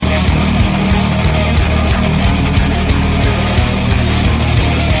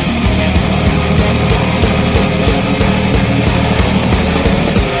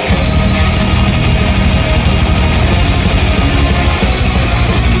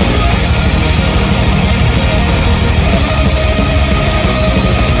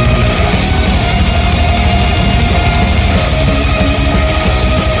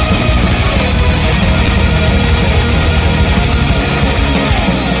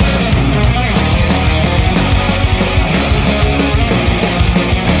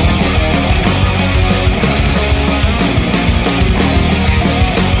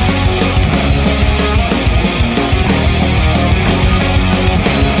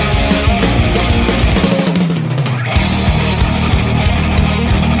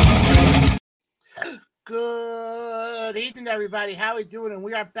everybody? How are we doing? And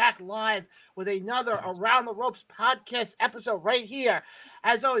we are back live with another Around the Ropes podcast episode right here.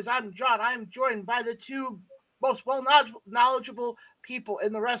 As always, I'm John. I'm joined by the two most knowledgeable people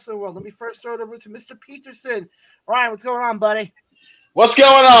in the wrestling world. Let me first throw it over to Mr. Peterson. Ryan, what's going on, buddy? What's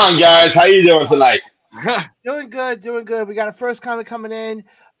going on, guys? How you doing tonight? Doing good. We got a first comment coming in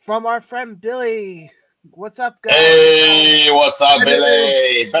from our friend Billy. What's up, guys? Hey, what's up,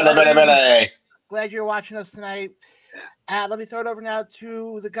 Billy? Billy. Glad you're watching us tonight. Let me throw it over now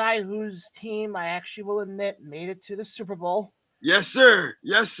to the guy whose team I actually will admit made it to the Super Bowl. Yes, sir.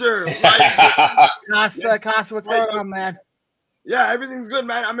 Costa, what's going on, man? Yeah, everything's good,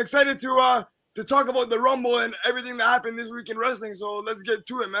 man. I'm excited to talk about the Rumble and everything that happened this week in wrestling. So let's get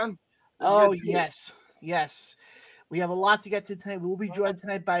to it, man. Yes. We have a lot to get to tonight. We will be joined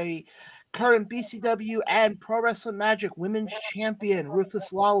tonight by current BCW and Pro Wrestling Magic Women's Champion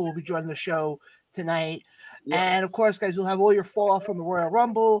Ruthless Lawler will be joining the show tonight. Yeah. And of course, guys, we'll have all your fallout from the Royal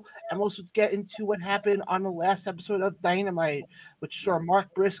Rumble, and we'll also get into what happened on the last episode of Dynamite, which saw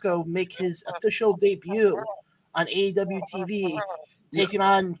Mark Briscoe make his official debut on AEW TV, taking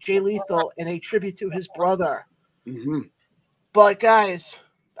on Jay Lethal in a tribute to his brother. Mm-hmm. But guys,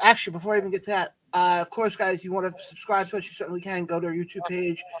 actually, before I even get to that, of course, guys, you want to subscribe to us, you certainly can. Go to our YouTube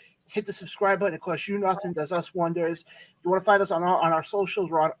page, hit the subscribe button. It costs you nothing, does us wonders. You want to find us on our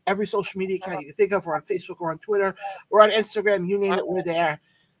socials. We're on every social media account you can think of. We're on Facebook, we're on Twitter, we're on Instagram, you name it, we're there.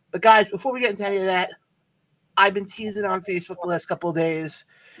 But guys, before we get into any of that, I've been teasing on Facebook the last couple of days.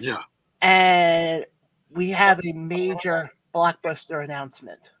 Yeah. And we have a major blockbuster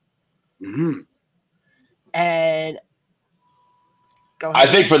announcement. Mm-hmm. And go ahead.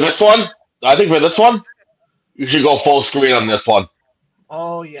 I think for this one, you should go full screen on this one.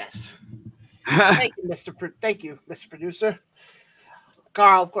 Oh, yes. Thank you, Mr. Producer.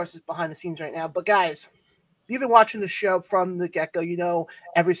 Carl, of course, is behind the scenes right now. But, guys, if you've been watching the show from the get-go, you know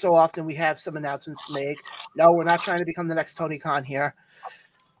every so often we have some announcements to make. No, we're not trying to become the next Tony Khan here.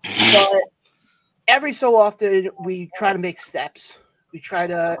 But every so often we try to make steps. We try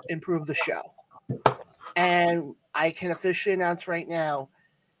to improve the show. And I can officially announce right now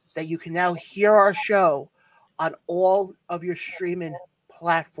that you can now hear our show on all of your streaming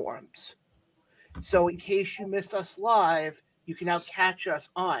platforms. So in case you missed us live, you can now catch us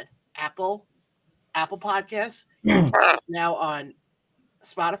on Apple Podcasts, now on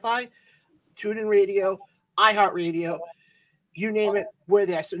Spotify, TuneIn Radio, iHeartRadio, you name it, we're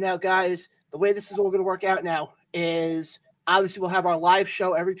there. So now, guys, the way this is all going to work out now is obviously we'll have our live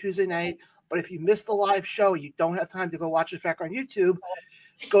show every Tuesday night, but if you missed the live show, you don't have time to go watch us back on YouTube,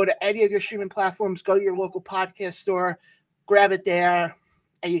 go to any of your streaming platforms, go to your local podcast store, grab it there,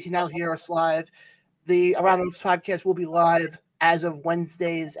 and you can now hear us live. The Around the Ropes podcast will be live as of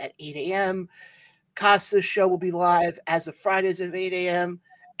Wednesdays at 8 a.m. Costa's show will be live as of Fridays at 8 a.m.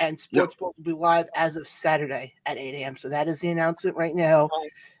 And Sports Book will be live as of Saturday at 8 a.m. So that is the announcement right now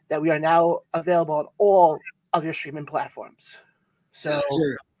that we are now available on all of your streaming platforms. So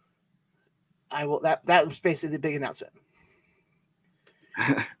I will that was basically the big announcement.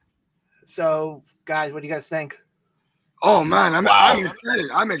 So, guys, what do you guys think? Oh man, I'm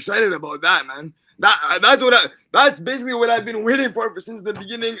excited. I'm excited about that, man. That's basically what I've been waiting for since the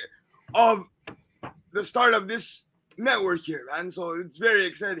beginning of the start of this network here, man. So it's very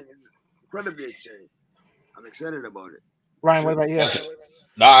exciting. It's incredibly exciting. I'm excited about it. Ryan, what about you?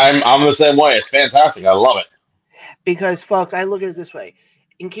 No, I'm the same way. It's fantastic. I love it. Because, folks, I look at it this way.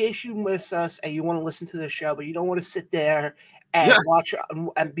 In case you miss us and you want to listen to the show, but you don't want to sit there and watch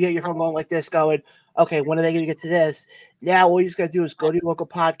and be on your phone going like this, going, okay, when are they going to get to this? Now, all you just got to do is go to your local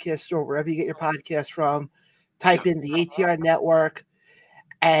podcast store, wherever you get your podcast from, type in the ATR network,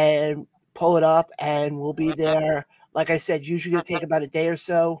 and pull it up, and we'll be there. Like I said, usually going to take about a day or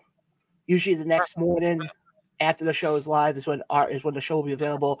so. Usually the next morning after the show is live is when the show will be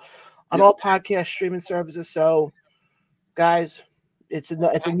available on all podcast streaming services. So, guys, it's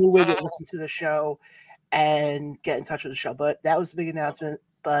a new way to listen to the show and get in touch with the show. But that was the big announcement.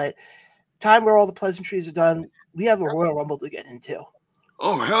 But time where all the pleasantries are done, we have a Royal Rumble to get into.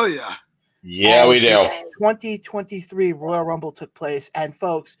 Oh, hell yeah. Yeah, we do. 2023 Royal Rumble took place. And,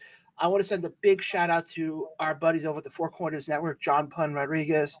 folks, I want to send a big shout-out to our buddies over at the Four Corners Network, John Pun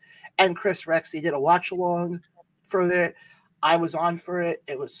Rodriguez and Chris Rex. They did a watch-along for it. I was on for it.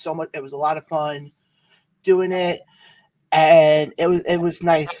 It was a lot of fun doing it. And it was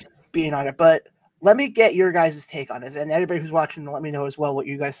nice being on it. But let me get your guys' take on this. And anybody who's watching, let me know as well what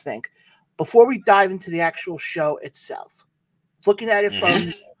you guys think. Before we dive into the actual show itself, looking at it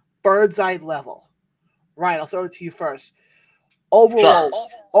from bird's eye level, Ryan, I'll throw it to you first. Overall,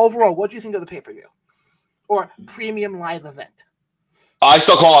 what do you think of the pay-per-view? or premium live event? I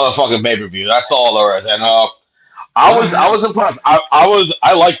still call it a fucking pay-per-view. That's all there is. And I was impressed.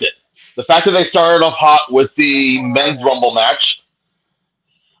 I liked it. The fact that they started off hot with the men's Rumble match.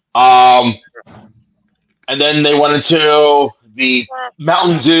 And then they went into the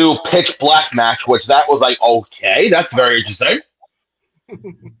Mountain Dew Pitch Black match, which that was like, okay, that's very interesting.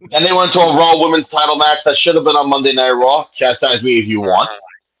 Then they went to a Raw Women's title match that should have been on Monday Night Raw. Chastise me if you want.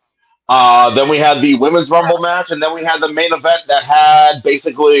 Then we had the Women's Rumble match, and then we had the main event that had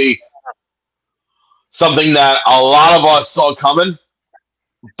basically something that a lot of us saw coming,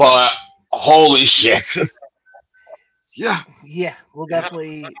 but holy shit. Yeah. We'll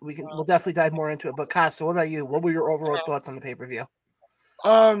definitely dive more into it. But Casa, what about you? What were your overall thoughts on the pay-per-view?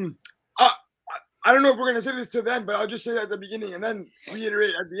 I don't know if we're gonna say this to then, but I'll just say that at the beginning and then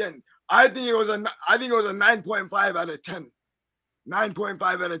reiterate at the end. I think it was a 9.5 out of 10.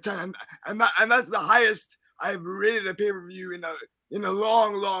 9.5 out of 10, and that's the highest I've rated a pay-per-view in a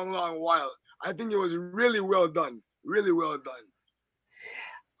long while. I think it was really well done. Really well done.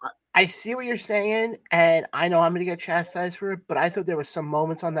 I see what you're saying, and I know I'm going to get chastised for it, but I thought there were some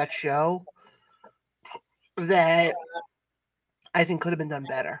moments on that show that I think could have been done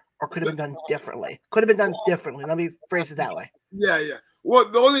better or could have been done differently. Let me phrase it that way. Yeah.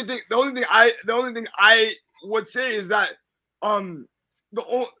 Well, the only thing I would say is that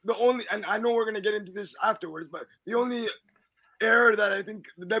the only, and I know we're going to get into this afterwards, but the only error that I think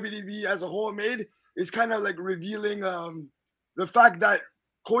the WWE as a whole made is kind of like revealing the fact that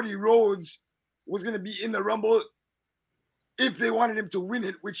Cody Rhodes was going to be in the Rumble if they wanted him to win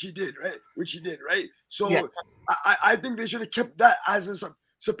it, which he did, right? So yeah. I think they should have kept that as a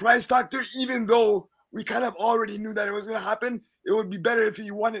surprise factor, even though we kind of already knew that it was going to happen. It would be better if he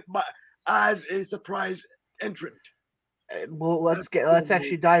won it as a surprise entrant. Well, let's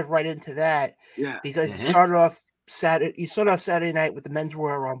actually dive right into that. Yeah. Because you started off Saturday night with the Men's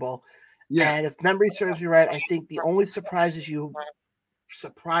Royal Rumble. Yeah. And if memory serves me right, I think the only surprises you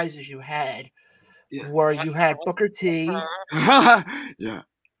had were you had Booker T, yeah,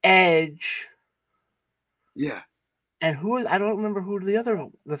 Edge, yeah, and I don't remember who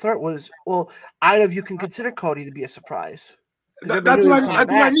the third was. Well, I don't know if you can consider Cody to be a surprise. That's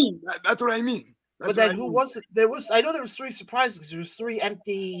what I mean. That's what I mean. But then who was it? I know there was 3 surprises because there was 3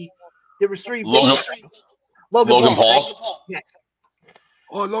 empty. There was 3. Logan Paul. Yes.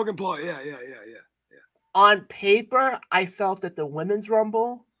 Oh, Logan Paul. Yeah. On paper, I felt that the Women's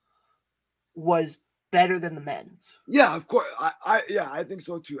Rumble was better than the men's. Yeah, of course. I think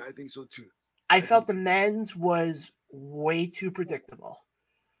so too. I felt the men's was way too predictable.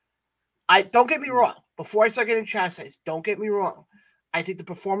 Don't get me wrong. Before I start getting chastised, don't get me wrong. I think the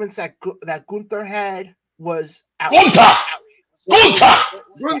performance that Gunther had was Gunther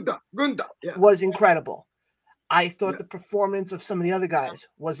was incredible. I thought the performance of some of the other guys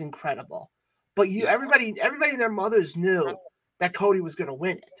was incredible. But everybody and their mothers knew that Cody was going to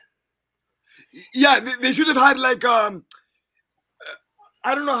win it. Yeah, they should have had like I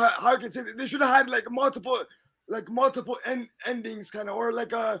don't know how I can say that. They should have had like multiple endings kind of, or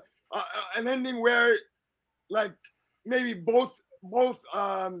like an ending where like maybe both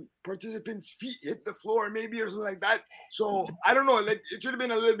participants' feet hit the floor maybe or something like that. So I don't know, like it should have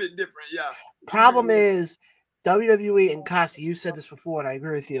been a little bit different. Yeah. Problem is WWE, and Kasi, you said this before, and I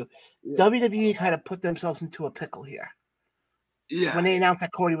agree with you. Yeah. WWE kind of put themselves into a pickle here. Yeah. When they announced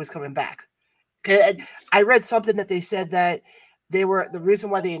that Cody was coming back. I read something that they said that the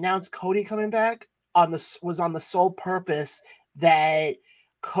reason why they announced Cody coming back was on the sole purpose that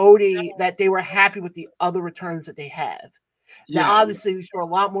that they were happy with the other returns that they have. Yeah. Now, obviously, we saw a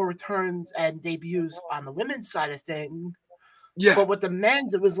lot more returns and debuts on the women's side of things. Yeah. But with the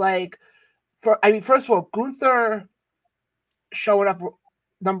men's, it was like, first of all, Gunther showing up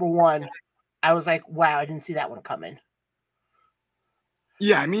number 1, I was like, wow, I didn't see that one coming.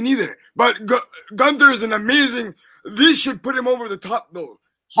 Yeah, me neither. But Gunther is an amazing. This should put him over the top, though.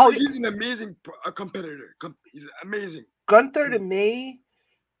 He's an amazing competitor. He's amazing. Gunther, to me,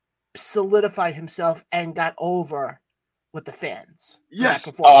 solidified himself and got over with the fans. Yes.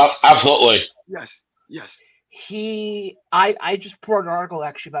 Absolutely. Yes. I just poured an article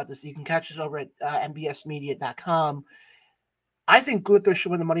actually about this. You can catch us over at mbsmedia.com. I think Gunther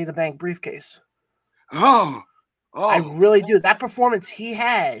should win the Money in the Bank briefcase. Oh. I really do. That performance he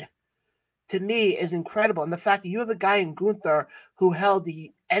had, to me, is incredible. And the fact that you have a guy in Gunther who held the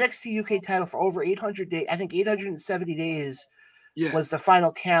NXT UK title for over 800 days, I think 870 days was the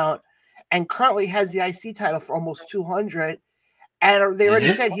final count, and currently has the IC title for almost 200. And they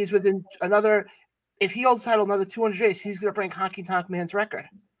already said he's within another, if he holds the title another 200 days, he's going to break Honky Tonk Man's record.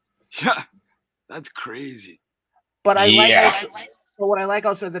 Yeah, That's crazy. But I like Yeah. also, so what I like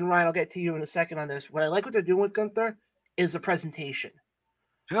also, then Ryan, I'll get to you in a second on this. What I like what they're doing with Gunther is the presentation.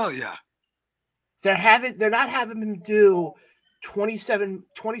 Hell yeah. They're not having him do 27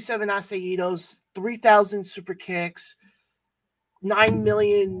 Aceitos, 3,000 super kicks, 9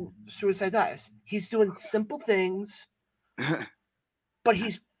 million suicide dives. He's doing simple things, but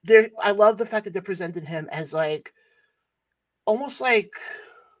he's there. I love the fact that they presented him as like almost like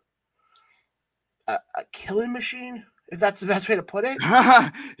a killing machine, if that's the best way to put it.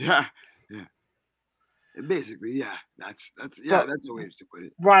 Yeah. Basically, yeah. That's a way to put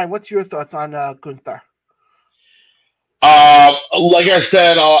it. Ryan, what's your thoughts on Gunther? Like I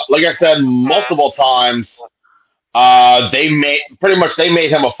said multiple times, they made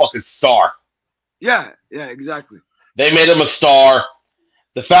him a fucking star. Yeah, exactly. They made him a star.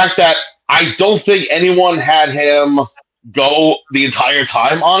 The fact that I don't think anyone had him go the entire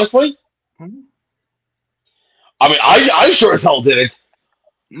time, honestly. Mm-hmm. I mean, I sure as hell didn't.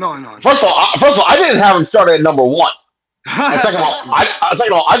 No. First of all, I didn't have him start at number 1. And second of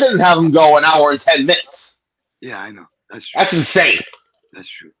all, I didn't have him go an hour and 10 minutes. Yeah, I know. That's true. That's insane. That's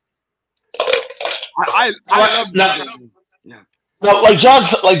true. I love that. Yeah. No, like John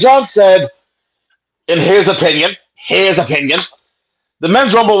said, in his opinion, the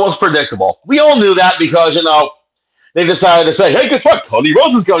men's rumble was predictable. We all knew that because they decided to say, "Hey, guess what? Cody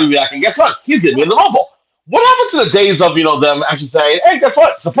Rhodes is going to be back, and guess what? He's going to be in the rumble." What happened to the days of them actually saying, "Hey, guess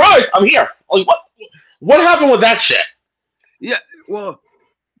what? Surprise! I'm here." Like what happened with that shit? Yeah. Well,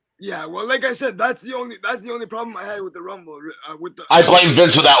 like I said, that's the only problem I had with the rumble. I blame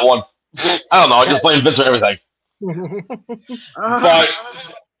Vince for that one. I don't know. I just blame Vince for everything.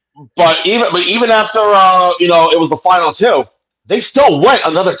 But even after it was the final 2, they still went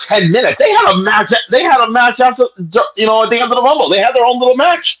another 10 minutes. They had a match. They had a match after at the end of the rumble. They had their own little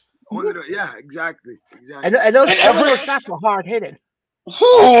match. Yeah, exactly. And those shots were hard hitting.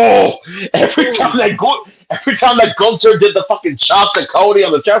 Oh, every time that Gunther did the fucking chop to Cody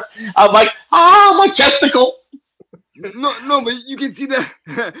on the chest, I'm like, my chesticle. No, but you can see the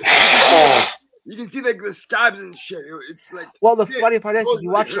you can see like the stabs and shit. It's like, well, the funny part is, if you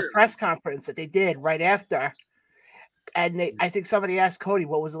watch the press conference that they did right after, and I think somebody asked Cody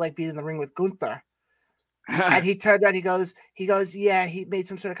what was it like being in the ring with Gunther, and he turned around, he goes, yeah, he made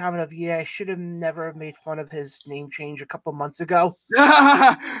some sort of comment of, yeah, I should have never made fun of his name change a couple months ago.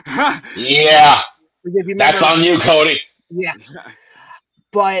 Yeah, that's on you, Cody. Yeah.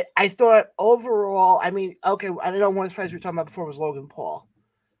 But I thought overall, I mean, okay, I don't know, one of the guys we were talking about before was Logan Paul.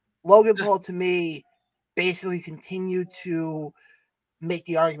 Logan Paul, to me, basically continued to make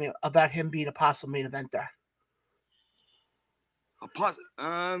the argument about him being a possible main eventer. I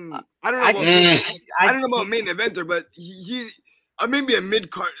don't know about main eventer, but he maybe a mid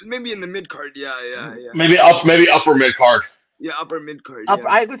card, maybe in the mid card. Yeah. Maybe upper mid card. Yeah, upper mid card.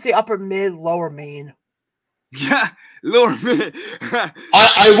 I would say upper mid, lower main. Yeah, lower mid.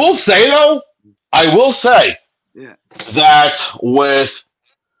 I will say though, yeah, that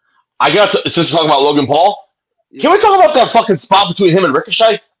since we're talking about Logan Paul, can we talk about that fucking spot between him and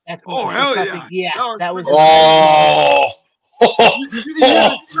Ricochet? Hell yeah! Yeah, that was. You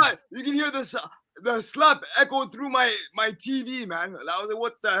can hear the slap echo through my TV, man. I was like,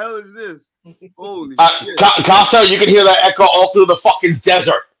 what the hell is this? Holy shit. Costa, you can hear that echo all through the fucking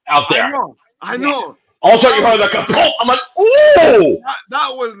desert out there. I know. Also, you heard the kapoom. I'm like, ooh! That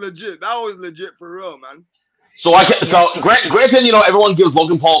was legit. That was legit for real, man. So granted, everyone gives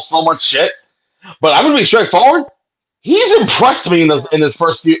Logan Paul so much shit, but I'm gonna be straightforward. He's impressed me in his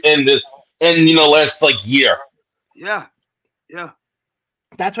first few last year. Yeah.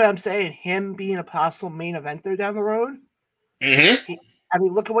 That's what I'm saying. Him being a possible main eventer down the road. Mm-hmm. I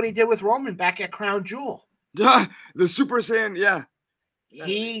mean, look at what he did with Roman back at Crown Jewel. Yeah, the Super Saiyan. Yeah.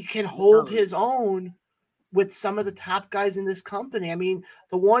 He can hold his own with some of the top guys in this company. I mean,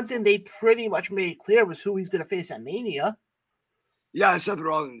 the one thing they pretty much made clear was who he's going to face at Mania. Yeah, Seth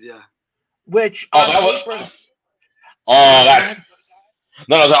Rollins. Yeah. Which on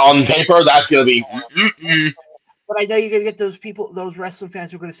paper that's going to be. But I know you're going to get those wrestling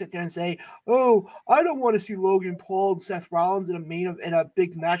fans who are going to sit there and say, "Oh, I don't want to see Logan Paul and Seth Rollins in a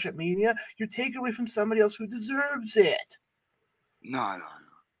big match at Mania. You're taking away from somebody else who deserves it." No.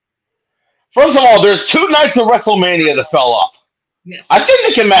 First of all, there's 2 nights of WrestleMania that fell off. Yes. I think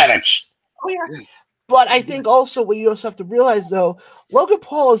they can manage. Oh, yeah. But I think also what you also have to realize, though, Logan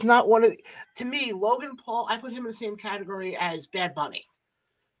Paul is not to me, Logan Paul, I put him in the same category as Bad Bunny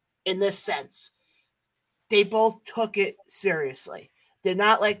in this sense. They both took it seriously. They're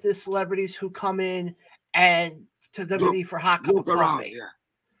not like the celebrities who come in and to WWE for hot cup of coffee.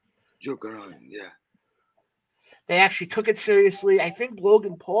 Joke around, yeah. They actually took it seriously. I think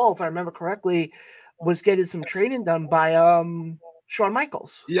Logan Paul, if I remember correctly, was getting some training done by Shawn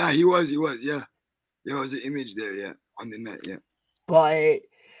Michaels. Yeah, he was, yeah. There was an image there, yeah, on the net, yeah. But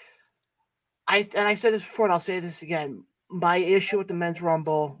I said this before, and I'll say this again. My issue with the men's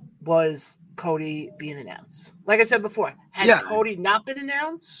rumble was Cody being announced. Like I said before, had Cody not been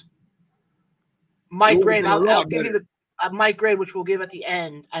announced, my grade, I'll give you the my grade, which we'll give at the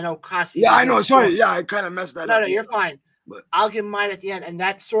end. I know Costi. Yeah, I know. Sorry, yeah, I kind of messed that up. No, you're fine. But I'll give mine at the end, and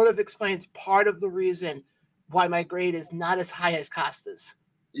that sort of explains part of the reason why my grade is not as high as Costa's.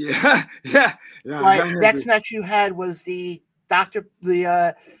 Yeah. Like next match you had was the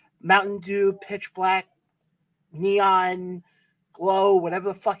Mountain Dew Pitch Black Neon Glow, whatever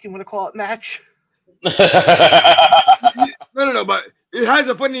the fuck you want to call it, match. No, but it has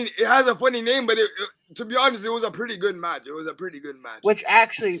a funny name, but to be honest, it was a pretty good match. Which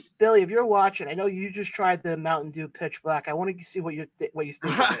actually, Billy, if you're watching, I know you just tried the Mountain Dew Pitch Black. I want to see what you think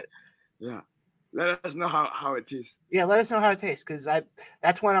of it. Yeah, let us know how it tastes. Yeah, let us know how it tastes, because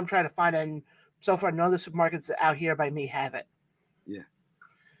that's what I'm trying to find, and so far none of the supermarkets out here by me have it. Yeah,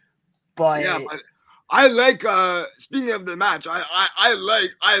 but I like. Speaking of the match,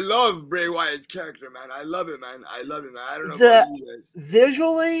 I love Bray Wyatt's character, man. I love it, man. I don't know about you guys.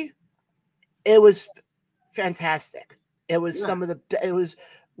 Visually, it was fantastic. It was it was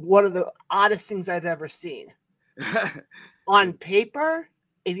one of the oddest things I've ever seen. On paper,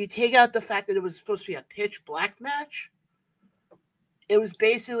 if you take out the fact that it was supposed to be a pitch black match, it was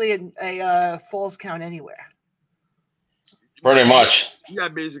basically a falls count anywhere. Pretty much. Yeah,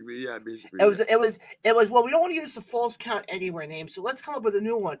 basically. It was. Well, we don't want to give us a falls count anywhere name, so let's come up with a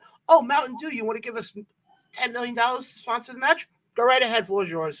new one. Oh, Mountain Dew, you want to give us $10 million to sponsor the match? Go right ahead,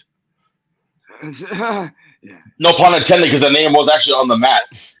 floor's yours. Yeah. No pun intended, because the name was actually on the mat.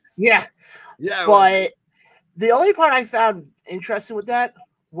 Yeah. But the only part I found interesting with that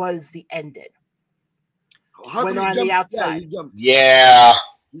was the ending. When they're on the outside. Yeah.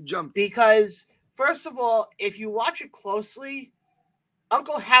 He jumped. Because first of all, if you watch it closely,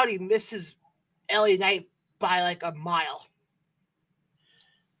 Uncle Howdy misses LA Knight by like a mile.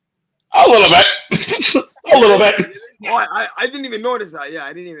 A little bit. A little bit. Oh, I didn't even notice that. Yeah,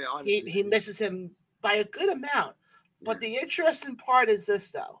 I didn't even. Honestly. He misses him by a good amount. But the interesting part is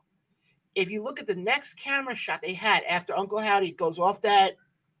this, though. If you look at the next camera shot they had after Uncle Howdy goes off that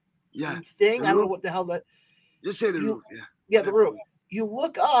thing, I don't know what the hell that. Just say the roof. Yeah, the roof. You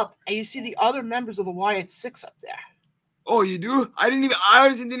look up and you see the other members of the Wyatt Six up there. Oh, you do? I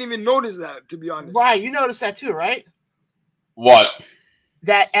honestly didn't even notice that, to be honest. Right, you noticed that too, right? What?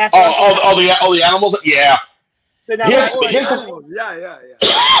 That after the animals? Yeah. So now yeah.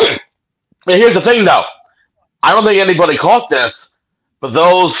 But here's the thing, though. I don't think anybody caught this, but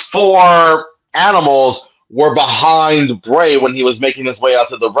those 4 animals were behind Bray when he was making his way out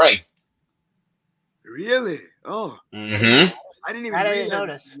to the ring. Really? Oh. Mm-hmm. I didn't even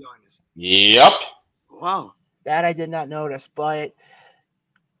notice. Yep. Wow. That I did not notice, but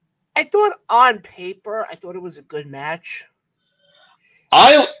I thought on paper, I thought it was a good match.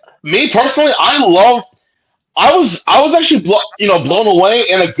 Me personally, I was actually blown away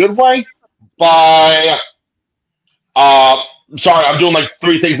in a good way by sorry, I'm doing like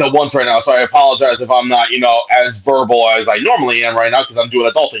 3 things at once right now, so I apologize if I'm not, as verbal as I normally am right now, because I'm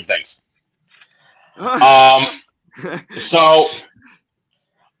doing adulting things. So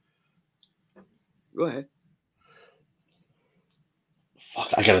go ahead.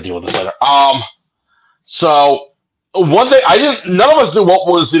 Fuck, I gotta deal with this later. So one thing none of us knew what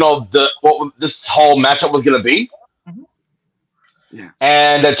was, what this whole matchup was gonna be. Mm-hmm. Yeah.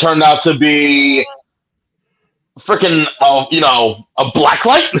 And it turned out to be freaking a black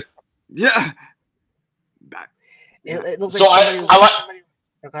light. Yeah. It looked so like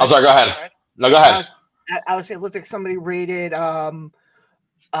I'm sorry, go ahead. No, go ahead. I would say it looked like somebody raided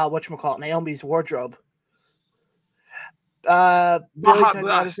whatchamacallit, Naomi's wardrobe. Billy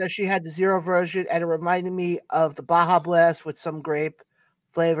noticed that she had the 0 version, and it reminded me of the Baja Blast with some grape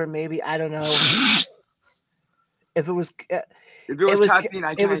flavor, maybe. I don't know. If it was caffeine,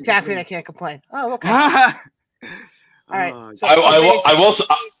 I can't complain. Oh, okay. All right. So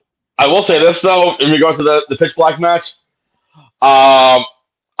I will say this though, in regards to the pitch black match.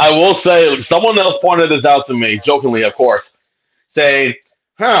 I will say someone else pointed this out to me, jokingly, of course, saying,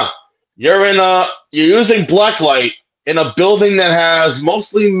 you're using blacklight in a building that has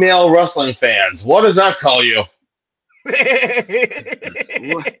mostly male wrestling fans. What does that tell you?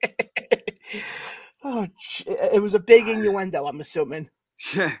 Oh, it was a big innuendo, I'm assuming.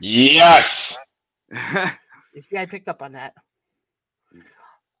 Yes. This guy picked up on that.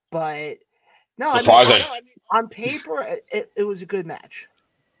 But no, Surprising. I mean, on paper, it was a good match.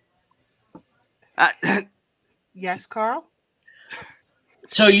 Yes, Carl?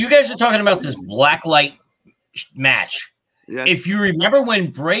 So you guys are talking about this Blacklight match. Yeah. If you remember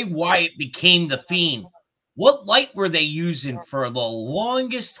when Bray Wyatt became the Fiend, what light were they using for the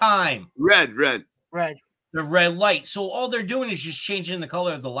longest time? Red. The red light. So all they're doing is just changing the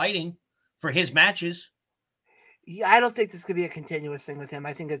color of the lighting for his matches. Yeah, I don't think this could be a continuous thing with him.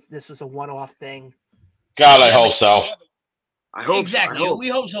 I think this was a one-off thing. God, I hope so. I hope exactly. So. I hope. We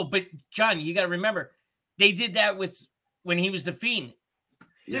hope so. But John, you got to remember, they did that with when he was the Fiend.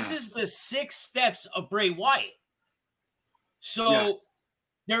 This is the 6 steps of Bray Wyatt. So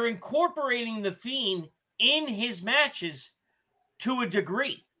they're incorporating the Fiend in his matches to a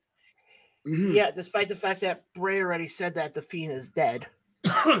degree. Mm-hmm. Yeah, despite the fact that Bray already said that the Fiend is dead.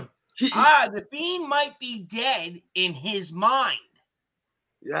 The Fiend might be dead in his mind.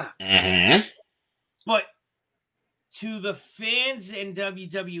 Yeah. Mm-hmm. But to the fans in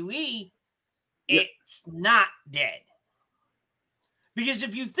WWE, it's not dead. Because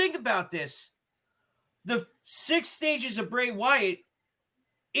if you think about this, the 6 stages of Bray Wyatt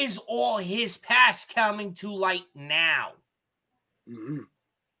is all his past coming to light now. Mm-hmm.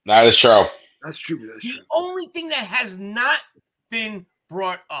 That is true. That's true. The only thing that has not been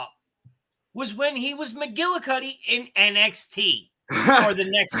brought up was when he was McGillicuddy in NXT or the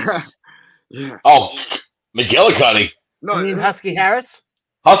Nexus. Yeah. Oh, McGillicuddy. No, You mean Husky Harris?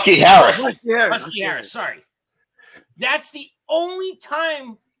 Husky Harris. Husky Harris, sorry. That's the only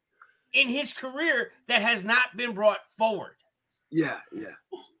time in his career that has not been brought forward. Yeah.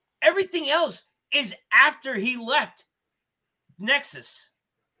 Everything else is after he left Nexus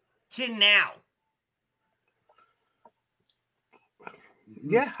to now.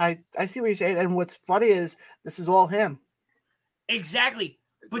 Yeah, I see what you're saying. And what's funny is this is all him. Exactly.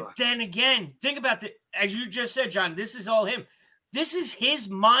 But then again, think about it. As you just said, John, this is all him. This is his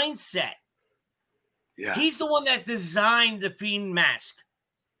mindset. Yeah. He's the one that designed the Fiend mask.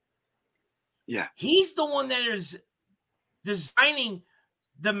 Yeah. He's the one that is designing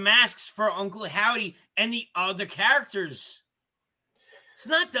the masks for Uncle Howdy and the other characters. It's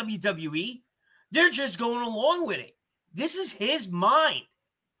not WWE. They're just going along with it. This is his mind.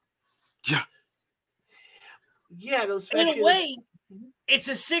 Yeah. Yeah, those In a way, it's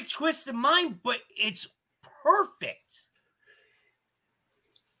a sick, twisted mind, but it's perfect.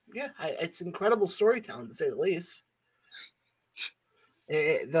 Yeah, it's incredible storytelling, to say the least.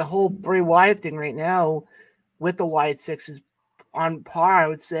 The whole Bray Wyatt thing right now with the Wyatt 6 is on par. I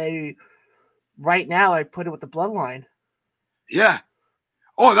would say right now I'd put it with the Bloodline. Yeah.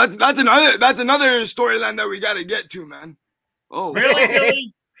 Oh, that's another storyline that we got to get to, man. Oh, Really,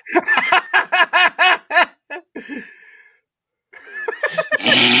 Billy?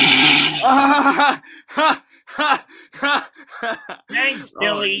 Thanks,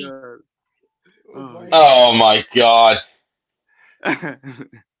 Billy. Oh my God. But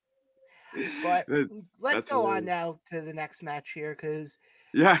let's that's go hilarious. on now to the next match here, because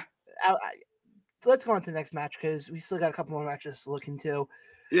Yeah. let's go on to the next match because we still got a couple more matches to look into.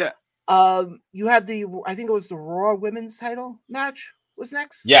 Yeah. You had I think it was the Raw Women's Title match was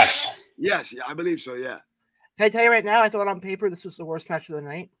next. Yes. Yes. Yeah, I believe so. Yeah. Can I tell you right now? I thought on paper this was the worst match of the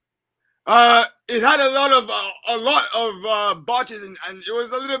night. It had a lot of botches and it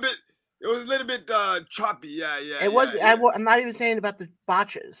was a little bit choppy. Yeah. It was. Yeah. I'm not even saying about the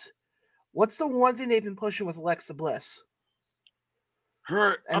botches. What's the one thing they've been pushing with Alexa Bliss?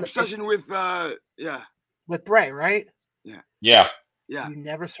 Her And obsession with with Bray, right? Yeah. Yeah. You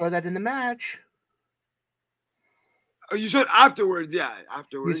never saw that in the match. Oh, you saw it afterwards. Yeah.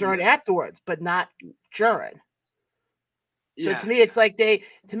 Afterwards. You saw it afterwards, but not during. So Yeah. to me, it's like they've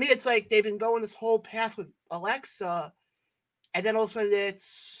been going this whole path with Alexa, and then all of a sudden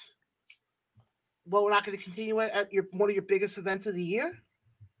it's, well, we're not going to continue it at one of your biggest events of the year.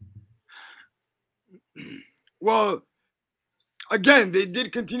 Well, again, they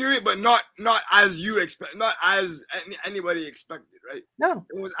did continue it, but not as you expect, not as anybody expected, right? No,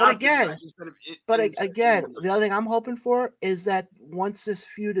 It was but after the again, match instead of again, the other thing I'm hoping for is that once this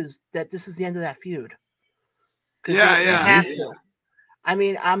feud is that this is the end of that feud. 'Cause Yeah, they yeah. have to. I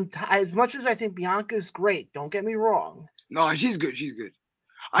mean, as much as I think Bianca's great. Don't get me wrong. No, she's good. She's good.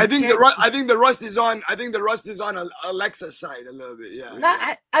 I think the rust is on. I think the rust is on Alexa's side a little bit.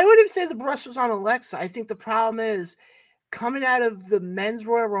 Yeah. I wouldn't say the brush was on Alexa. I think the problem is coming out of the men's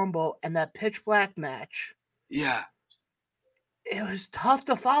Royal Rumble and that pitch black match. Yeah. It was tough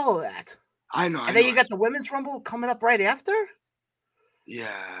to follow that. I know. And then you got the women's Rumble coming up right after.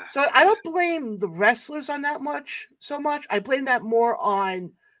 Yeah. So I don't blame the wrestlers on that so much. I blame that more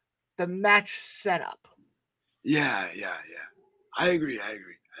on the match setup. Yeah. I agree.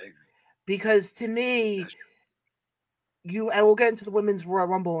 Because to me, and we'll get into the women's Royal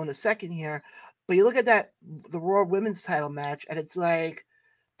Rumble in a second here, but you look at the Raw Women's title match, and it's like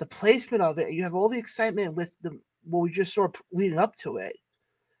the placement of it. You have all the excitement with what we just saw leading up to it.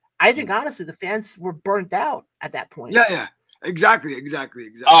 I think honestly, the fans were burnt out at that point. Yeah. Exactly.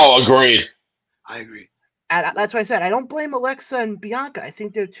 Oh, agreed. I agree. And that's why I said I don't blame Alexa and Bianca. I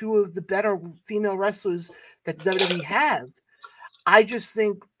think they're two of the better female wrestlers that the WWE has. I just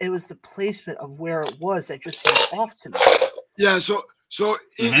think it was the placement of where it was that just seemed off to me. Yeah. So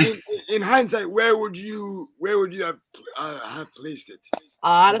in hindsight, where would you have placed it?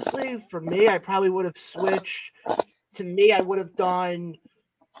 Honestly, for me, I probably would have switched. To me, I would have done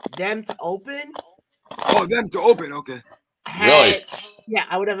them to open. Oh, them to open. Okay. Really? Yeah,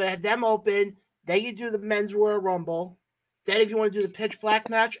 I would have had them open. Then you do the men's Royal Rumble. Then if you want to do the pitch black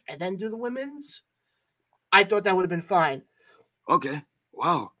match and then do the women's, I thought that would have been fine. Okay.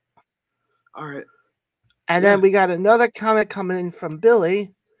 Wow. All right. And then we got another comment coming in from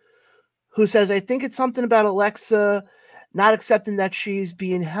Billy, who says, I think it's something about Alexa not accepting that she's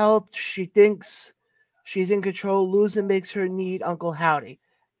being helped. She thinks she's in control. Losing makes her need Uncle Howdy.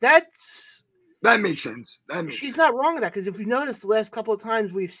 That makes sense. She's not wrong in that, because if you notice, the last couple of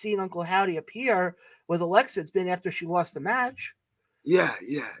times we've seen Uncle Howdy appear with Alexa, it's been after she lost the match. Yeah.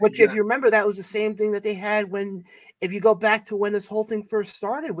 Which, if you remember, that was the same thing that they had if you go back to when this whole thing first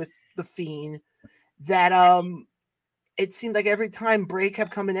started with The Fiend, that it seemed like every time Bray kept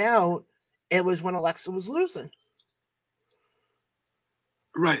coming out, it was when Alexa was losing.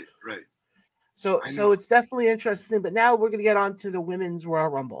 Right. So it's definitely interesting. But now we're going to get on to the women's Royal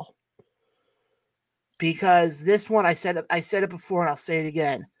Rumble. Because this one, I said it before and I'll say it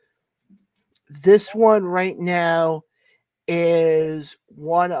again. This one right now was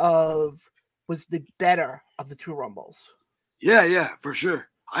the better of the two Rumbles. Yeah, for sure.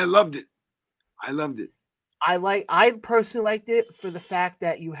 I loved it. I personally liked it for the fact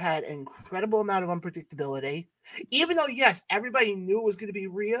that you had an incredible amount of unpredictability. Even though, yes, everybody knew it was going to be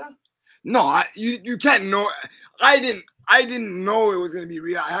Rhea. No, you can't know. I didn't know it was going to be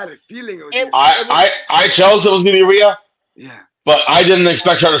Rhea. I had a feeling it was. I chose it was going to be Rhea. Yeah. But I didn't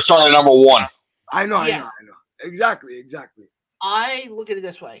expect her to start at number one. I know. Exactly. I look at it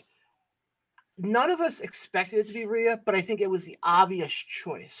this way. None of us expected it to be Rhea, but I think it was the obvious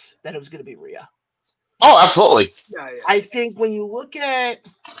choice that it was going to be Rhea. Oh, absolutely. Yeah. I think when you look at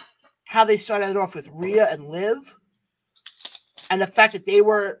how they started it off with Rhea and Liv, and the fact that they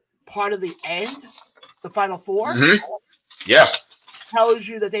were part of the end, the Final Four, yeah, tells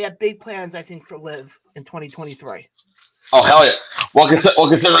you that they have big plans, I think, for Liv in 2023. Oh, hell yeah. Well,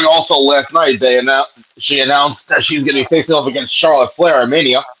 considering also last night she announced that she's going to be facing off against Charlotte Flair at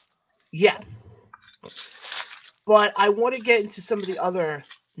Mania. Yeah. But I want to get into some of the other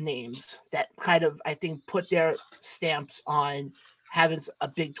names that kind of, I think, put their stamps on having a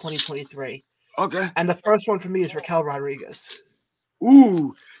big 2023. Okay. And the first one for me is Raquel Rodriguez.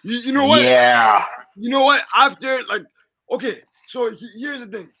 Ooh. You know what? Yeah. You know what? After, okay, so here's the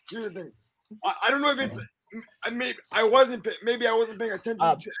thing. I don't know if it's... Maybe I wasn't paying attention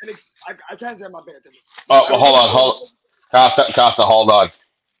to NXT. I can't say I'm not paying attention. Oh, well, hold on. Costa, hold on.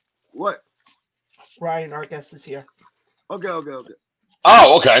 What? Ryan, our guest, is here. Okay.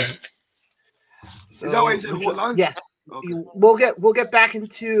 Oh, okay. So, is that why you said hold on? Yeah. Okay. We'll get back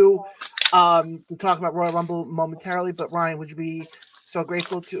into talking about Royal Rumble momentarily, but Ryan, would you be so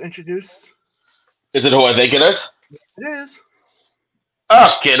grateful to introduce? Is it who I think it is? It is.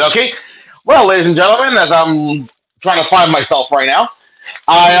 Okay. Well, ladies and gentlemen, as I'm trying to find myself right now,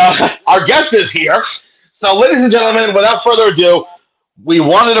 our guest is here. So, ladies and gentlemen, without further ado, we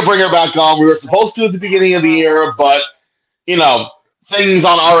wanted to bring her back on. We were supposed to at the beginning of the year, but, things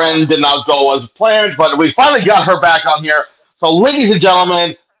on our end did not go as planned, but we finally got her back on here. So, ladies and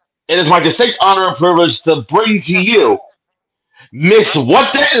gentlemen, it is my distinct honor and privilege to bring to you Miss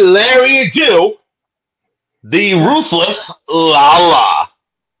What Did Larry Do? The Ruthless Lala.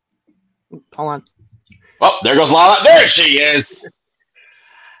 Hold on. Oh, there goes Lala. There she is.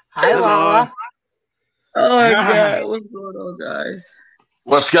 Hi, Lala. Oh my God, what's going on, guys?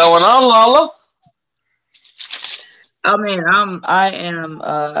 What's going on, Lala? I mean, I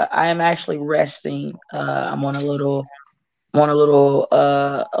am actually resting. I'm on a little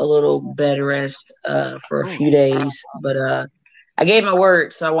bed rest for a few days, but I gave my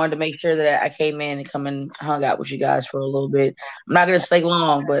word, so I wanted to make sure that I came in and come and hung out with you guys for a little bit. I'm not gonna stay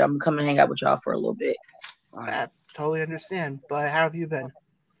long, but I'm coming to hang out with y'all for a little bit. I totally understand, but how have you been?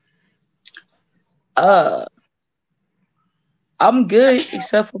 I'm good,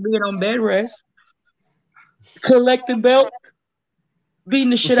 except for being on bed rest, collecting belt,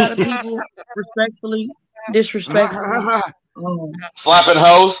 beating the shit out of people, respectfully, disrespectfully, Slapping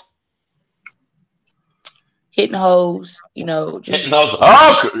hoes. hitting hoes, Hitting just hoes.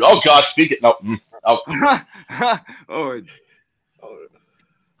 Oh God, speak it. No. Oh,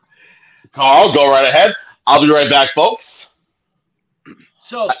 Carl, go right ahead. I'll be right back, folks.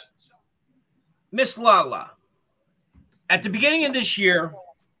 So, Miss Lala, at the beginning of this year,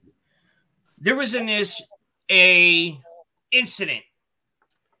 there was a incident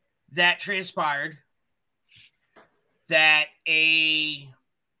that transpired that a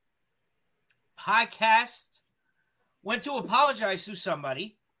podcast went to apologize to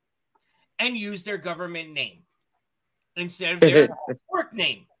somebody and used their government name instead of their work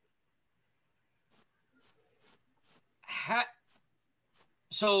name.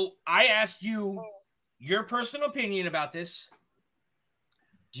 So I asked you your personal opinion about this.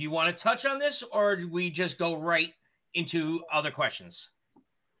 Do you want to touch on this, or do we just go right into other questions?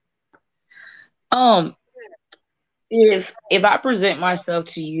 if I present myself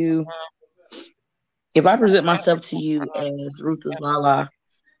to you, as Ruthless Lala,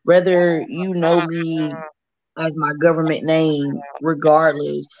 whether you know me as my government name,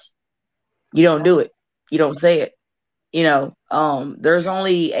 regardless, you don't do it. You don't say it. There's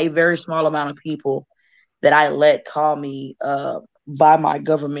only a very small amount of people that I let call me by my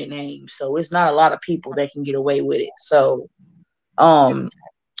government name. So it's not a lot of people that can get away with it. So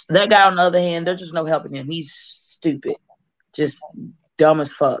that guy, on the other hand, there's just no helping him. He's stupid. Just dumb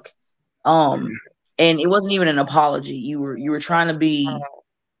as fuck. And it wasn't even an apology. You were trying to be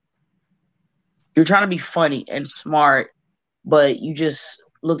funny and smart, but you just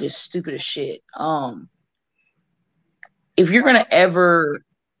looked as stupid as shit. If you're gonna ever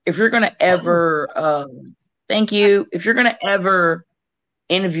thank you. If you're gonna ever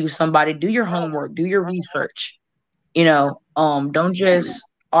interview somebody, do your homework, do your research. Don't just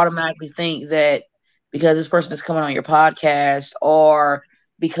automatically think that because this person is coming on your podcast or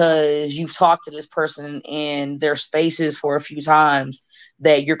because you've talked to this person in their spaces for a few times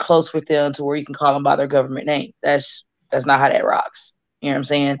that you're close with them to where you can call them by their government name. That's not how that rocks. You know what I'm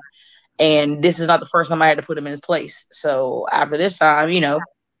saying? And this is not the first time I had to put him in his place. So after this time, he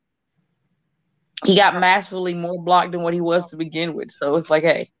got massively more blocked than what he was to begin with. So it's like,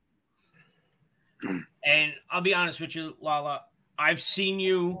 hey. And I'll be honest with you, Lala. I've seen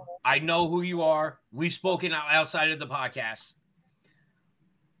you. I know who you are. We've spoken outside of the podcast.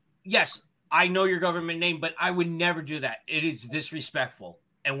 Yes, I know your government name, but I would never do that. It is disrespectful.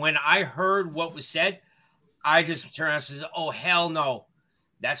 And when I heard what was said, I just turned around and said, oh, hell no.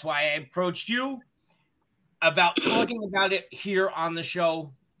 That's why I approached you about talking about it here on the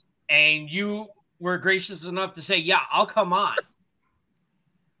show. And you were gracious enough to say, yeah, I'll come on.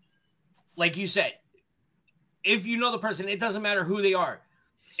 Like you said, if you know the person, it doesn't matter who they are.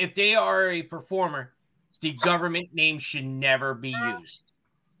 If they are a performer, the government name should never be used.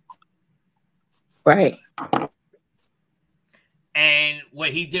 Right. And what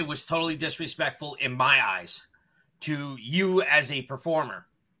he did was totally disrespectful in my eyes to you as a performer.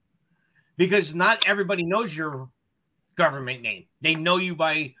 Because not everybody knows your government name. They know you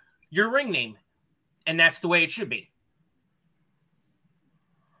by your ring name. And that's the way it should be.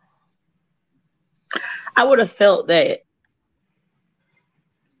 I would have felt that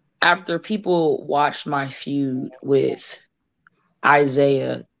after people watched my feud with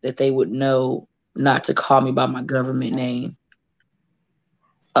Isaiah, that they would know not to call me by my government name.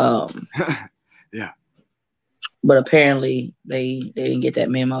 Yeah. But apparently they didn't get that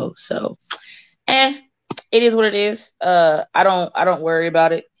memo. So it is what it is. I don't worry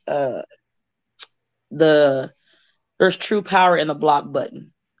about it. There's true power in the block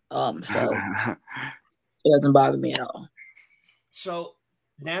button. So it doesn't bother me at all. So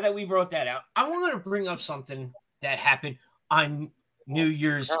now that we brought that out, I want to bring up something that happened on New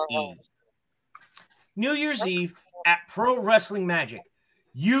Year's Eve. New Year's Eve at Pro Wrestling Magic,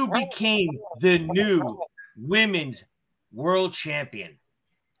 you became the new women's world champion.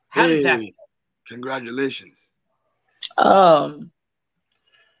 How does that feel? Congratulations. Man,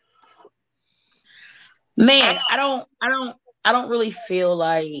 I don't really feel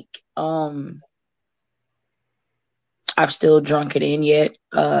like I've still drunk it in yet.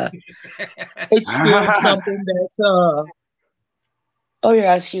 It's still something that's oh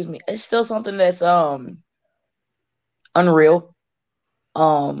yeah, excuse me. It's still something that's unreal.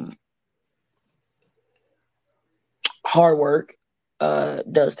 Hard work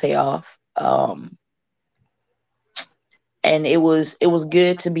does pay off. And it was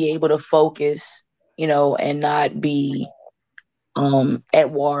good to be able to focus, and not be at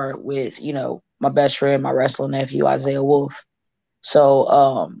war with, my best friend, my wrestling nephew, Isaiah Wolf.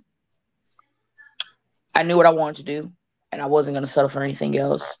 So I knew what I wanted to do, and I wasn't going to settle for anything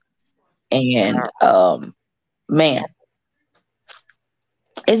else. And man,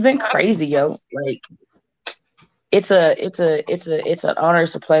 it's been crazy, yo. Like, it's an honor,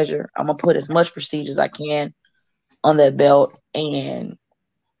 it's a pleasure. I'm gonna put as much prestige as I can on that belt, and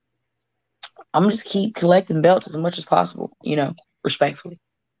I'm just keep collecting belts as much as possible, respectfully.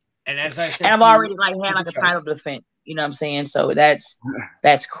 And as I said, and I've already had like a title defense. You know what I'm saying? So that's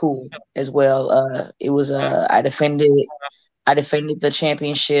cool as well. It was I defended the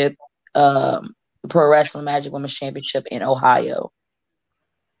championship, the Pro Wrestling Magic Women's Championship in Ohio.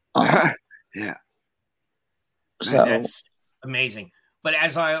 Yeah. So that's amazing. But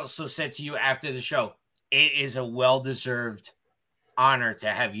as I also said to you after the show, it is a well-deserved honor to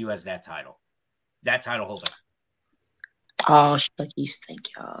have you as that title holder. Oh, shuckies, thank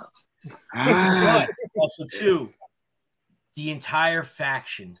y'all. But also, too, the entire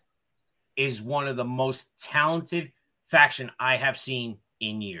faction is one of the most talented faction I have seen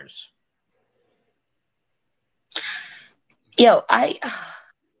in years. Yo, I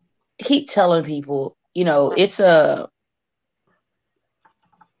keep telling people, it's I'm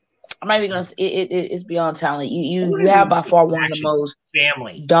not even gonna. It's beyond talent. You have by far one of the most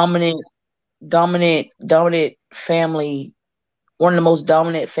dominant family, one of the most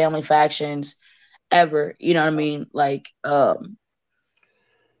dominant family factions ever. You know what I mean? Like,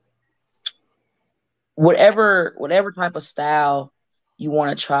 whatever type of style you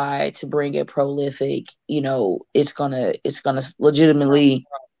want to try to bring it prolific, it's gonna legitimately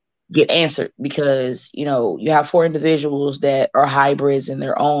get answered, because you have 4 individuals that are hybrids in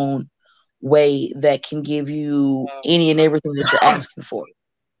their own way that can give you any and everything that you're asking for.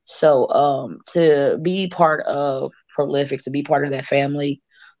 So to be part of Prolific, to be part of that family,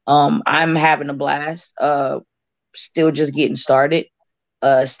 I'm having a blast. Still just getting started.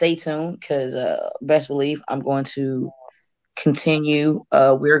 Stay tuned, because best believe I'm going to continue.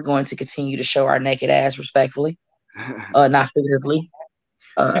 We're going to continue to show our naked ass respectfully, not figuratively.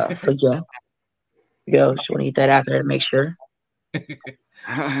 So yeah, just want to get that out there to make sure.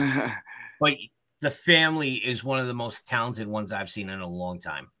 But the family is one of the most talented ones I've seen in a long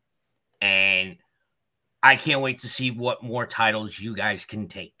time, and I can't wait to see what more titles you guys can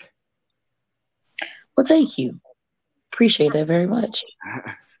take. Well, thank you. Appreciate that very much.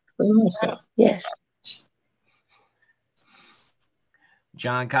 Very much so. Yes.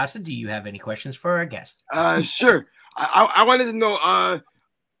 John Costa, do you have any questions for our guest? Sure. I wanted to know.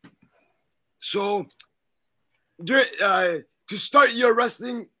 So, to start your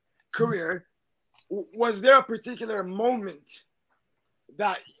wrestling career, was there a particular moment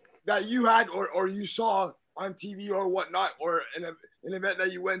that you had or you saw on TV or whatnot, or an event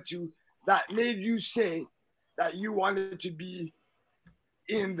that you went to that made you say that you wanted to be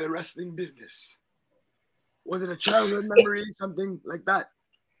in the wrestling business? Was it a childhood memory, something like that?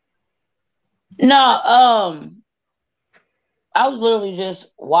 No, I was literally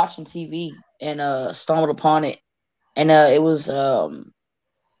just watching TV and stumbled upon it, and it was I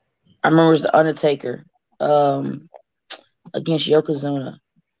remember it was The Undertaker against Yokozuna,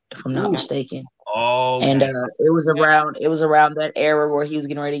 if I'm not mistaken. Oh, okay. And it was around that era where he was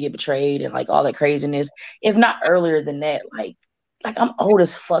getting ready to get betrayed and like all that craziness. If not earlier than that, like I'm old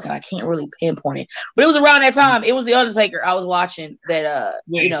as fuck and I can't really pinpoint it. But it was around that time. It was The Undertaker I was watching that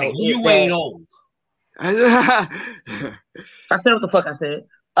Wait, you ain't old. I said what the fuck I said.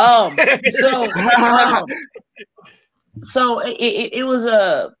 So it was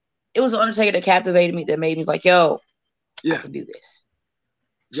An Undertaker that captivated me, that made me like, yo, I can do this.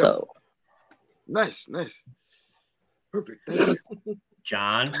 Yep. So nice. Perfect.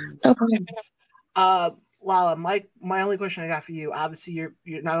 John? No problem. Lala, my only question I got for you, obviously you're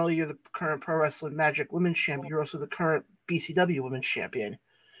not only you're the current Pro Wrestling Magic Women's Champion, you're also the current BCW Women's Champion.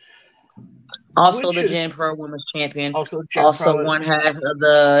 Also the Gen Pro Women's Champion. Also Pro one half of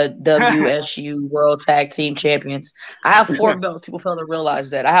the WSU World Tag Team Champions. I have 4 belts. People fail to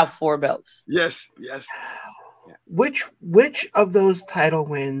realize that. I have 4 belts. Yes. Which of those title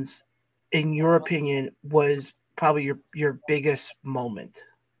wins, in your opinion, was probably your biggest moment?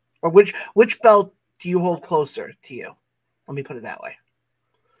 Or which belt do you hold closer to you? Let me put it that way.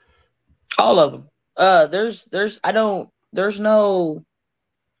 All of them.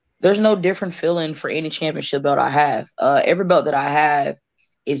 There's no different feeling for any championship belt I have. Every belt that I have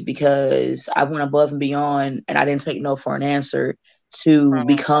is because I went above and beyond, and I didn't take no for an answer to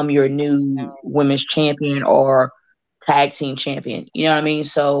become your new women's champion or tag team champion. You know what I mean?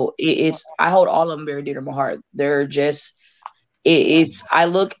 So I hold all of them very dear to my heart. They're just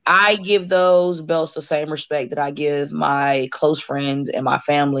I give those belts the same respect that I give my close friends and my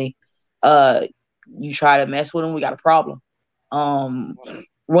family. You try to mess with them, we got a problem.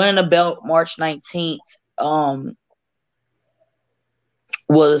 Winning a belt March 19th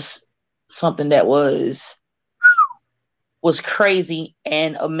was something that was crazy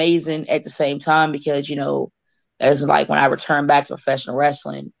and amazing at the same time, because that's like when I returned back to professional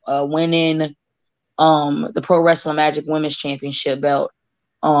wrestling. Winning the Pro Wrestling Magic Women's Championship belt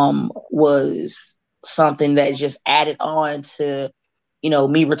was something that just added on to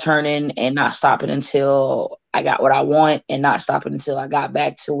me returning and not stopping until I got what I want, and not stopping until I got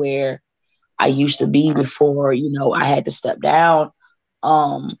back to where I used to be before I had to step down.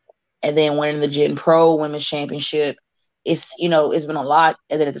 And then winning the Gen Pro Women's Championship, it's been a lot.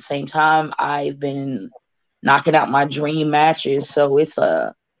 And then at the same time, I've been knocking out my dream matches. So it's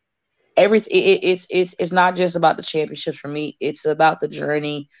everything. It's not just about the championships for me. It's about the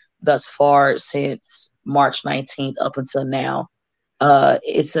journey thus far since March 19th up until now.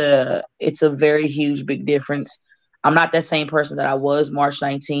 It's a very huge, big difference. I'm not that same person that I was March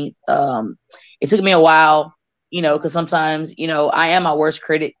 19th. It took me a while, because sometimes, I am my worst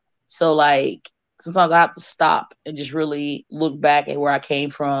critic. So like sometimes I have to stop and just really look back at where I came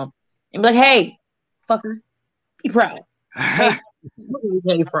from and be like, hey, fucker, be proud. Hey, where we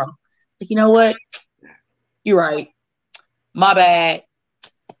came from. Like, you know what? You're right. My bad.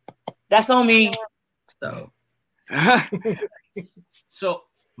 That's on me. So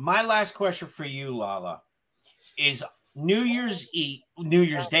my last question for you, Lala, is New Year's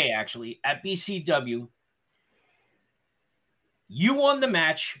Day, actually, at BCW. You won the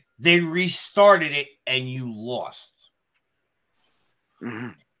match, they restarted it, and you lost.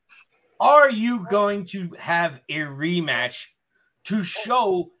 Mhm. Are you going to have a rematch to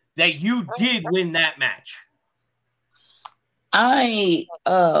show that you did win that match?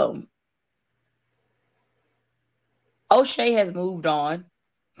 O'Shea has moved on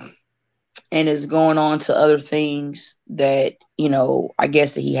and is going on to other things that, I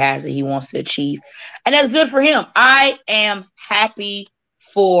guess that he wants to achieve. And that's good for him. I am happy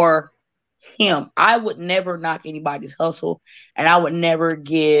for him. I would never knock anybody's hustle, and I would never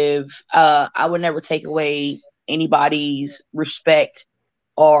take away anybody's respect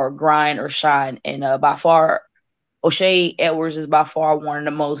or grind or shine. And by far, O'Shea Edwards is by far one of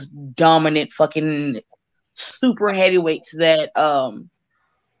the most dominant fucking super heavyweights that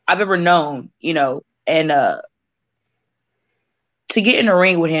I've ever known, and to get in the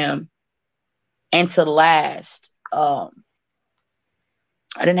ring with him and to last, I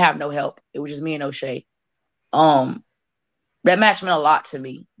didn't have no help. It was just me and O'Shea. That match meant a lot to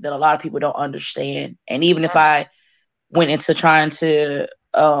me that a lot of people don't understand. And even if I went into trying to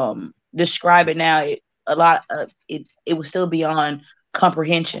describe it now, it was still beyond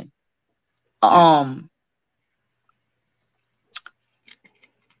comprehension. I'm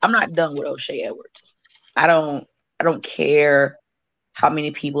not done with O'Shea Edwards. I don't care how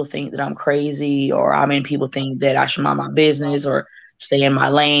many people think that I'm crazy, or how many people think that I should mind my business or stay in my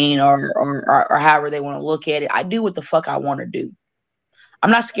lane, or however they want to look at it. I do what the fuck I want to do.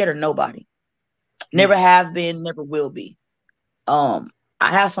 I'm not scared of nobody. Never have been, never will be. I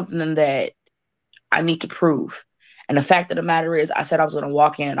have something that I need to prove. And the fact of the matter is, I said I was going to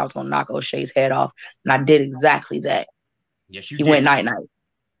walk in and I was going to knock O'Shea's head off. And I did exactly that. Yes, you did. He went night-night.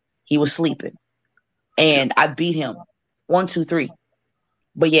 He was sleeping. And I beat him 1, 2, 3.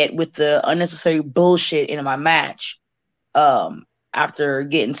 But yet with the unnecessary bullshit in my match, after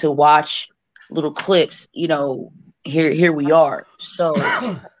getting to watch little clips, here we are. So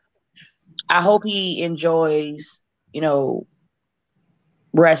I hope he enjoys,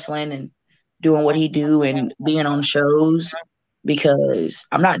 wrestling and doing what he do and being on shows, because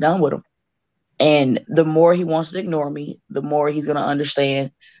I'm not done with him. And the more he wants to ignore me, the more he's going to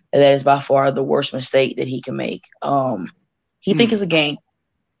understand that is by far the worst mistake that he can make. He think it's a game.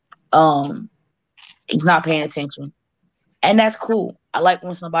 He's not paying attention. And that's cool. I like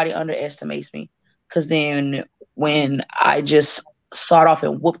when somebody underestimates me, because then when I just sawed off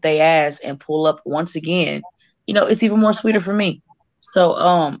and whoop their ass and pull up once again, it's even more sweeter for me. So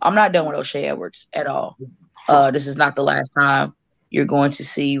I'm not done with O'Shea Edwards at all. This is not the last time you're going to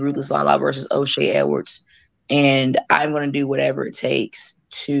see Ruthless Lala versus O'Shea Edwards. And I'm going to do whatever it takes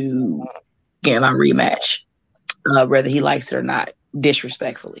to get my rematch, whether he likes it or not,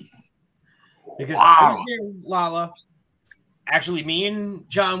 disrespectfully. Because I was there, Lala. Actually, me and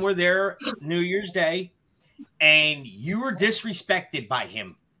John were there New Year's Day, and you were disrespected by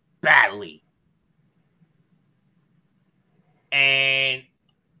him badly. And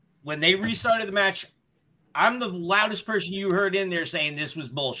when they restarted the match, I'm the loudest person you heard in there saying this was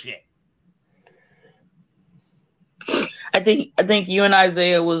bullshit. I think you and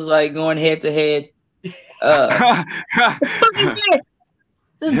Isaiah was like going head to head.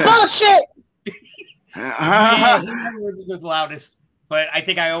 This is bullshit. Yeah, he was the loudest, but I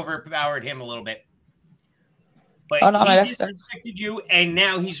think I overpowered him a little bit. But he disrespected you, and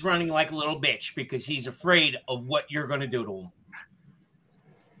now he's running like a little bitch because he's afraid of what you're going to do to him.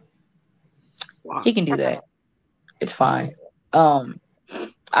 Wow. He can do that. It's fine.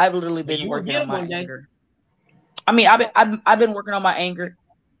 I've literally been working on my anger. I mean, I've been working on my anger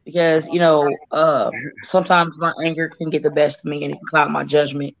because, you know, sometimes my anger can get the best of me and it can cloud my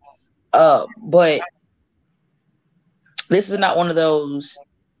judgment. But this is not one of those,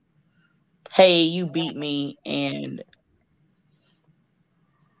 hey, you beat me and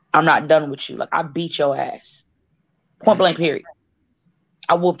I'm not done with you. Like, I beat your ass. Point blank, period.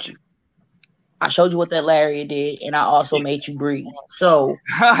 I whooped you. I showed you what that lariat did, and I also made you breathe. So,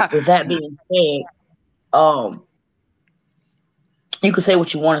 with that being said, you can say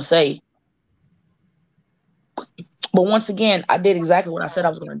what you want to say. But once again, I did exactly what I said I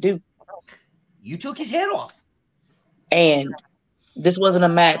was going to do. You took his head off. And this wasn't a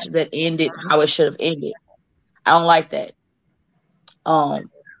match that ended how it should have ended. I don't like that.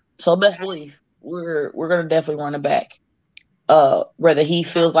 So best believe we're going to definitely run it back. Whether he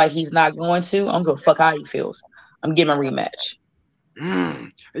feels like he's not going to, I don't give a fuck how he feels. I'm getting a rematch.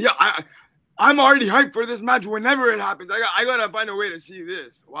 Yeah, I'm already hyped for this match whenever it happens. I gotta find a way to see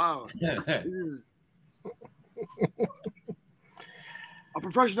this. Wow. This is a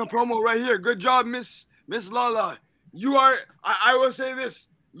professional promo right here. Good job, Miss Lala. You are, I will say this,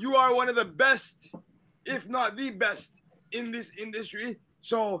 you are one of the best, if not the best, in this industry.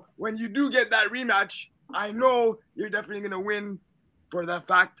 So when you do get that rematch, I know you're definitely gonna win for that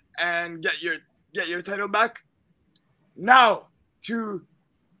fact and get your title back. Now to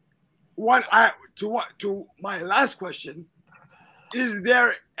my last question: is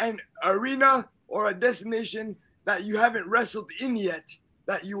there an arena or a destination that you haven't wrestled in yet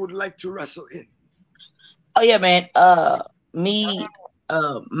that you would like to wrestle in? Oh yeah, man. Me,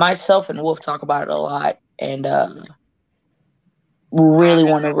 myself, and Wolf talk about it a lot, and really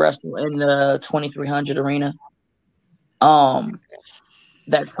want to wrestle in the 2300 arena.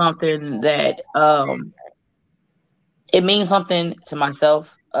 That's something that it means something to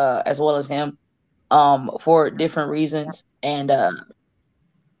myself as well as him for different reasons. And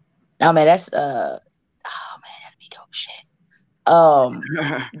now, man, that's oh man, that'd be dope shit.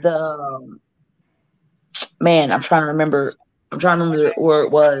 Man, I'm trying to remember where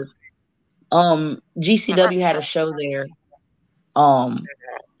it was. GCW had a show there.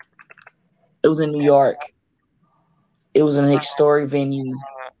 It was in New York. It was in a historic venue.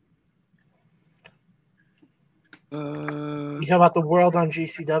 You talking about the World on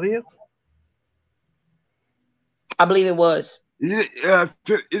GCW? I believe it was. Is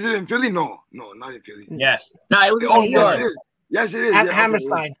it in Philly? No, not in Philly. Yes. No, it was in New York. Yes, it is.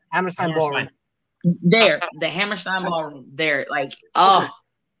 Hammerstein Ballroom. There, the Hammerstein Ballroom. There, like, oh,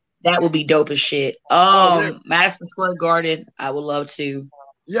 that would be dope as shit. Madison Square Garden, I would love to.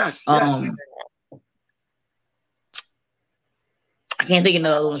 Yes. I can't think of the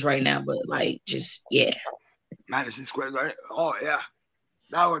other ones right now, but like, just yeah. Madison Square Garden. Oh yeah,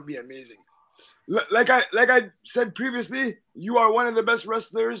 that would be amazing. Like I said previously, you are one of the best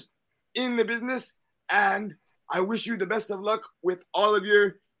wrestlers in the business, and I wish you the best of luck with all of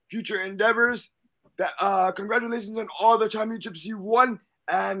your future endeavors. Congratulations on all the championships you've won,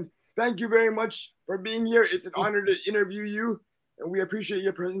 and thank you very much for being here. It's an honor to interview you, and we appreciate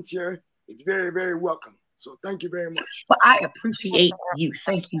your presence here. It's very, very welcome. So thank you very much. Well, I appreciate you.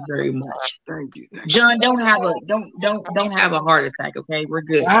 Thank you very much. Thank you. John, don't have a heart attack, okay? We're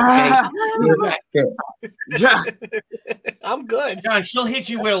good. Okay? Yeah. I'm good. John, she'll hit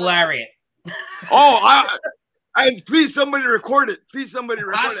you with a lariat. And please somebody record it. Please somebody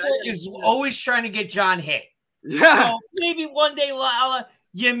record Russell it. is always trying to get John hit. Yeah. So maybe one day, Lala,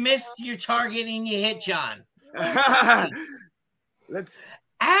 you missed your target and you hit John.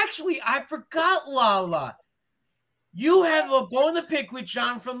 Actually, I forgot, Lala. You have a bone to pick with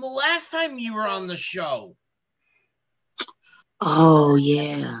John from the last time you were on the show. Oh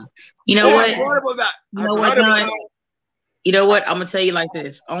yeah. You know what? I forgot about that. You know what? I'm gonna tell you like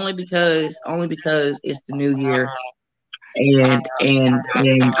this. Only because it's the new year, and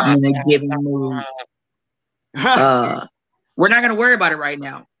I'm in a giving mood. We're not gonna worry about it right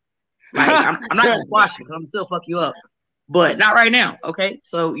now. Like I'm not gonna watch it. I'm still fuck you up, but not right now. Okay,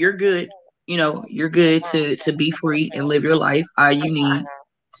 so you're good. You know, you're good to be free and live your life how you need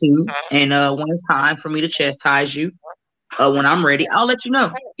to. And when it's time for me to chastise you, when I'm ready, I'll let you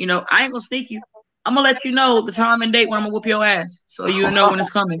know. You know, I ain't gonna sneak you. I'm gonna let you know the time and date when I'm gonna whoop your ass, so you know when it's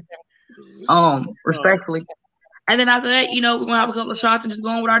coming. Respectfully. And then after that, you know, we're gonna have a couple of shots and just go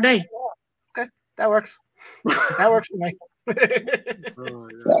on with our day. Okay, that works. That works for me.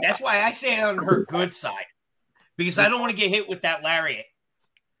 That's why I say on her good side, because I don't want to get hit with that lariat.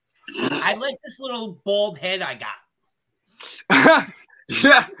 I like this little bald head I got.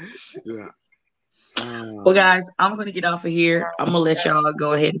 Yeah. Well, guys, I'm going to get off of here. I'm going to let y'all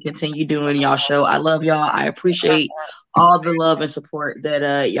go ahead and continue doing y'all show. I love y'all. I appreciate all the love and support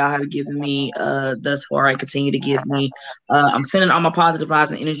that y'all have given me thus far and continue to give me. I'm sending all my positive vibes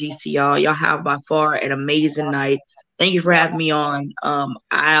and energies to y'all. Y'all have by far an amazing night. Thank you for having me on.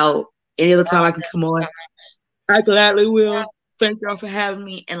 Any other time I can come on, I gladly will. Thank y'all for having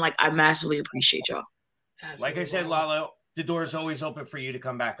me. And I massively appreciate y'all. Like I said, Lalo, the door is always open for you to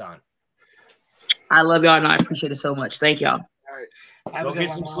come back on. I love y'all and I appreciate it so much. Thank y'all. All right. Go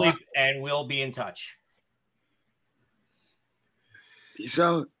get some sleep and we'll be in touch. Peace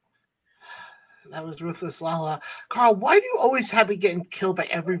out. That was Ruthless Lala. Carl, why do you always have me getting killed by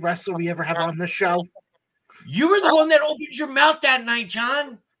every wrestler we ever have on this show? You were the one that opened your mouth that night,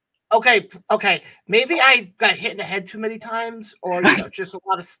 John. Okay. Maybe I got hit in the head too many times, or just a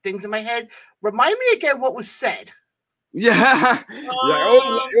lot of things in my head. Remind me again what was said. Yeah. It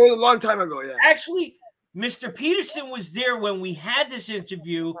was a long time ago. Yeah. Actually, Mr. Peterson was there when we had this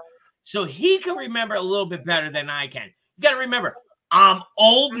interview, so he can remember a little bit better than I can. You got to remember, I'm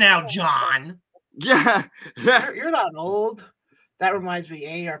old now, John. Yeah. You're not old. That reminds me,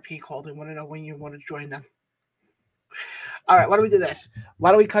 AARP called and want to know when you want to join them. All right, why don't we do this? Why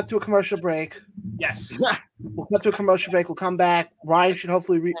don't we cut to a commercial break? Yes. We'll cut to a commercial break. We'll come back. Ryan should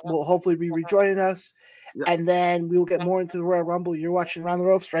hopefully be rejoining us, and then we will get more into the Royal Rumble. You're watching Around the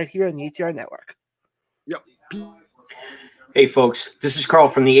Ropes right here on the ATR Network. Yep. Hey, folks, this is Carl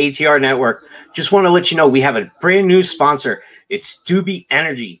from the ATR Network. Just want to let you know we have a brand new sponsor. It's Doobie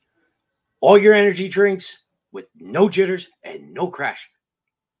Energy. All your energy drinks with no jitters and no crash.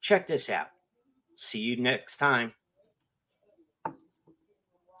 Check this out. See you next time.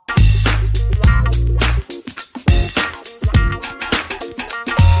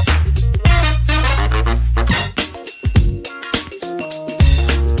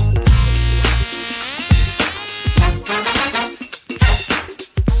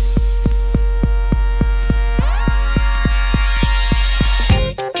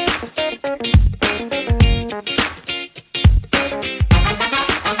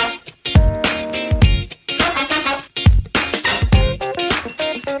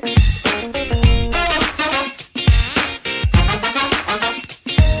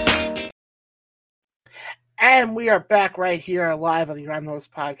 And we are back right here live on the Around the Ropes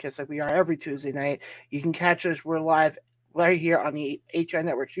podcast like we are every Tuesday night. You can catch us. We're live right here on the ATR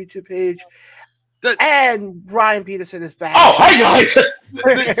Network YouTube page. And Ryan Peterson is back. Oh, hi, guys.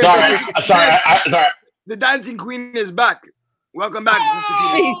 Sorry. Sorry. The Dancing Queen is back. Welcome back,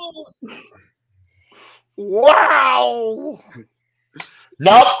 Mr. Peterson. Wow.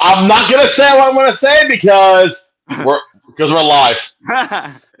 Nope, I'm not going to say what I'm going to say because we're live.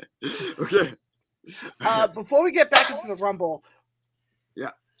 Okay. Before we get back into the Rumble, yeah,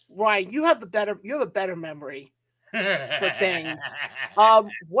 Ryan, you have a better memory for things.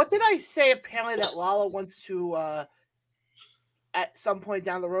 What did I say? Apparently, that Lala wants to at some point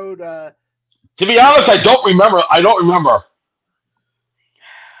down the road. To be honest, I don't remember.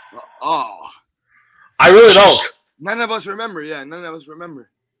 Oh, I really don't. None of us remember. Yeah, none of us remember.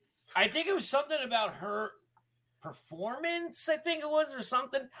 I think it was something about her performance, I think it was, or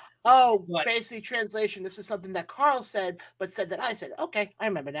something. Oh, basically translation. This is something that Carl said, but said that I said. Okay, I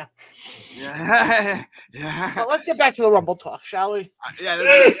remember now. Yeah. Well, let's get back to the Rumble talk, shall we?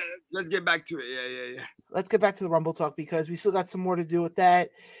 Yeah, let's get back to it. Yeah. Let's get back to the Rumble talk because we still got some more to do with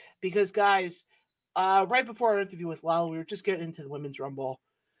that. Because, guys, right before our interview with Lala, we were just getting into the Women's Rumble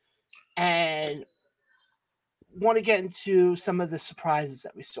and want to get into some of the surprises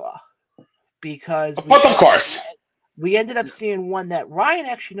that we saw. Because of course, we ended up seeing one that Ryan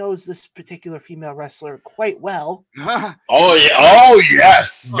actually knows this particular female wrestler quite well. Oh yeah! Oh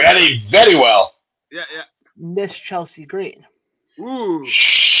yes, very, very well. Yeah. Miss Chelsea Green. Ooh.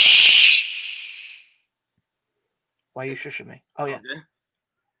 Why are you shushing me? Oh yeah. Okay.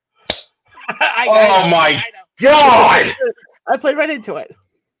 Oh my God! I played right into it.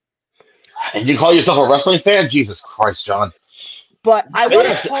 And you call yourself a wrestling fan? Jesus Christ, John. But I want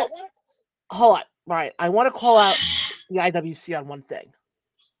to call. Hold on, right? I want to call out the IWC on one thing.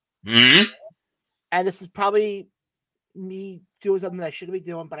 Hmm. And this is probably me doing something I shouldn't be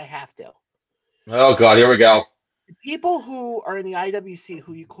doing, but I have to. Oh God, here we go. The people who are in the IWC,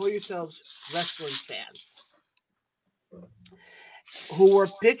 who you call yourselves wrestling fans, who were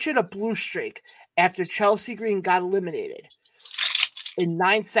bitching a blue streak after Chelsea Green got eliminated in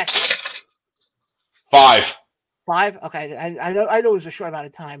 9 seconds. 5. 5? Okay, I know it was a short amount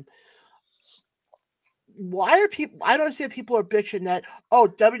of time. Why are people? I don't understand. People are bitching that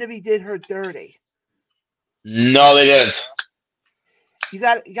WWE did her dirty. No, they didn't. You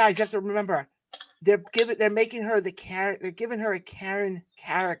guys have to remember, they're making her the Karen. They're giving her a Karen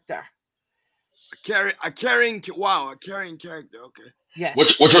character. A caring character. Okay. Yes.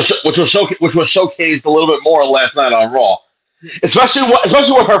 Which was showcased a little bit more last night on Raw. Yes. Especially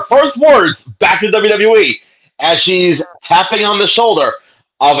with her first words back in WWE as she's tapping on the shoulder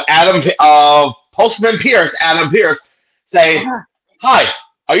of Postman Pierce, Adam Pierce, saying, "Hi,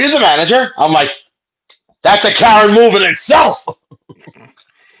 are you the manager?" I'm like, that's a Karen move in itself.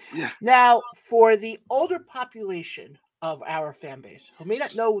 Yeah. Now, for the older population of our fan base who may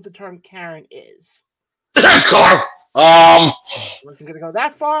not know what the term Karen is, Karen wasn't going to go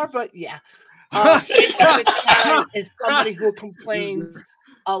that far, but yeah, Karen is somebody who complains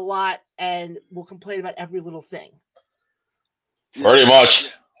a lot and will complain about every little thing. Pretty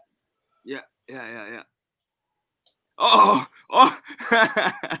much. Yeah. Oh.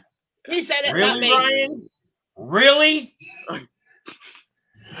 He said it, really, not me. Ryan? Really?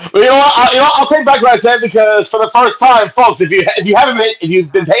 Well, you know what? I'll take back what I said because for the first time, folks, if you've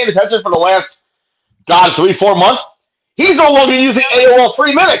been paying attention for the last 3-4 months, he's no longer using AOL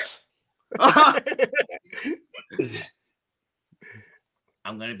 3 minutes.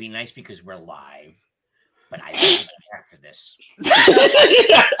 I'm gonna be nice because we're live, but I don't care for this. What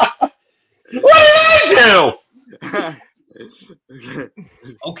did I do?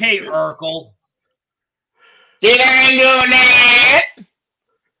 Okay, Urkel. Did I do that?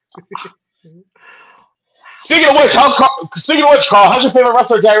 Speaking of which, Carl, how's your favorite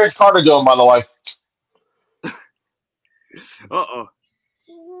wrestler Darius Carter doing, by the way? Uh-oh.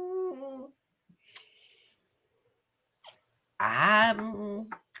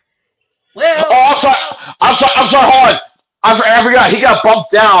 Well. Oh, I'm sorry. Hold on. I forgot. He got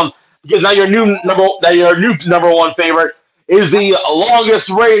bumped down because now your new number one favorite is the longest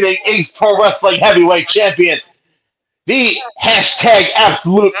reigning Ace Pro Wrestling Heavyweight Champion, the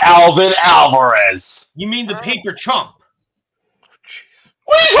 #Absolute Alvin Alvarez. You mean the paper chump? Jeez.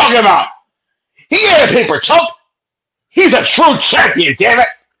 What are you talking about? He ain't a paper chump. He's a true champion, damn it.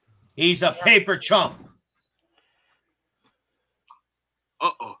 He's a paper chump.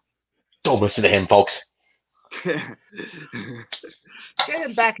 Uh-oh. Don't listen to him, folks. Get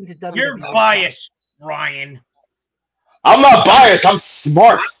him back into WWE. You're biased, Ryan. I'm not biased. I'm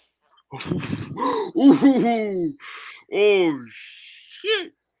smart. Ooh. Oh,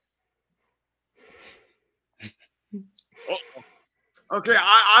 shit. Uh-oh. Okay,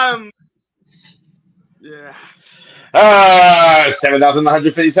 I'm... Yeah.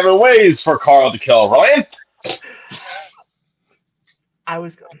 7,957 ways for Carl to kill Ryan. I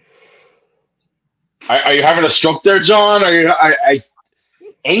was going. Are you having a stroke there, John? Are you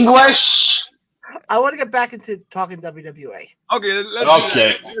English? I want to get back into talking WWE. Okay, let's do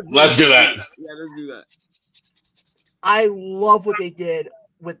that. Yeah, let's do that. I love what they did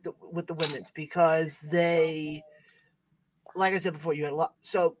with the women's because they, like I said before, you had a lot.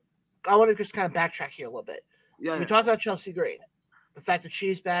 So I want to just kind of backtrack here a little bit. Yeah. So we talked about Chelsea Green, the fact that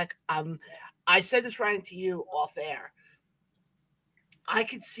she's back. I said this, Ryan, to you off air. I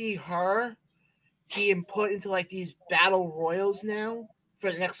could see her being put into like these battle royals now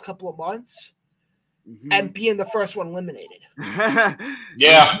for the next couple of months, and being the first one eliminated.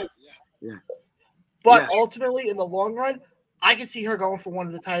 Yeah. But ultimately, in the long run, I could see her going for one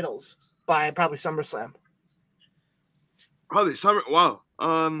of the titles by probably SummerSlam. Probably Summer. Wow.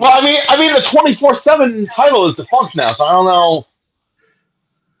 Well, I mean, the 24/7 title is defunct now, so I don't know.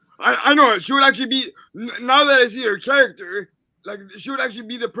 I know she would actually be. Now that I see her character, like she would actually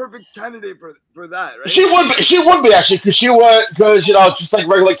be the perfect candidate for that, right? She would be actually, because just like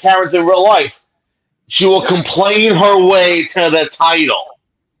regular Karens in real life, she will complain her way to the title.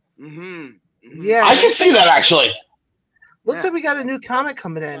 Yeah, I can see that actually. Looks like we got a new comment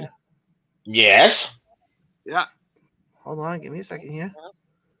coming in. Yes. Yeah. Hold on, give me a second here.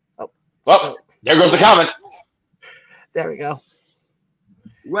 Oh, there goes the comment. There we go.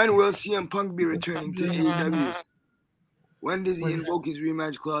 When will CM Punk be returning to AEW? When does he invoke his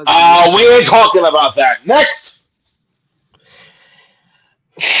rematch clause? We ain't talking about that. Next.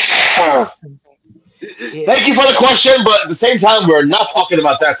 Thank you for the question, but at the same time, we're not talking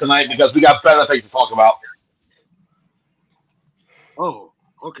about that tonight because we got better things to talk about. Oh,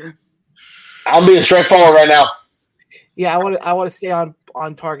 okay. I'm being straightforward right now. Yeah, I want to stay on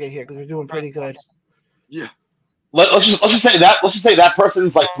target here because we're doing pretty good. Yeah. Let's just say that. Let's just say that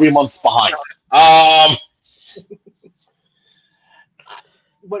person's like 3 months behind.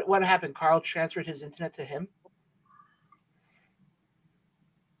 What happened? Carl transferred his internet to him.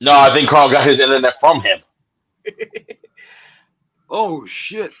 No, I think Carl got his internet from him. Oh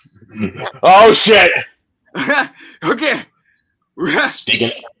shit. Oh shit. Okay.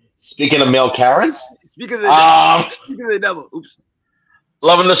 Speaking of male Karens. Speaking of the devil. Oops.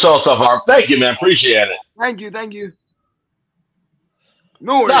 Loving the show so far. Thank you, man. Appreciate it. Thank you.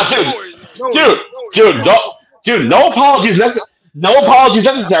 No worries. Dude, no apologies necessary. No apologies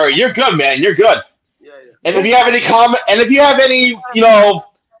necessary. You're good, man. You're good. Yeah. And if you have any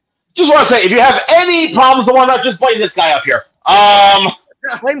just want to say, if you have any problems or whatnot, just blame this guy up here.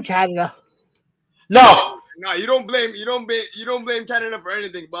 Blame Canada. No, you don't blame Canada for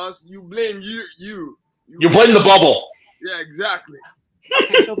anything, boss. You blame you. You blame the bubble. Yeah, exactly.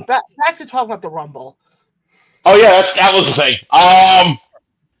 Okay, so back to talking about the Rumble. Oh yeah, that was the thing.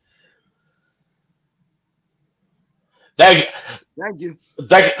 Thank you.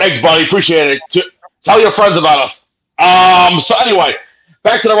 Thanks, buddy. Appreciate it. Tell your friends about us. So anyway,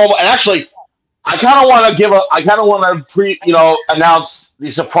 back to the Rumble, and actually, I kind of want to announce the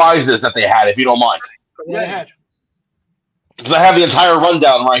surprises that they had, if you don't mind. Go ahead. Because I have the entire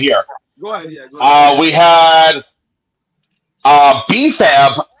rundown right here. Go ahead. Yeah. Go ahead. We had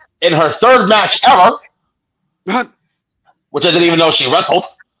B-Fab in her third match ever, which I didn't even know she wrestled.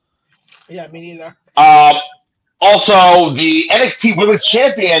 Yeah, me neither. Also, the NXT Women's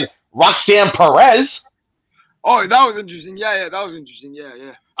Champion, Roxanne Perez. Oh, that was interesting. Yeah, that was interesting.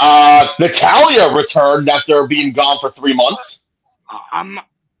 Yeah. Natalya returned after being gone for 3 months.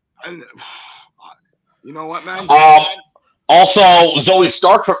 You know what, man? Also, Zoe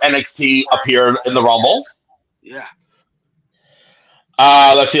Stark from NXT appeared in the Rumble. Yeah.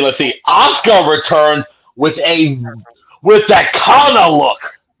 Let's see. Asuka returned with that Kana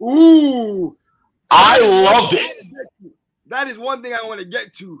look. Ooh. I loved it. That is one thing I want to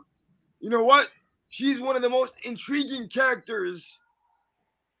get to. You know what? She's one of the most intriguing characters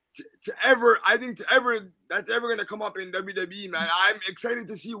that's ever going to come up in WWE, man. I'm excited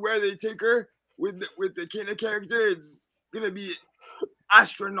to see where they take her with the Kana character. It's going to be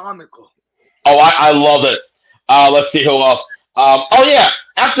astronomical. Oh, I love it. Let's see who else. Oh yeah.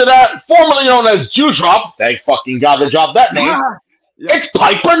 After that, formerly known as Dewdrop, thank fucking God they dropped that name. Yeah. It's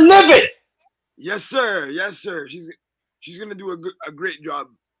Piper Niven. Yes, sir. She's gonna do a great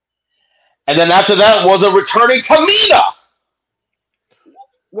job. And then after that was a returning Tamina.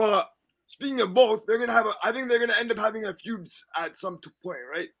 Well, speaking of both, I think they're gonna end up having a feud at some point,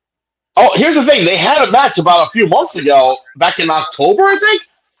 right? Oh, here's the thing: they had a match about a few months ago, back in October, I think,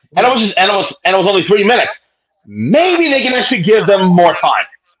 and it was only 3 minutes. Maybe they can actually give them more time.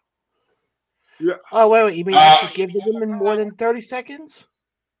 Yeah. Oh wait, you mean actually give the women more than 30 seconds?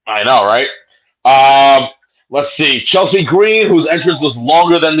 I know, right? Let's see. Chelsea Green, whose entrance was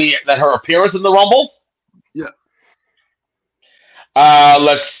longer than her appearance in the Rumble. Yeah.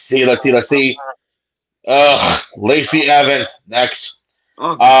 Let's see. Lacey Evans next.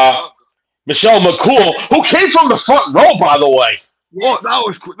 Michelle McCool, who came from the front row, by the way. Oh, that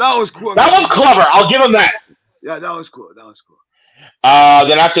was cool. That was clever. I'll give him that. Yeah, that was cool.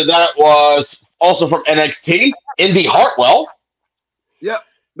 Then after that was also from NXT, Indy Hartwell. Yep,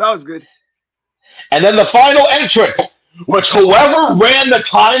 that was good. And then the final entrant, which whoever ran the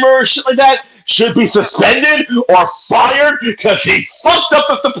timer or shit like that should be suspended or fired because he fucked up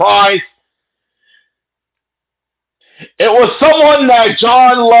the surprise. It was someone that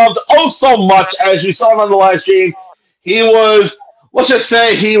John loved so much, as you saw on the live stream. Let's just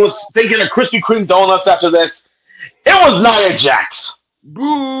say he was thinking of Krispy Kreme donuts after this. It was Nia Jax.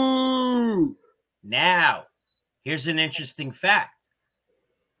 Boo! Now, here's an interesting fact.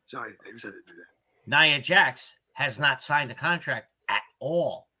 Sorry, I decided to do that. Nia Jax has not signed a contract at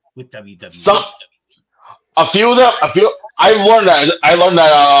all with WWE. A few. I learned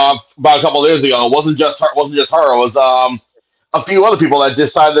that about a couple of years ago. It wasn't just her. It was a few other people that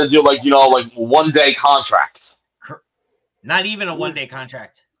decided to do like 1 day contracts. Not even a 1 day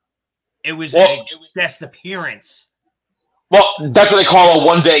contract. It was a best appearance. Well, that's what they call a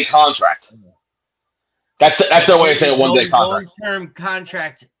 1 day contract. That's their way of saying a 1 day contract. Long-term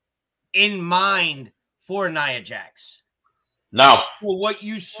contract in mind for Nia Jax. No. Well, what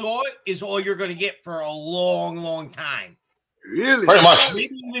you saw is all you're going to get for a long, long time. Really? Pretty much.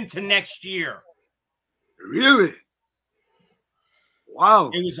 Maybe even to next year. Really?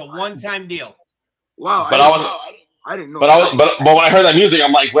 Wow. It was a one-time deal. Wow. But I didn't know. But when I heard that music,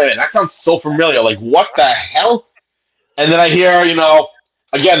 I'm like, wait a minute, that sounds so familiar. Like, what the hell? And then I hear,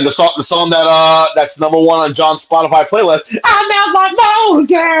 again, the song that's number one on John's Spotify playlist. I'm not like those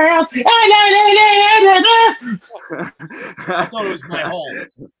girls. I thought it was My Hole.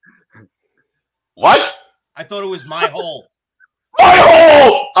 What? I thought it was My Hole.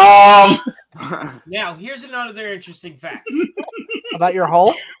 My hole. Now, here's another interesting fact. About your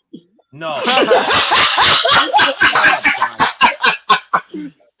hole? No.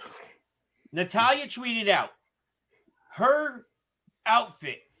 Natalia tweeted out her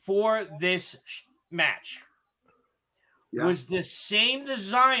outfit for this match was the same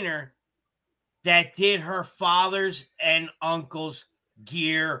designer that did her father's and uncle's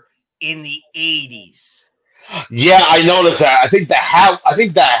gear in the 80s. Yeah, I noticed that. I think the hat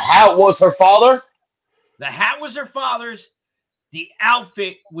was her father. The hat was her father's. The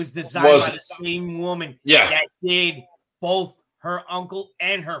outfit was designed by the same woman that did both her uncle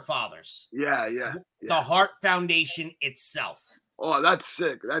and her father's. Yeah. The Hart Foundation itself. Oh, that's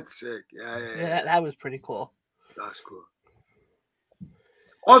sick. Yeah. That was pretty cool. That's cool.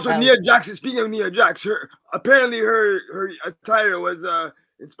 Also, Nia Jax. Speaking of Nia Jax, her attire was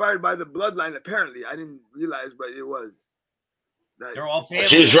inspired by the bloodline. Apparently, I didn't realize, but it was. They're all family.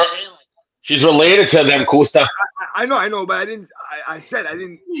 She's related to them. Cool stuff. I know, but I didn't. I said I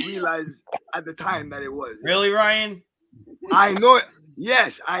didn't realize at the time that it was. Really, Ryan? I know.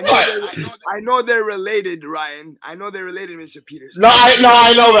 Yes, I know. I know they're related, Ryan. I know they're related, Mr. Peterson. No,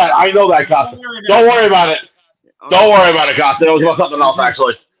 I know that. I know that, Costa. Don't worry about it. Okay. Don't worry about it, Costa. It was about something else,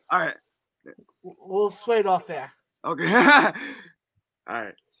 actually. All right. We'll explain it off there. Okay. All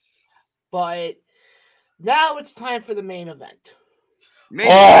right. But now it's time for the main event.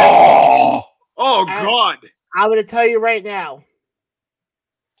 Oh God. I'm going to tell you right now,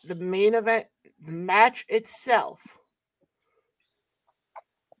 the main event, the match itself,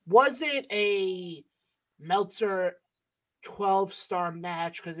 wasn't a Meltzer 12-star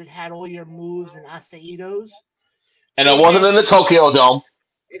match because it had all your moves and Astaidos. And it wasn't in the Tokyo Dome.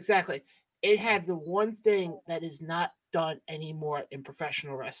 Exactly. It had the one thing that is not done anymore in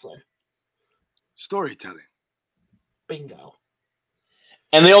professional wrestling. Storytelling. Bingo.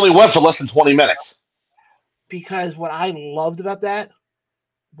 And they only went for less than 20 minutes. Because what I loved about that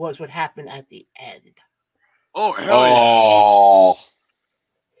was what happened at the end. Oh, hell yeah.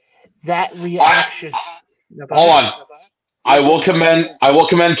 That reaction. Hold on. I will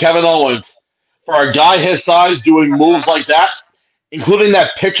commend Kevin Owens for a guy his size doing moves like that, including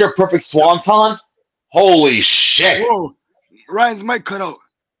that picture perfect swanton. Holy shit. Whoa. Ryan's mic cut out.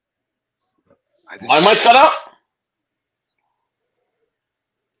 My mic cut out?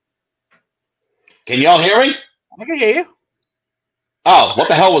 Can y'all hear me? I can hear you. Oh, what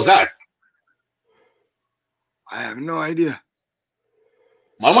the hell was that? I have no idea.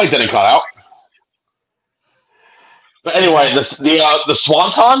 My mic didn't cut out. But anyway, the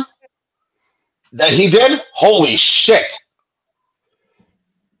swanton that he did, holy shit.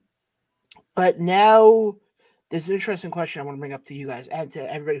 But now there's an interesting question I want to bring up to you guys and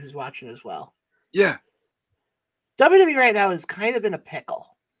to everybody who's watching as well. Yeah. WWE right now is kind of in a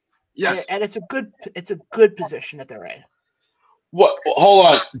pickle. Yes. And it's a good position that they're in. What? Hold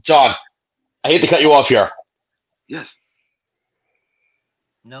on, John. I hate to cut you off here. Yes.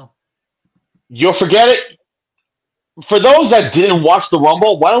 No. You'll forget it. For those that didn't watch the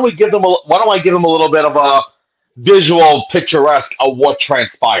Rumble, why don't I give them a little bit of a visual picturesque of what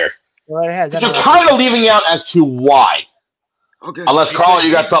transpired? Well, you're kind of leaving out as to why. Okay. Unless Carl,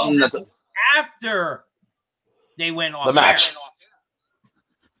 you got something that's after they went off the match. Air.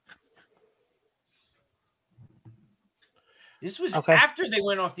 This was after they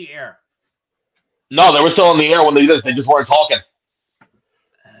went off the air. No, they were still on the air when they did this. They just weren't talking.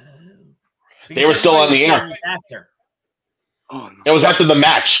 They were still on the air. After. Oh, no. It was after the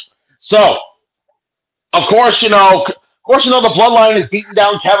match. So, of course, the Bloodline is beating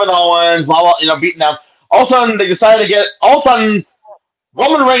down Kevin Owens, blah, blah, beating down. All of a sudden,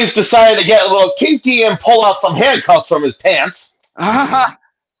 Roman Reigns decided to get a little kinky and pull out some handcuffs from his pants. Must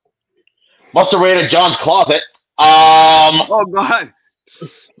have raided John's closet. Oh God.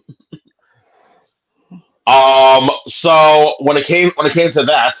 So when it came to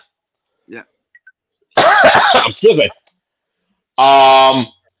that, yeah. Excuse me.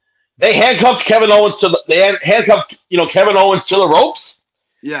 They handcuffed Kevin Owens to Kevin Owens to the ropes.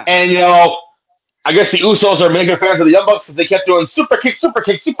 Yeah. And I guess the Usos are mega fans of the Young Bucks because they kept doing super kick,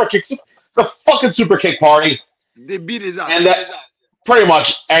 the fucking super kick party. They beat his ass. And that pretty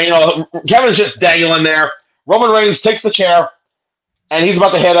much. And Kevin's just dangling there. Roman Reigns takes the chair and he's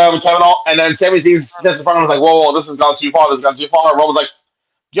about to hit him. And then Sami Zayn steps in front of him, like, whoa, this has gone too far. This has gone too far. And Roman's like,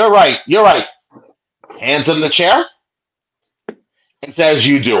 you're right. Hands him the chair and says,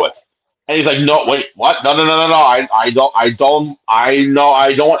 you do it. And he's like, no, wait, what? No. I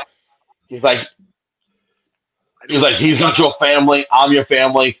don't. He's like, he's not your family. I'm your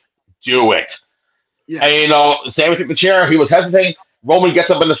family. Do it. Yeah. And, Sami took the chair. He was hesitating. Roman gets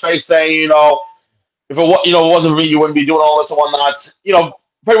up in his face saying, if it wasn't me, you wouldn't be doing all this and whatnot.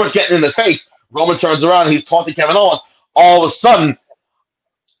 Pretty much getting in his face. Roman turns around and he's taunting Kevin Owens. All of a sudden,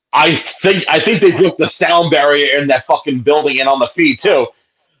 I think they broke the sound barrier in that fucking building and on the feed too,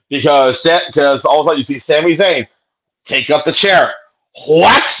 because all of a sudden you see Sami Zayn take up the chair,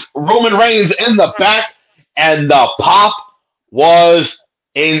 whacks Roman Reigns in the back, and the pop was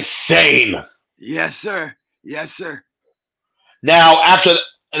insane. Yes, sir. Now after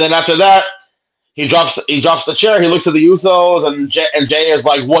that, he drops the chair. He looks at the Usos, and Jay is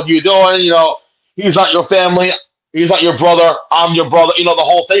like, "What are you doing? He's not your family. He's not your brother. I'm your brother. The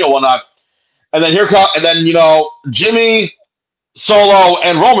whole thing or whatnot." And then Jimmy, Solo,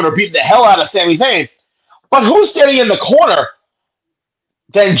 and Roman are beating the hell out of Sami Zayn. But who's standing in the corner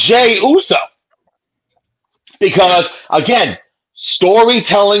than Jey Uso? Because again,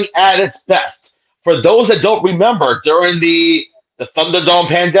 storytelling at its best. For those that don't remember, during the Thunderdome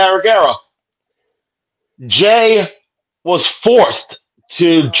Pandemic era, Jey was forced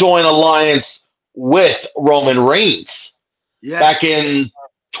to join alliance with Roman Reigns back in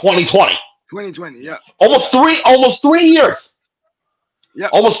 2020. 2020, yeah. Almost 3 years. Yeah.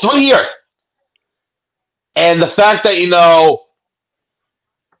 Almost 3 years. And the fact that,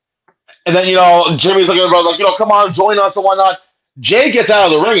 and then, Jimmy's looking at like, come on, join us and whatnot. Jay gets out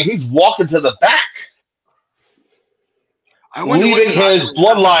of the ring and he's walking to the back, leaving his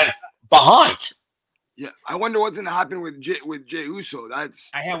bloodline behind. Yeah, I wonder what's going to happen with Jey Uso. I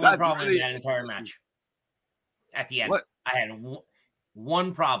had one problem in that entire match. At the end, what? I had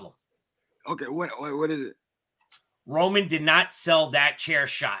one problem. Okay, what is it? Roman did not sell that chair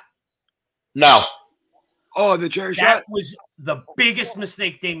shot. No. Oh, the chair shot? That was the biggest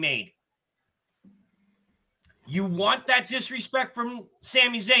mistake they made. You want that disrespect from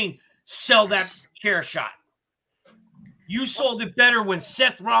Sami Zayn, sell that chair shot. You sold it better when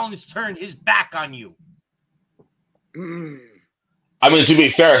Seth Rollins turned his back on you. I mean, to be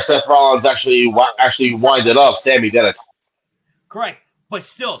fair, Seth Rollins actually winded it up. Sami did it. Correct. But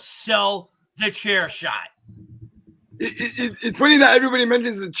still, sell the chair shot. It's funny that everybody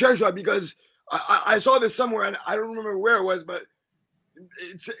mentions the chair shot because I saw this somewhere, and I don't remember where it was, but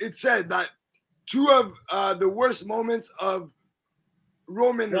it said that two of the worst moments of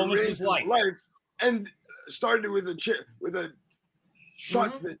Roman Reigns' life and started with a chair, with a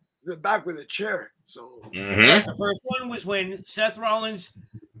shot to the back with a chair. So the first one was when Seth Rollins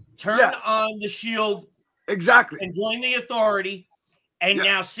turned on the Shield, exactly, and joined the Authority, and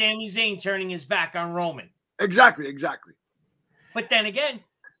now Sami Zayn turning his back on Roman. Exactly. But then again,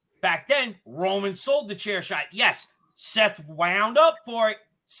 back then Roman sold the chair shot. Yes, Seth wound up for it.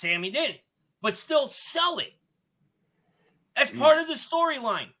 Sami didn't, but still sell it. That's part of the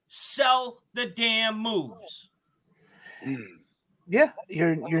storyline. Sell the damn moves. Yeah,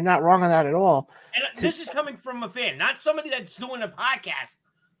 you're not wrong on that at all. And this is coming from a fan, not somebody that's doing a podcast.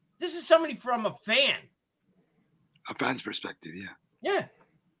 This is somebody from a fan. A fan's perspective, yeah. Yeah.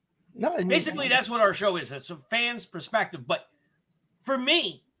 No, basically that's what our show is. It's a fan's perspective. But for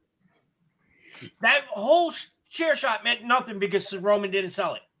me, that whole chair shot meant nothing because Roman didn't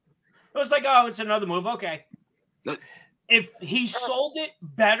sell it. It was like, oh, it's another move. Okay. If he sold it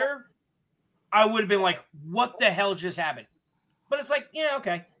better, I would have been like, what the hell just happened? But it's like, yeah,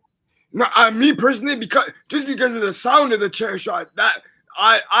 okay. No, me personally, because of the sound of the chair shot, that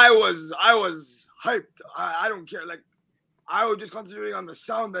I was hyped. I don't care. Like, I was just concentrating on the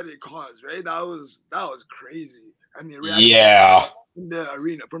sound that it caused. Right, that was crazy, and the reaction in the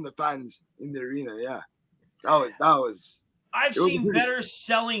arena from the fans in the arena. Yeah, that was. I've seen better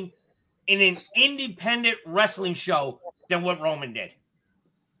selling in an independent wrestling show than what Roman did.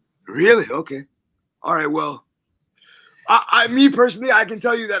 Really? Okay. All right. Well. Me personally, I can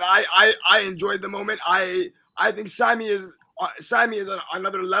tell you that I enjoyed the moment. I think Sami is on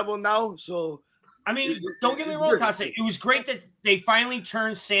another level now. So I mean, don't get me wrong, Costa. It was great that they finally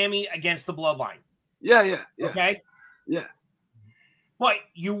turned Sami against the Bloodline. Yeah. Okay. Yeah. But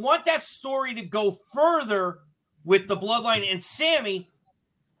you want that story to go further with the Bloodline and Sami.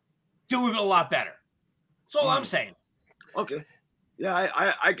 Do it a lot better. That's all I'm saying. Okay. Yeah,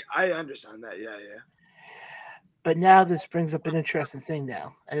 I understand that. Yeah. But now this brings up an interesting thing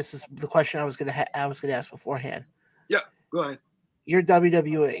now, and this is the question I was gonna ask beforehand. Yeah, go ahead. You're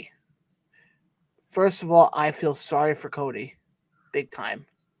WWE. First of all, I feel sorry for Cody, big time.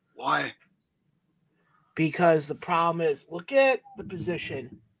 Why? Because the problem is, look at the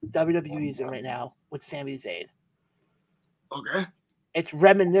position WWE's in right now with Sami Zayn. Okay. It's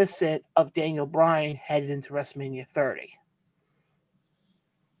reminiscent of Daniel Bryan headed into WrestleMania 30,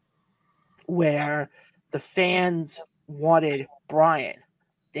 where the fans wanted Bryan.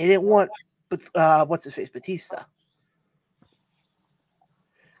 They didn't want, Batista.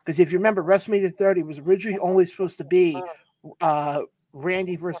 Because if you remember, WrestleMania 30 was originally only supposed to be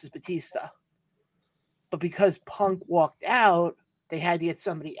Randy versus Batista. But because Punk walked out, they had to get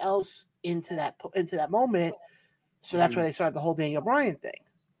somebody else into that moment. So that's why they started the whole Daniel Bryan thing.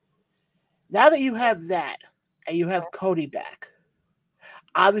 Now that you have that, and you have Cody back,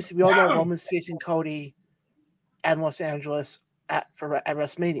 obviously we all know Roman's facing Cody at Los Angeles at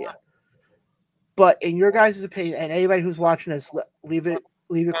WrestleMania. But in your guys' opinion, and anybody who's watching this, leave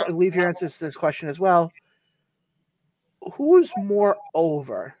your answers to this question as well. Who's more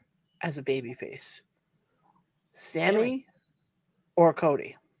over as a babyface? Sammy or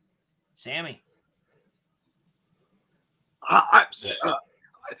Cody? Sammy.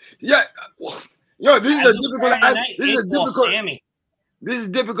 Yeah. Yo, this is a difficult. Sammy. This is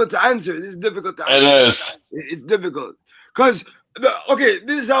difficult to answer. It is. It's difficult because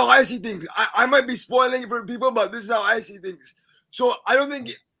this is how I see things. I might be spoiling it for people, but this is how I see things. So I don't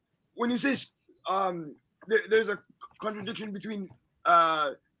think when you say there's a contradiction between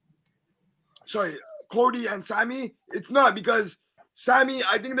Cody and Sammy, it's not, because Sammy,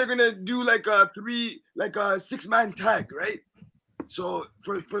 I think they're gonna do like a 6-man tag, right? So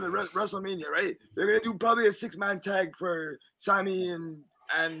for the WrestleMania, right? They're gonna do probably a 6-man tag for Sammy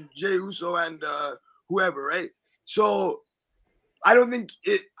and Jey Uso and whoever, right? So I don't think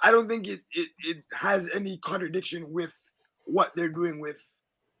it has any contradiction with what they're doing with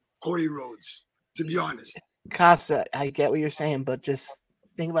Cody Rhodes, to be honest. Casa, I get what you're saying, but just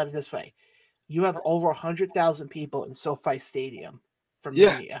think about it this way. You have over 100,000 people in SoFi Stadium from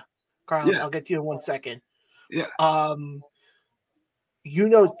Mania. Carl, I'll get to you in 1 second. Yeah. You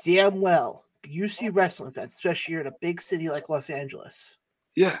know damn well, you see wrestling events, especially here in a big city like Los Angeles.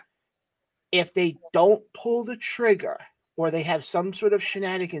 Yeah. If they don't pull the trigger or they have some sort of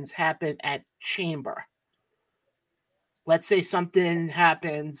shenanigans happen at Chamber, let's say something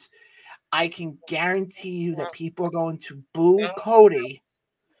happens, I can guarantee you that people are going to boo Cody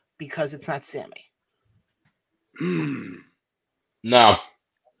because it's not Sammy. No.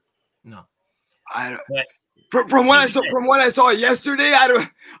 From what I saw yesterday, I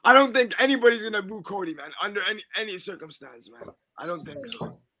don't think anybody's gonna boo Cody, man, under any circumstance, man. I don't think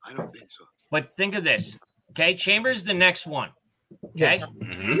so. But think of this, okay? Chamber's the next one. Okay. Yes.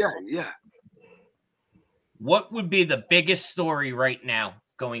 Mm-hmm. Yeah. What would be the biggest story right now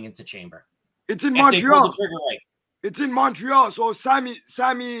going into Chamber? It's in If they pull Montreal. the trigger right. It's in Montreal, so Sammy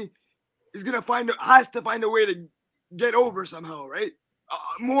is gonna has to find a way to get over somehow, right?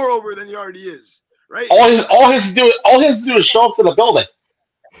 More over than he already is, right? All he has to do is show up to the building,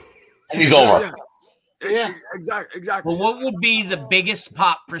 and he's over. Yeah. Exactly. Well, what would be the biggest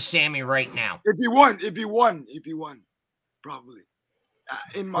pop for Sammy right now? If he won, probably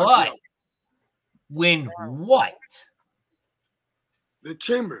in Montreal. What? Win what? The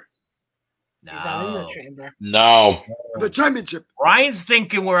Chamber. No. He's not in the Chamber. No. The championship. Ryan's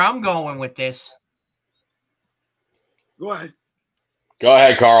thinking where I'm going with this. Go ahead. Go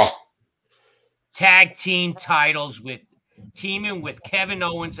ahead, Carl. Tag team titles with teaming with Kevin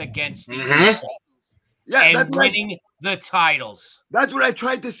Owens against the Mhm. Usos Yeah, and that's winning the titles. That's what I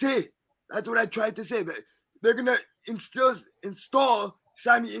tried to say. That they're gonna install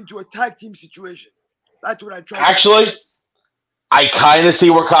Sammy into a tag team situation. That's what I tried. Actually, I kind of see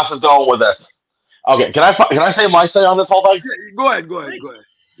where Costa's going with this. Okay, can I say my say on this whole thing? Go ahead.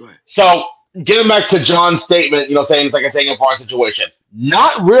 So, getting back to John's statement, saying it's like a taking apart situation.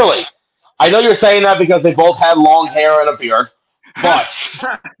 Not really. I know you're saying that because they both had long hair and a beard,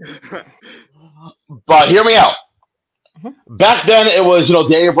 but hear me out. Back then, it was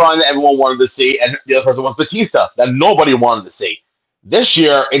Daniel Bryan that everyone wanted to see, and the other person was Batista that nobody wanted to see. This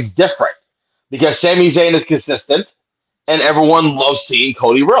year, it's different because Sami Zayn is consistent, and everyone loves seeing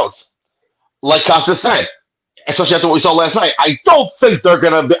Cody Rhodes. Like Costa said, especially after what we saw last night, I don't think they're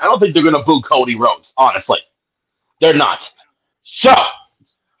gonna boo Cody Rhodes. Honestly, they're not. So,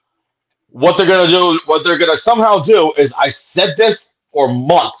 what they're gonna somehow do is, I said this for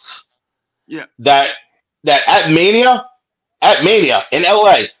months. Yeah. That at Mania in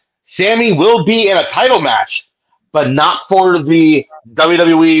LA, Sammy will be in a title match, but not for the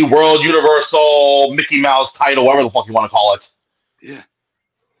WWE World Universal Mickey Mouse title, whatever the fuck you want to call it. Yeah.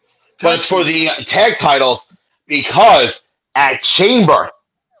 But it's for the tag titles because at Chamber,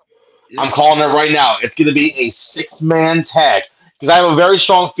 Yeah. I'm calling it right now. It's going to be a 6-man tag because I have a very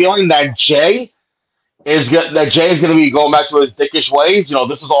strong feeling that Jay is going to be going back to his dickish ways.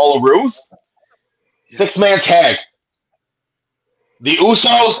 This is all a ruse. Yeah. 6-man tag. The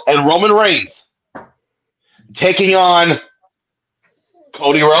Usos and Roman Reigns taking on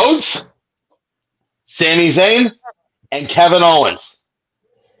Cody Rhodes, Sami Zayn, and Kevin Owens.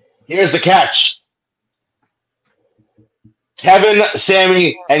 Here's the catch. Kevin,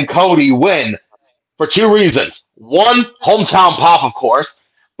 Sami, and Cody win for 2 reasons. 1, hometown pop, of course,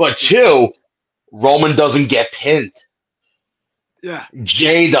 but 2, Roman doesn't get pinned. Yeah.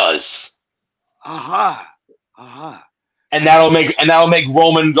 Jay does. Aha. Aha. And that'll make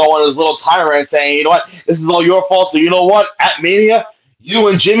Roman go on his little tirade saying, you know what, this is all your fault. So you know what? At Mania, you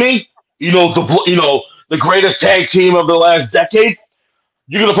and Jimmy, the greatest tag team of the last decade,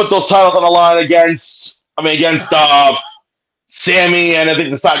 you're gonna put those titles on the line against Sami and I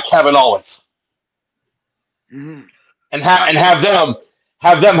think it's not Kevin Owens. Mm-hmm. And have them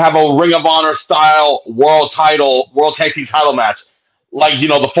have a Ring of Honor style world tag team title match, like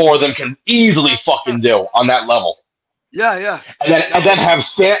the 4 of them can easily fucking do on that level. Yeah. And then have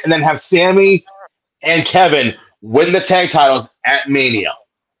Sami and Kevin win the tag titles at Mania.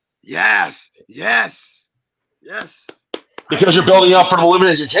 Yes. Because you're building up for the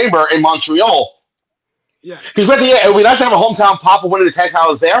Elimination Chamber in Montreal. Yeah. Because it would be nice to have a hometown pop of winning the tag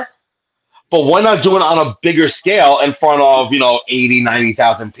titles there. But why not do it on a bigger scale in front of 80,000,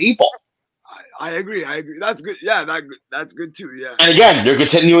 90,000 people? I agree. That's good. Yeah, that's good too. Yeah. And again, you're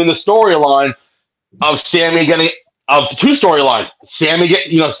continuing the storyline of Sami getting of 2 storylines.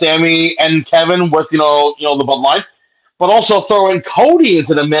 Sami and Kevin with the bloodline, but also throwing Cody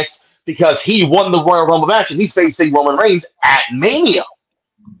into the mix because he won the Royal Rumble match and he's facing Roman Reigns at Mania.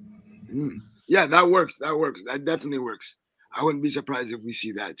 Yeah, that works. That definitely works. I wouldn't be surprised if we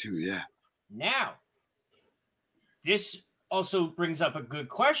see that too. Yeah. Now, this also brings up a good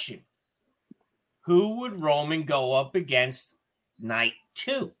question. Who would Roman go up against night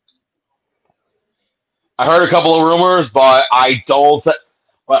 2? I heard a couple of rumors, but I don't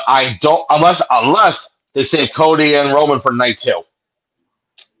unless they save Cody and Roman for night 2.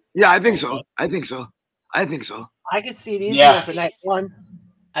 Yeah, I think so. I can see it easier Yes. for night 1,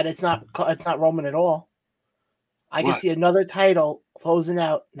 and it's not Roman at all. I can What? see another title closing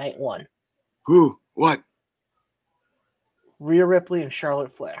out night 1. Who? What? Rhea Ripley and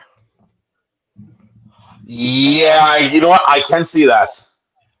Charlotte Flair. Yeah, you know what? I can see that.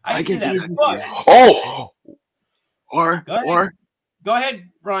 I can see that. But Oh, go ahead,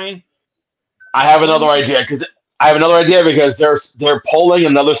 Brian. I have another idea because they're polling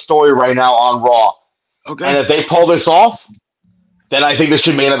another story right now on Raw. Okay. And if they pull this off, then I think this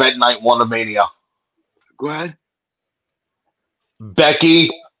should main event night 1 of Mania. Go ahead.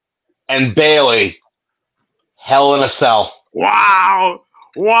 Becky and Bayley, Hell in a Cell. Wow.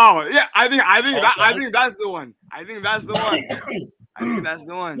 Yeah, I think that's the one. Getting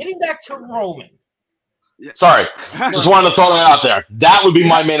back to Roman. Yeah. Sorry, just wanted to throw that out there. That would be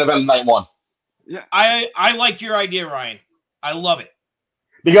my main event night 1. Yeah. I like your idea, Ryan. I love it.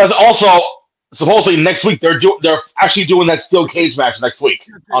 Because also, supposedly next week they're actually doing that steel cage match next week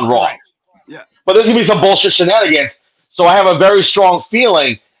on Raw. Right. Yeah. But there's gonna be some bullshit shenanigans. So I have a very strong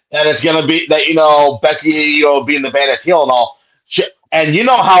feeling that it's gonna be that Becky being the badass heel and all. And you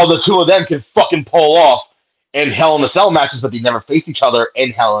know how the 2 of them can fucking pull off in Hell in a Cell matches, but they never face each other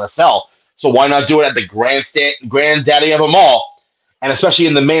in Hell in a Cell. So why not do it at the granddaddy of them all, and especially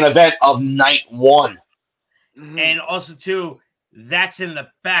in the main event of night 1? Mm-hmm. And also, too, that's in the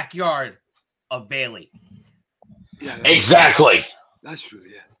backyard of Bayley. Yeah. Exactly. That's true.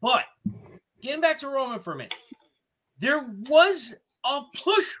 Yeah. But getting back to Roman for a minute, there was a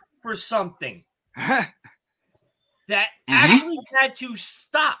push for something that actually had to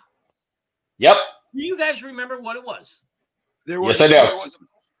stop. Yep. Do you guys remember what it was? Yes, I do.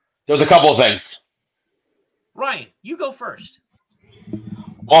 There's a couple of things. Ryan, you go first.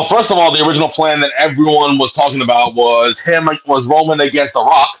 Well, first of all, the original plan that everyone was talking about was Roman against The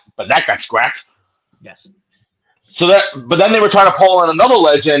Rock, but that got scrapped. Yes. But then they were trying to pull in another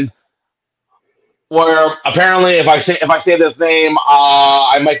legend, where apparently, if I say this name,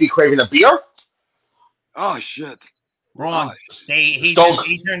 I might be craving a beer. Oh shit! Wrong. He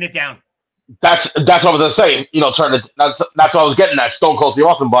turned it down. That's what I was gonna say. That's what I was getting at. Stone Cold Steve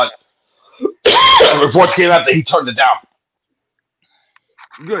Austin, but reports came out that he turned it down.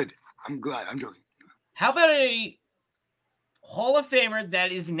 Good. I'm glad. I'm joking. How about a Hall of Famer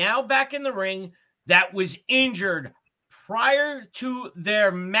that is now back in the ring that was injured prior to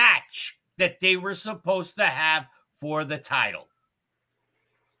their match that they were supposed to have for the title?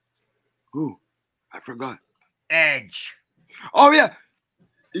 Who? I forgot. Edge. Oh yeah,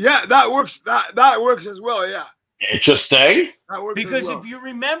 yeah. That works. That works as well. Yeah. Interesting. That works Because as well. if you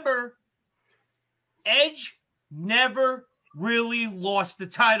remember, Edge never really lost the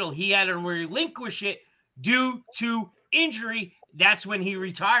title. He had to relinquish it due to injury. That's when he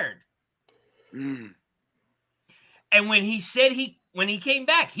retired. Mm. And when he came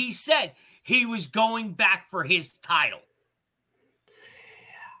back, he said he was going back for his title.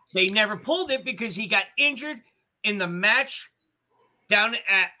 They never pulled it because he got injured in the match down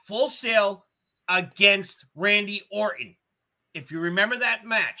at Full Sail against Randy Orton. If you remember that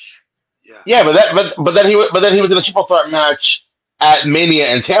match. Yeah, but then he was in a triple threat match at Mania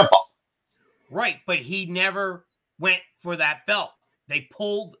in Tampa. Right, but he never went for that belt. They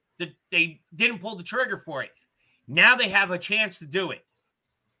didn't pull the trigger for it. Now they have a chance to do it.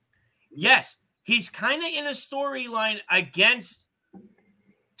 Yes, he's kind of in a storyline against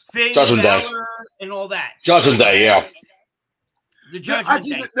Finn Balor and all that. Judgment Day, yeah. The Judgment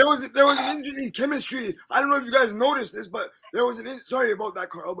Day. There was an interesting chemistry. I don't know if you guys noticed this, but there was sorry about that,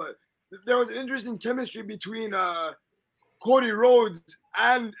 Carl, but there was an interesting chemistry between Cody Rhodes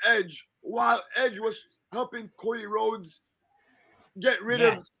and Edge, while Edge was helping Cody Rhodes get rid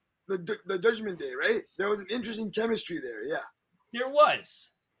of the Judgment Day, right? There was an interesting chemistry there, yeah. There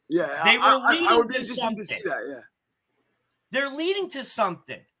was. Yeah, they were leading I would be to interested something. to see that, yeah. They're leading to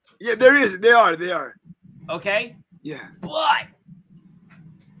something. Yeah, there is. They are. Okay? Yeah. But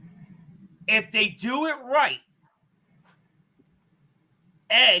if they do it right,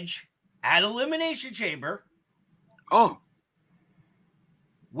 Edge at Elimination Chamber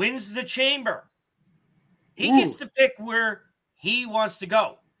wins the chamber. He gets to pick where he wants to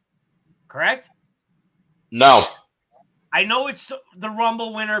go. Correct? No. I know it's the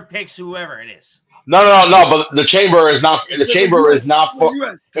Rumble winner picks whoever it is. No. But the chamber is not. The chamber is not for.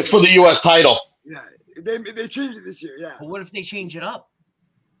 It's for the U.S. title. Yeah, they changed it this year. Yeah. But what if they change it up?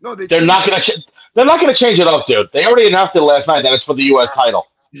 No, they're not going to. They're not going to change it up, dude. They already announced it last night that it's for the U.S. title.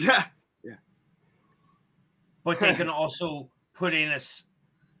 Yeah. But they can also put in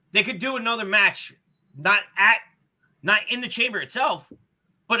they could do another match, not in the chamber itself,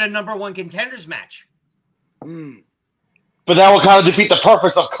 but a number one contenders match. Mm. But that will kind of defeat the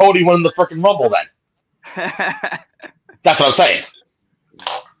purpose of Cody winning the freaking Rumble then. That's what I'm saying.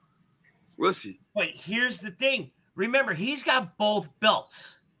 We'll see. But here's the thing. Remember, he's got both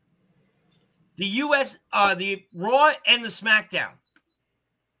belts. The U.S., the Raw and the SmackDown.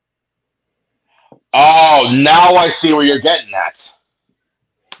 Oh, now I see where you're getting at.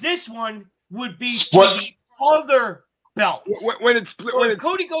 This one would be for the other belt. When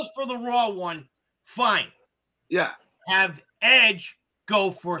Cody goes for the Raw one, fine. Yeah. Have Edge go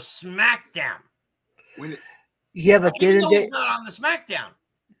for SmackDown. But didn't they? He's not on the SmackDown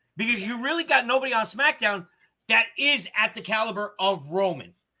because you really got nobody on SmackDown that is at the caliber of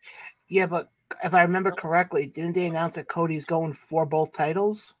Roman. Yeah, but if I remember correctly, didn't they announce that Cody's going for both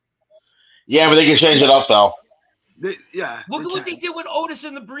titles? Yeah, but they can change it up though. Look at what they did with Otis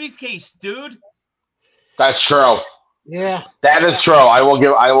in the briefcase, dude. That's true. Yeah, that is true. I will say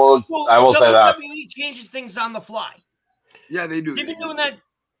that. WWE changes things on the fly. Yeah, they do. They've been doing that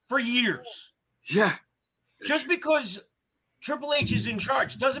for years. Yeah. Just because Triple H is in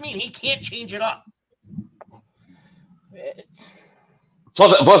charge doesn't mean he can't change it up.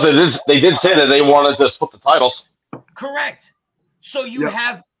 Plus they did say that they wanted to split the titles. Correct. So you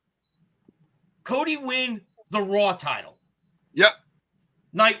have Cody win the Raw title. Yep.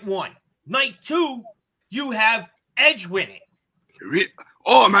 Night 1. Night 2, you have Edge win it.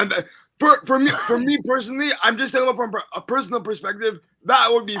 Oh man, for me personally, I'm just telling you from a personal perspective,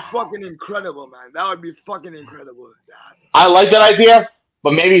 that would be fucking incredible, man. That would be fucking incredible. I like that idea,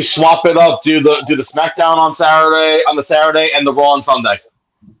 but maybe swap it up. Do the SmackDown on the Saturday, and the Raw on Sunday.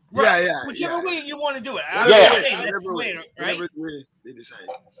 Right. Whichever way you want to do it. Whatever way they decide.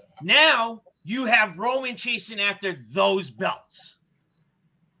 Now you have Roman chasing after those belts.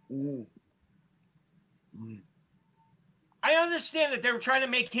 Mm. I understand that they were trying to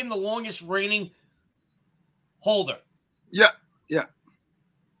make him the longest reigning holder. Yeah.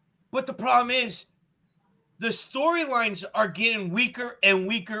 But the problem is the storylines are getting weaker and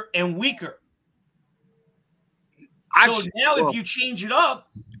weaker and weaker. So now if you change it up,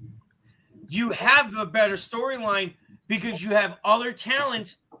 you have a better storyline because you have other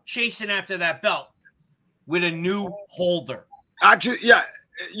talents chasing after that belt with a new holder. Actually, yeah,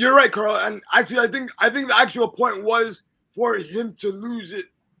 you're right, Carl. And actually, I think the actual point was for him to lose it,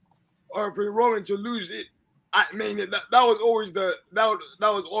 or for Roman to lose it at Mania. That was always the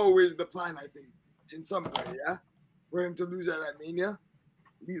plan, I think, in some way, yeah, for him to lose at Mania,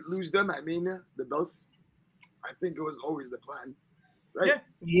 lose them at Mania, the belts. I think it was always the plan, right?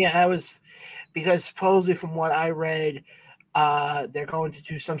 Yeah, that was because supposedly from what I read, they're going to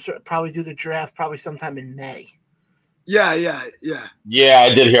do probably do the draft probably sometime in May. Yeah. Yeah, I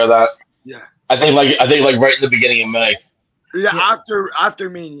did hear that. Yeah. I think like right in the beginning of May. Yeah. After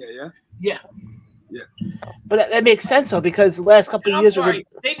Mania, yeah. But that makes sense though, because the last couple of years,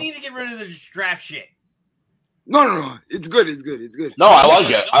 they need to get rid of this draft shit. No. It's good. No, I like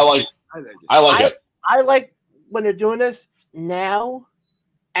it. I like it. I like when they're doing this now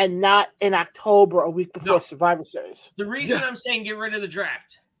and not in October, a week before Survivor Series. The reason I'm saying get rid of the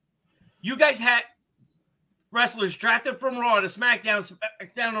draft, you guys had wrestlers drafted from Raw to SmackDown,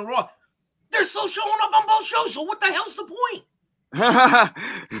 down to Raw. They're still showing up on both shows, so what the hell's the point?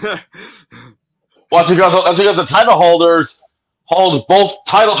 Well, that's because the title holders hold both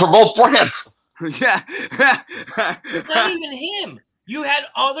titles for both brands. Yeah. It's not even him. You had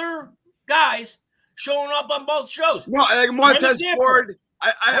other guys showing up on both shows. No, like Montez Ford.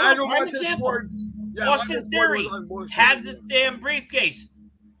 I know Montez Ford. Yeah, Austin Theory had the damn briefcase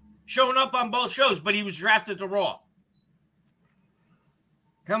showing up on both shows, but he was drafted to Raw.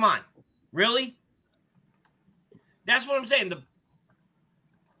 Come on. Really? That's what I'm saying.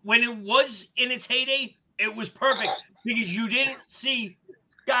 When it was in its heyday, it was perfect because you didn't see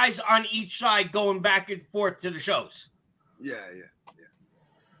guys on each side going back and forth to the shows. Yeah.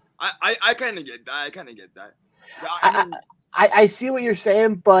 I kind of get that. I see what you're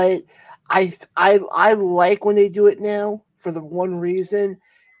saying, but I like when they do it now for the one reason,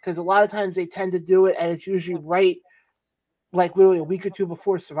 because a lot of times they tend to do it and it's usually right, like literally a week or two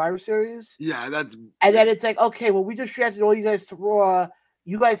before Survivor Series. Yeah, and then it's like, okay, well, we just drafted all you guys to Raw.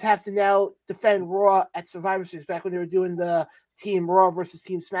 You guys have to now defend Raw at Survivor Series, back when they were doing the Team Raw versus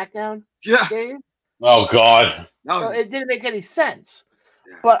Team SmackDown days. Oh God, so it didn't make any sense.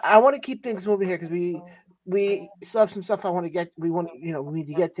 Yeah. But I want to keep things moving here because we still have some stuff we need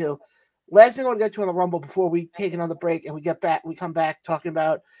to get to. Last thing I want to get to on the Rumble before we take another break and we come back talking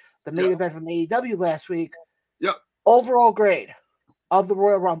about the main event from AEW last week. Yep. Overall grade of the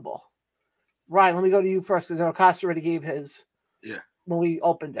Royal Rumble. Ryan, let me go to you first because Costa already gave his. Yeah. When we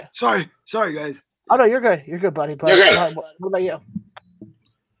opened it. Sorry, guys. Oh no, you're good. You're good, buddy. But you're good. What about you?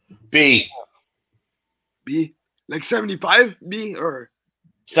 B, like 75. B or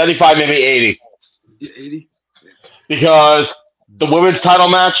 75, maybe 80. 80. Yeah. Because the women's title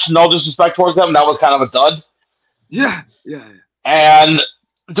match, no disrespect towards them, that was kind of a dud. Yeah. And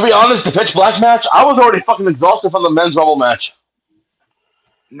to be honest, the Pitch Black match, I was already fucking exhausted from the men's Rumble match.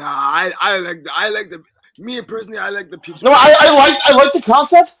 Nah, I like the. Me personally, I like the Pitch. No, I like the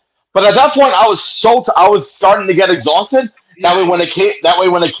concept, but at that point, I was starting to get exhausted. Yeah. That way,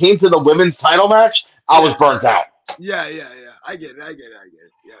 when it came to the women's title match, I was burnt out. Yeah. I get it.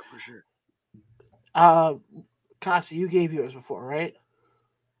 Yeah, for sure. Casa, you gave yours before, right?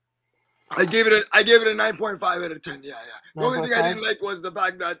 I gave it a 9.5 out of 10. Yeah. The only thing I didn't like was the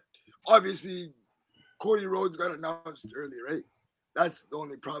fact that obviously Cody Rhodes got announced early, right? That's the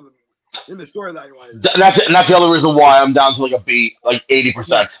only problem in the storyline wise. That's the other reason why I'm down to like a B, like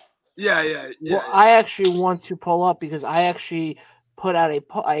 80%. Yeah. Well, I actually want to pull up because I actually put out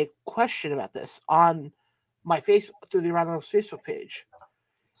a question about this on my Facebook through the Around the Ropes Facebook page,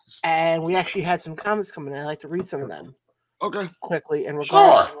 and we actually had some comments coming in. I'd like to read some of them. Okay. Quickly in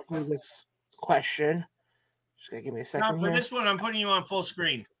regards to this question. Just gonna give me a second. For this one, I'm putting you on full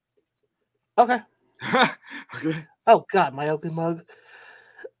screen. Okay. Okay. Oh God, my ugly mug.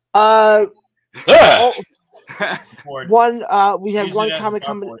 We had one comment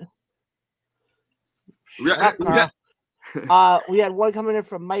coming. We had one coming in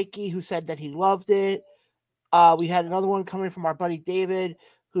from Mikey who said that he loved it. We had another one coming from our buddy David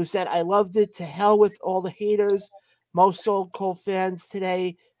who said, I loved it. To hell with all the haters. Most Stone Cold fans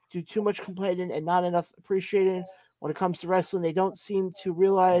today do too much complaining and not enough appreciating when it comes to wrestling. They don't seem to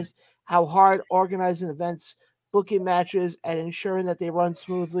realize how hard organizing events, booking matches, and ensuring that they run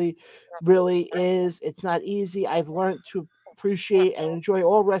smoothly really is. It's not easy. I've learned to appreciate and enjoy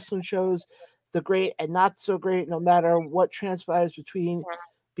all wrestling shows, the great and not so great, no matter what transpires between,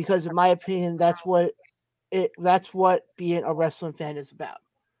 because in my opinion, that's what being a wrestling fan is about.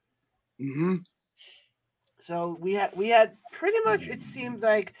 Mm-hmm. So we had pretty much, it seems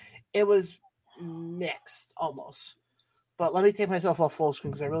like it was mixed almost. But let me take myself off full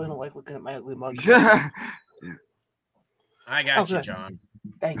screen because I really don't like looking at my ugly mug. I got you, John.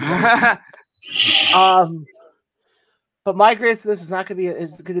 Thank you. But my grade for this is not going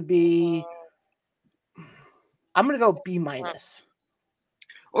to be. I'm gonna go B minus.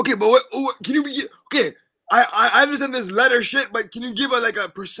 Okay, but what can you be? Okay, I understand this letter shit, but can you give a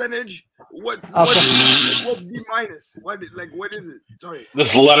percentage? What's B minus? What is it? Sorry.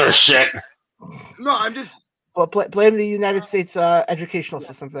 This letter shit. No, I'm just. Well, blame the United States educational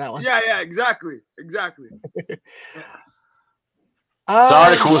system for that one. Yeah, exactly.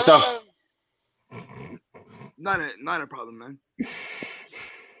 Sorry, cool stuff. Not a problem, man.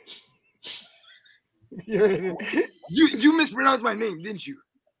 You mispronounced my name, didn't you?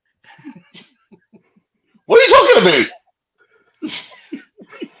 What are you talking about?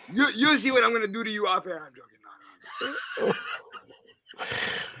 You'll see what I'm gonna do to you off air. I'm joking.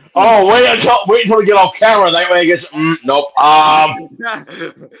 Oh, wait until we get on camera. That way I get nope. All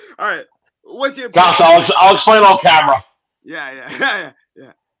right. What's your? Gosh, I'll explain on camera. Yeah.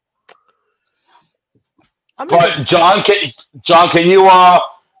 But John, can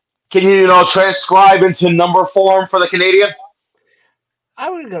you transcribe into number form for the Canadian? I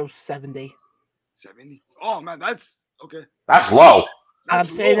would go 70. 70. Oh man, that's okay. That's low. I'm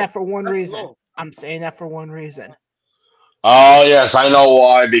saying that for one reason. Oh yes, I know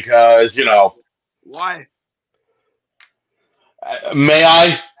why. Because why? May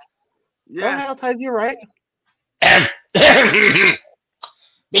I? Yeah, I'll tell you right. Because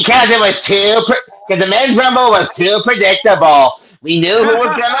it was because the men's rumble was too predictable. We knew who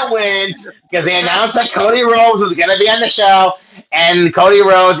was gonna win because they announced that Cody Rhodes was gonna be on the show, and Cody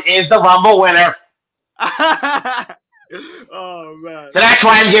Rhodes is the Rumble winner. Oh man! So that's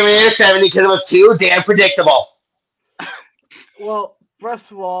why I'm giving it a 70 because it was too damn predictable. Well,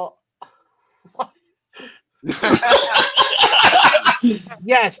 first of all,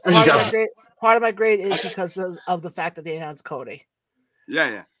 yes, part of my grade is because of the fact that they announced Cody.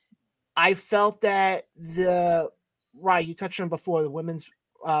 Yeah. I felt that you touched on before, the women's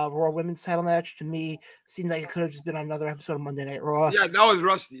Raw women's title match to me seemed like it could have just been another episode of Monday Night Raw. Yeah, that was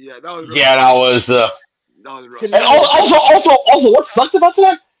rusty. Yeah, that was rusty. That was rusty. And also, what sucked about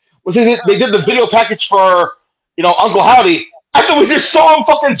that was they did the video package for Uncle Howdy. I thought we just saw him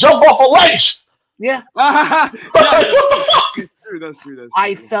fucking jump off a ledge. Yeah. What the fuck? That's true.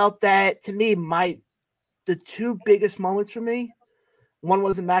 I felt that to me, the two biggest moments for me, one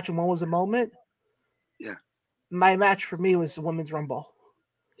was a match and one was a moment. Yeah. My match for me was the Women's Rumble.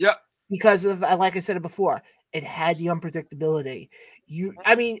 Yeah. Because of, like I said it before, it had the unpredictability.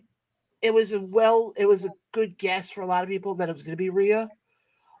 It was a good guess for a lot of people that it was going to be Rhea,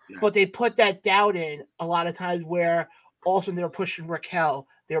 but they put that doubt in a lot of times where also they were pushing Raquel,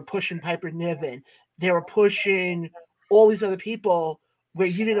 they were pushing Piper Niven, they were pushing all these other people where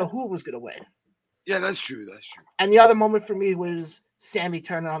you didn't know who was going to win. Yeah, that's true. And the other moment for me was Sammy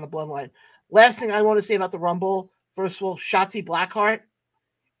turning on the Bloodline. Last thing I want to say about the Rumble, first of all, Shotzi Blackheart,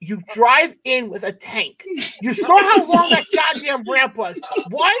 you drive in with a tank. You saw how long that goddamn ramp was.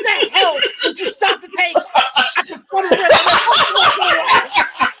 Why the hell did you stop the tank at the foot of the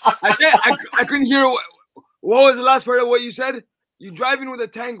ramp? I couldn't hear what was the last part of what you said? You drive in with a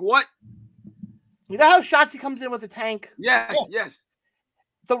tank, what? You know how Shotzi comes in with a tank? Yes, yes.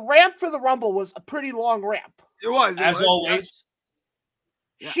 The ramp for the Rumble was a pretty long ramp. It was. As always.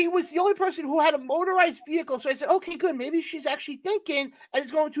 Yeah. She was the only person who had a motorized vehicle. So I said, okay, good. Maybe she's actually thinking and is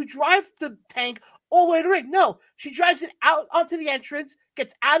going to drive the tank all the way to the ring. No, she drives it out onto the entrance,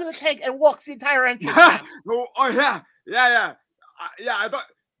 gets out of the tank, and walks the entire entrance. Yeah. I thought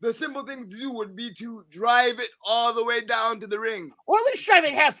the simple thing to do would be to drive it all the way down to the ring. Or at least drive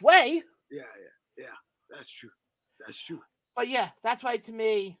it halfway. Yeah. That's true. But yeah, that's why I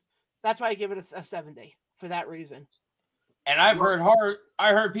give it a 70 for that reason. And I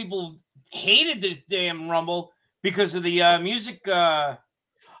heard people hated this damn Rumble because of the music.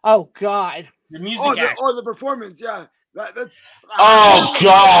 Oh God, the music. The performance. Yeah, that's. Oh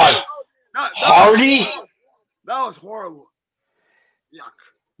God, Hardy. That was horrible. Yuck.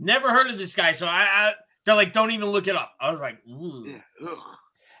 Never heard of this guy, so they're like, don't even look it up. I was like, yeah,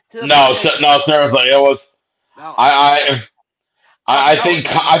 no, seriously, it was. No. I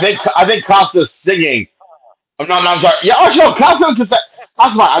think Costa's singing. I'm sorry. Yeah, Costa could say.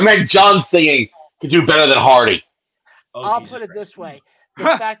 That's fine. I meant John singing could do better than Hardy. I'll put it this way: the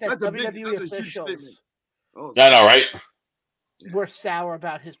fact that WWE officials, I know, right? were sour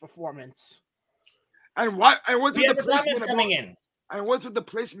about his performance. And what? And what's with the placement coming in? And what's with the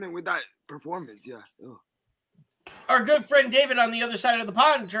placement with that performance? Yeah. Ugh. Our good friend David on the other side of the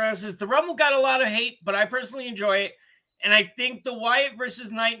pond says the Rumble got a lot of hate, but I personally enjoy it. And I think the Wyatt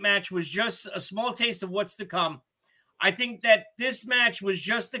versus Knight match was just a small taste of what's to come. I think that this match was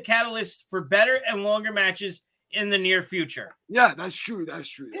just the catalyst for better and longer matches in the near future. Yeah, that's true.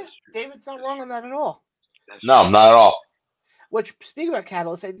 Yeah, David's not wrong on that at all. No, not at all. Which, speaking about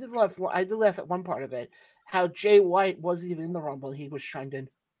Catalyst, I did laugh at one part of it. How Jay White wasn't even in the Rumble; he was shined in.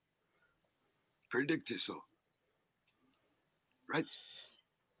 Predicted so. Right?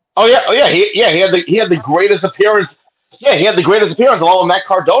 Oh yeah. He had the greatest appearance. Yeah, he had the greatest appearance along with Matt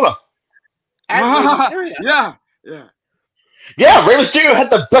Cardona. Yeah. Yeah, Rey Mysterio had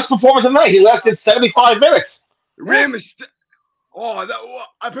the best performance of the night. He lasted 75 minutes. Rey Mysterio.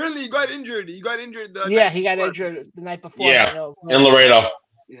 Apparently he got injured. He got injured. He got injured the night before. Yeah, in Laredo.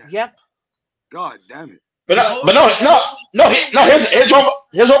 Yeah. Yep. God damn it. But no. His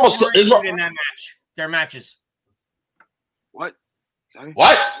Rumble in that match. Their matches. What? Sorry?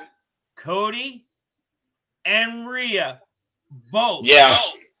 What? Cody and Rhea both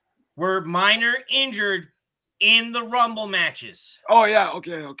were minor injured in the Rumble matches. Oh yeah,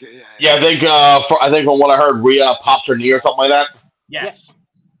 okay, yeah. Yeah, I think from what I heard, Rhea popped her knee or something like that. Yes.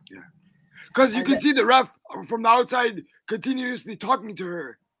 Yeah. Because you can see the ref from the outside continuously talking to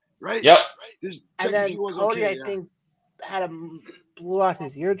her, right? Yep. And then Cody, I think, blew out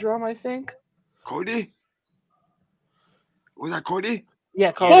his eardrum. I think. Cody. Was that Cody?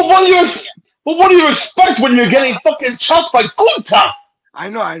 Yeah, Cody. Well, what do you expect when you're getting fucking chopped by Gunther? I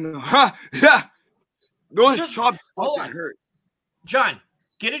know. Huh? Yeah. Those chops fucking hurt. John,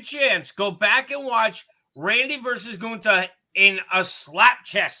 get a chance. Go back and watch Randy versus Gunther in a slap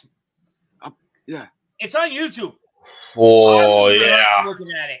chest. Yeah. It's on YouTube. Oh, yeah.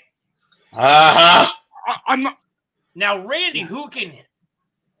 Looking at it. I'm not. Now, Randy, who can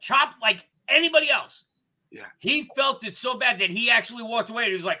chop like anybody else, he felt it so bad that he actually walked away.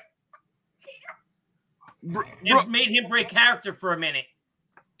 He was like, it made him break character for a minute.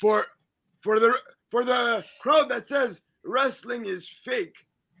 For the crowd that says wrestling is fake,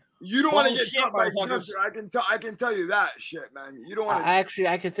 you don't want to get chopped by Gunther. I can tell you that shit, man. You don't want to.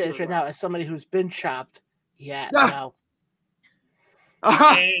 I can say this right now as somebody who's been chopped. No.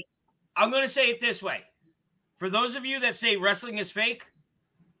 And I'm going to say it this way. For those of you that say wrestling is fake,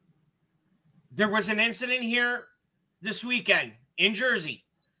 there was an incident here this weekend in Jersey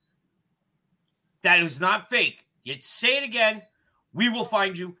that was not fake. You'd say it again, we will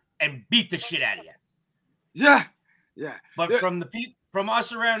find you and beat the shit out of you. Yeah. But from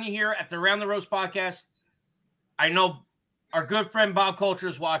us around here at the Around the Ropes podcast, I know our good friend Bob Culture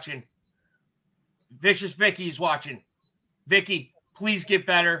is watching. Vicious Vicky is watching. Vicky, please get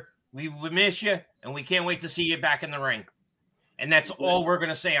better. We miss you, and we can't wait to see you back in the ring. And that's all we're going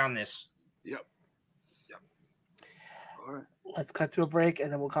to say on this. Yep. All right. Let's cut to a break,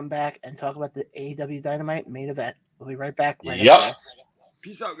 and then we'll come back and talk about the AEW Dynamite main event. We'll be right back.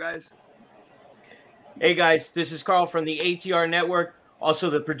 Peace out, guys. Hey, guys. This is Carl from the ATR Network, also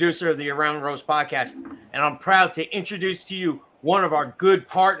the producer of the Around the Ropes podcast. And I'm proud to introduce to you one of our good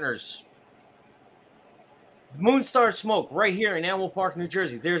partners, Moonstar Smoke, right here in Animal Park, New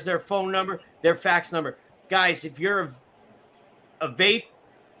Jersey. There's their phone number, their fax number. Guys, if you're a vape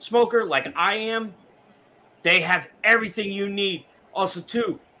smoker like I am, they have everything you need. Also,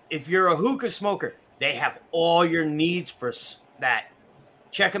 too, if you're a hookah smoker, they have all your needs for that.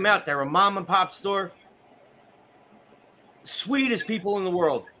 Check them out. They're a mom and pop store. Sweetest people in the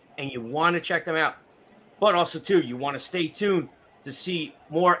world, and you want to check them out. But also, too, you want to stay tuned to see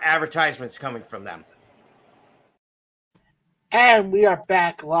more advertisements coming from them. And we are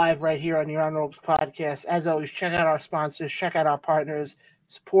back live right here on the Around the Ropes podcast. As always, check out our sponsors, check out our partners,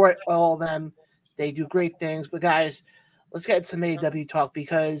 support all of them. They do great things. But guys, let's get some AEW talk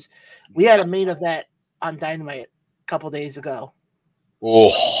because we had a main event on Dynamite a couple days ago.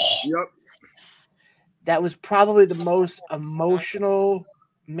 Oh. Yep. That was probably the most emotional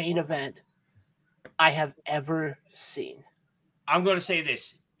main event I have ever seen. I'm going to say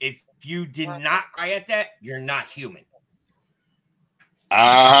this. If you did not cry at that, you're not human.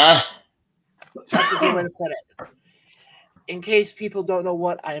 That's a good way to put it. In case people don't know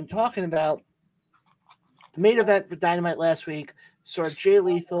what I am talking about, the main event for Dynamite last week saw Jay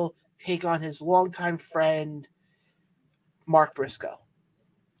Lethal take on his longtime friend, Mark Briscoe,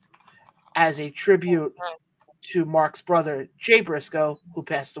 as a tribute to Mark's brother, Jay Briscoe, who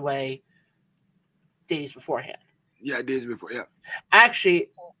passed away days beforehand. Yeah, days before, yeah. Actually,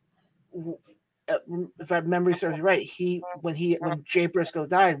 if my memory serves me right, when Jay Briscoe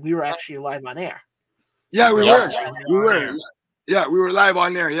died, we were actually live on air. Yeah, we were. Yeah, we were live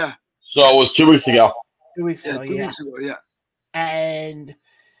on air, yeah. So it was 2 weeks ago. 2 weeks ago, 2 weeks ago, yeah. And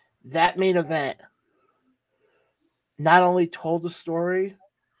that main event not only told the story,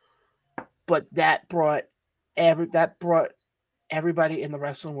 but that brought everybody in the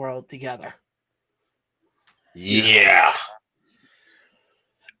wrestling world together. Yeah.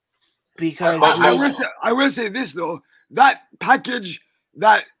 because I will say this though, that package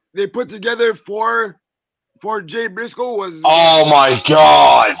that they put together for Jay Briscoe was oh my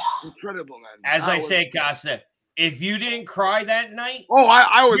god, incredible, man. As I said, Costa, if you didn't cry that night,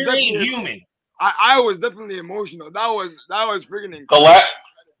 I was you're definitely human. I was definitely emotional. That was freaking incredible.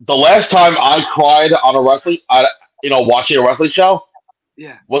 The last time I cried on a wrestling, watching a wrestling show,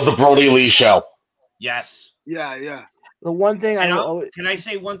 was the Brody Lee show. Yes. Yeah. The one thing can I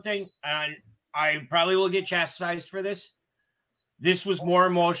say one thing? And I probably will get chastised for this. This was more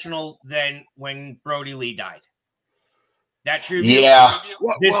emotional than when Brody Lee died. That tribute. Yeah.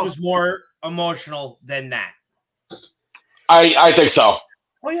 This was more emotional than that. I think so.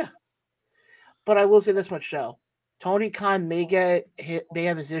 Oh yeah. But I will say this much though. Tony Khan may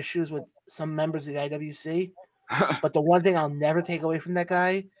have his issues with some members of the IWC, but the one thing I'll never take away from that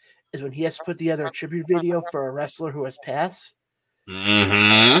guy is when he has to put together a tribute video for a wrestler who has passed.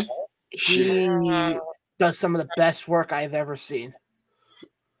 Mm-hmm. He does some of the best work I've ever seen.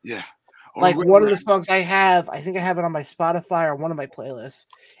 Yeah. Like one of the songs I think I have it on my Spotify or one of my playlists,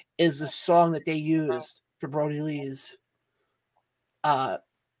 is the song that they used for Brody Lee's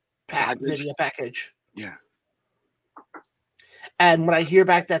video package. Yeah. And when I hear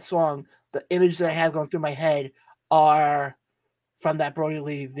back that song, the images that I have going through my head are from that Brody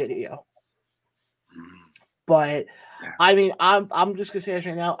Lee video. But I mean, I'm just gonna say this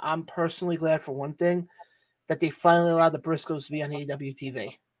right now. I'm personally glad for one thing that they finally allowed the Briscoes to be on AEW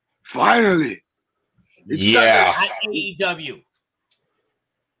TV. Finally. Yeah. Not AEW.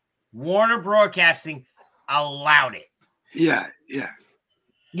 Warner Broadcasting allowed it. Yeah.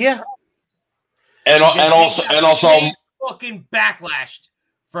 And also fucking backlashed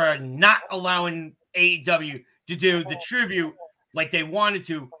for not allowing AEW to do the tribute like they wanted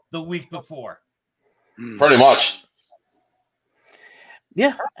to the week before. Pretty much.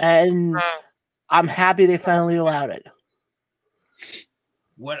 Yeah, and I'm happy they finally allowed it.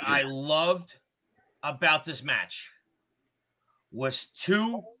 What I loved about this match was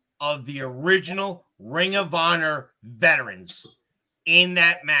two of the original Ring of Honor veterans in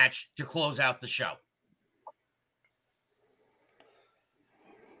that match to close out the show.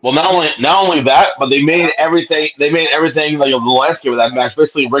 Well, not only that, but they made everything like the last year with that match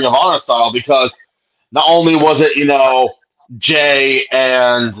basically Ring of Honor style, because not only was it Jay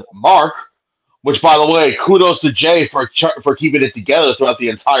and Mark, which by the way, kudos to Jay for keeping it together throughout the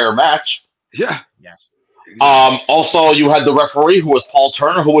entire match. Yeah. Yes. Also, you had the referee, who was Paul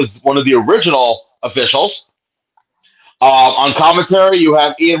Turner, who was one of the original officials. On commentary, you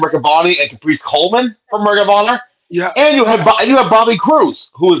have Ian Riccaboni and Caprice Coleman from Ring of Honor. Yeah. And you have Bobby Cruz,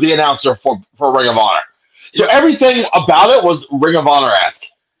 who was the announcer for Ring of Honor. So everything about it was Ring of Honor-esque.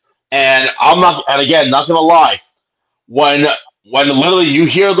 And not gonna lie, when literally you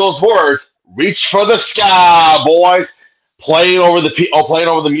hear those words, "Reach for the sky, boys," playing over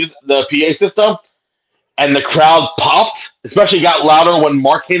the music, the PA system, and the crowd popped, especially got louder when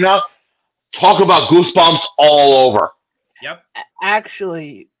Mark came out. Talk about goosebumps all over. Yep.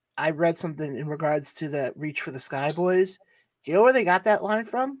 Actually, I read something in regards to the "Reach for the Sky, boys." Do you know where they got that line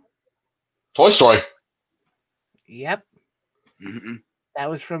from? Toy Story. Yep. Mm-hmm. That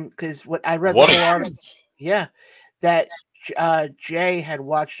was from, because what I read. Yeah, that Jay had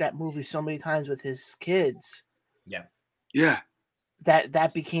watched that movie so many times with his kids. Yeah.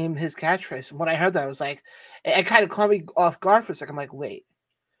 That became his catchphrase. And when I heard that, I was like, it kind of caught me off guard for a second. I'm like, wait,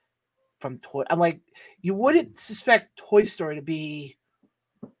 I'm like, you wouldn't suspect Toy Story to be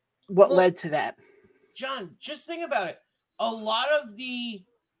what led to that. John, just think about it. A lot of the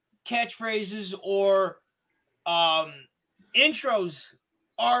catchphrases or intros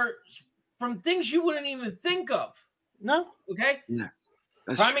are from things you wouldn't even think of. No. Okay? Yeah.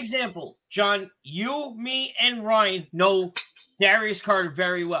 Prime example, John, you, me, and Ryan know Darius Carter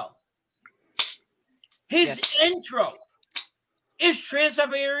very well. His intro is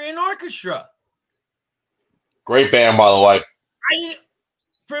Trans-Siberian Orchestra. Great band, by the way.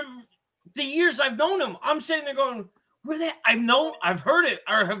 For the years I've known him, I'm sitting there going, where that? I've heard it.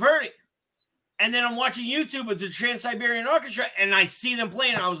 And then I'm watching YouTube with the Trans-Siberian Orchestra, and I see them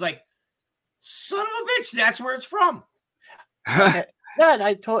playing. And I was like, son of a bitch, that's where it's from. Yeah,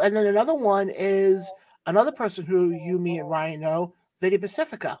 and then another one is another person who you, me, and Ryan know, Lady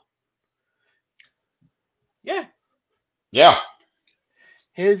Pacifica. Yeah. Yeah.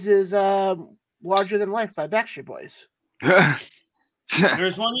 His is Larger Than Life by Backstreet Boys.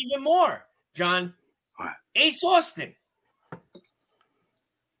 There's one even more, John. What? Ace Austin.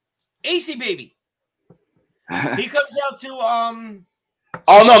 AC Baby. He comes out to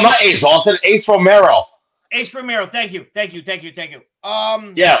Oh no, not Ace Austin, Ace Romero. Ace Romero. Thank you.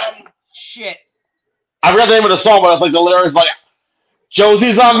 Yeah. shit. I forgot the name of the song, but it's like the lyrics like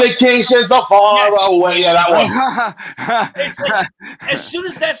Josie's on vacation so far away. Yeah, that one. It's like, as soon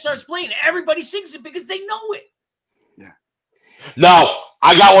as that starts playing, everybody sings it because they know it. Yeah. No,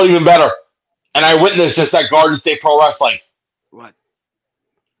 I got one even better. And I witnessed this at Garden State Pro Wrestling. What?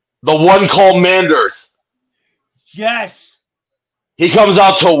 The one called Manders. Yes. He comes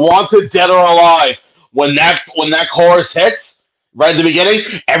out to Wanted Dead or Alive. When that chorus hits, right at the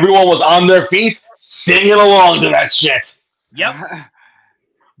beginning, everyone was on their feet singing along to that shit. Yep.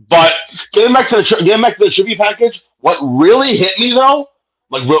 But getting back to the tribute package, what really hit me though,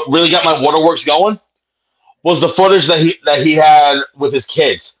 like really got my waterworks going, was the footage that he had with his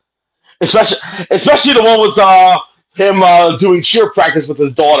kids, especially the one with him doing cheer practice with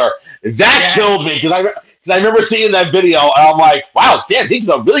his daughter. That killed me because I remember seeing that video and I'm like, wow, damn, he's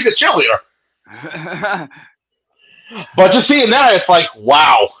a really good cheerleader. But just seeing that, it's like,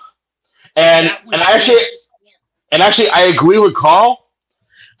 wow. And actually, I agree with Carl.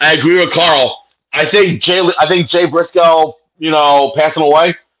 I think Jay Briscoe, passing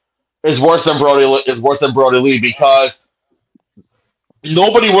away is worse than Brody Lee because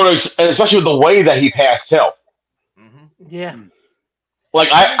nobody would have, especially with the way that he passed too. Mm-hmm. Yeah. Like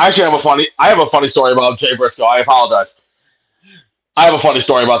I have a funny story about Jay Briscoe. I apologize. I have a funny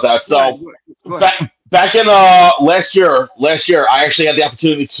story about that. So back in last year, I actually had the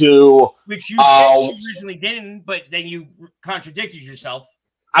opportunity to, which you said you originally didn't, but then you contradicted yourself.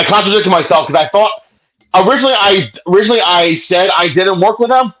 I contradicted myself because I thought originally I said I didn't work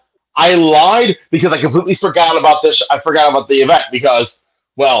with him. I lied because I completely forgot about this. I forgot about the event because,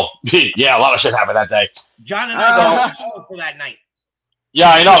 well, yeah, a lot of shit happened that day. John and I were for that night.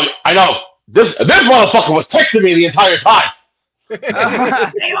 Yeah, I know. This motherfucker was texting me the entire time.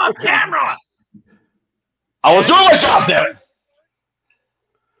 Stay off camera. I was doing my job there.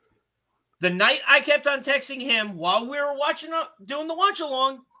 The night I kept on texting him while we were doing the watch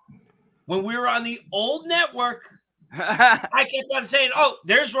along, when we were on the old network, I kept on saying, "Oh,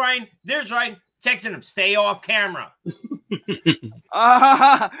 there's Ryan, texting him, stay off camera."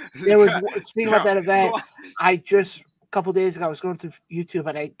 There was speaking about that event. I just a couple days ago I was going through YouTube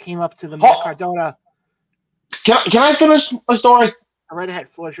and I came up to the Matt Cardona. Can I finish the story? Right ahead,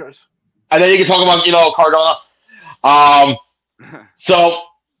 floor's yours. And then you can talk about Cardona. So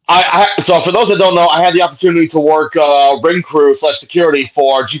so for those that don't know, I had the opportunity to work ring crew / security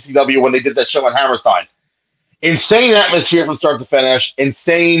for GCW when they did that show in Hammerstein. Insane atmosphere from start to finish.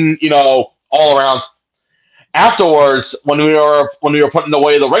 Insane, all around. Afterwards, when we were putting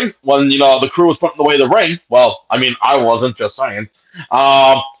away the ring, when the crew was putting away the ring, well, I mean, I wasn't, just saying.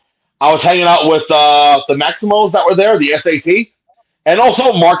 I was hanging out with the Maximos that were there, the SAT, and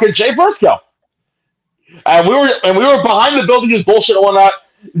also Mark and Jay Briscoe. And we were behind the building and bullshit and whatnot.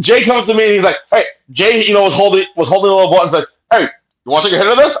 Jay comes to me and he's like, "Hey," Jay, was holding a little button. He's like, "Hey, you want to take a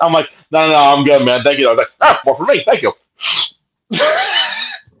hit of this?" I'm like, No, I'm good, man. Thank you. I was like, more for me. Thank you.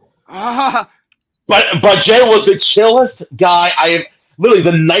 But Jay was the chillest guy. I am literally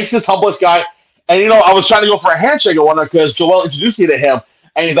the nicest, humblest guy. And I was trying to go for a handshake at one night because Joel introduced me to him,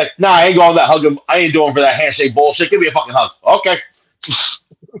 and he's like, "Nah, I ain't going that hug him. I ain't doing for that handshake bullshit. Give me a fucking hug." Okay.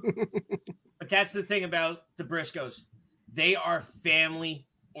 But that's the thing about the Briscoes. They are family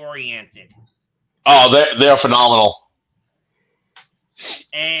oriented. Oh, they're phenomenal.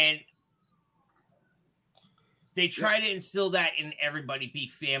 And they try to instill that in everybody, be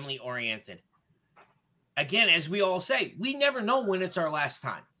family oriented. Again, as we all say, we never know when it's our last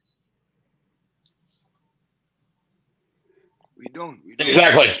time. We don't.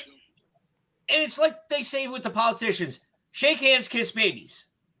 Exactly. And it's like they say with the politicians, shake hands, kiss babies.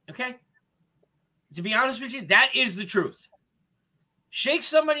 Okay? To be honest with you, that is the truth. Shake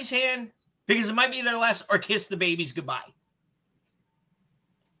somebody's hand because it might be their last, or kiss the babies goodbye.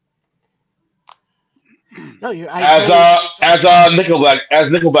 No, as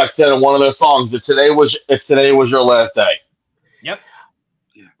Nickelback said in one of their songs, if today was your last day. Yep.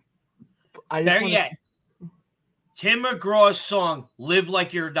 Yeah. There yet. Tim McGraw's song, "Live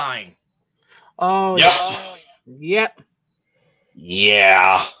Like You're Dying." Oh, yep. Yep.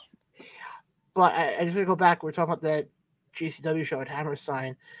 Yeah. But I just want to go back. We're talking about that JCW show at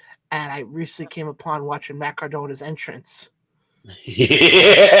Hammerstein, and I recently came upon watching Matt Cardona's entrance.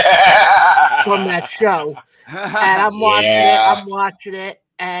 Yeah. From that show. And I'm watching it,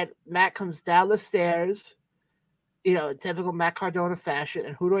 and Matt comes down the stairs, in typical Matt Cardona fashion,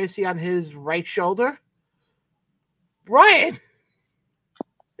 and who do I see on his right shoulder? Brian.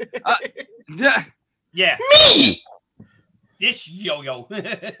 Yeah. Me. This yo-yo.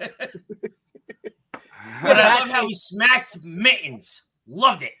 But I love how he smacked Mittens.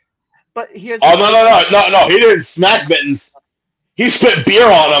 Loved it. But here's no. He didn't smack Mittens. He spit beer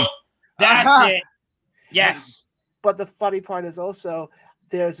on him. That's it. Yes. But the funny part is also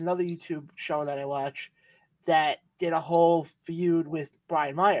there's another YouTube show that I watch that did a whole feud with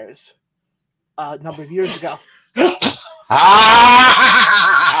Brian Myers a number of years ago. And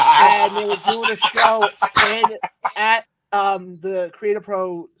they were doing a show at the Creative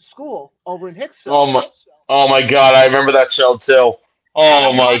Pro School over in Hicksville. Oh my God! I remember that show too.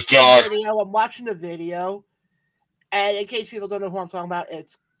 Oh my God! I'm watching the video, and in case people don't know who I'm talking about,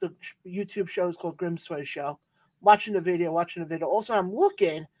 it's the YouTube show is called Grimm's Toy Show. Watching the video. Also, I'm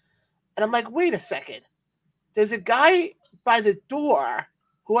looking, and I'm like, wait a second. There's a guy by the door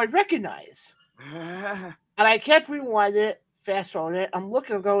who I recognize. And I kept rewinding it, fast forwarding it. I'm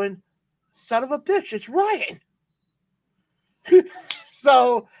looking, I'm going, son of a bitch, it's Ryan.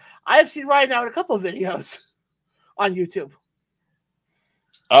 So I have seen Ryan now in a couple of videos on YouTube.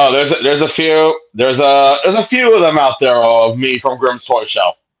 Oh, there's a few of them out there of me from Grimm's Toy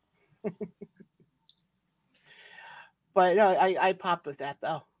Show. But no, I pop with that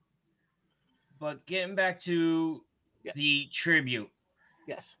though. But getting back to the tribute.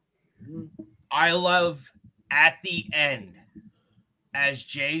 Yes. I love at the end, as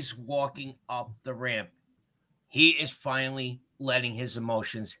Jay's walking up the ramp, he is finally letting his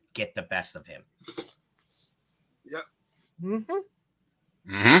emotions get the best of him. Yep. Mm-hmm.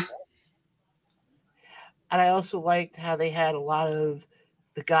 Mm-hmm. And I also liked how they had a lot of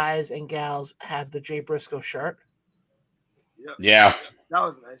the guys and gals have the Jay Briscoe shirt. Yep. Yeah. That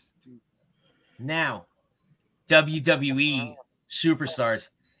was nice too. Now, WWE Superstars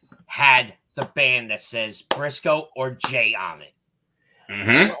had the band that says Briscoe or Jay on it.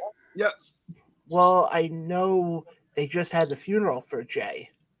 Mm-hmm. Yep. Well, I know they just had the funeral for Jay.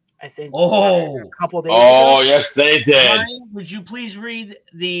 I think a couple of days Oh, ago. yes, they did. Ryan, would you please read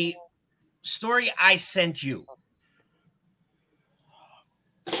the story I sent you?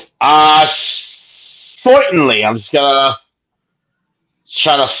 Certainly. I'm just gonna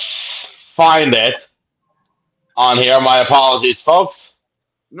try to find it on here. My apologies, folks.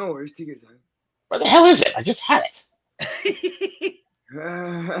 No worries, take your time. Where the hell is it? I just had it.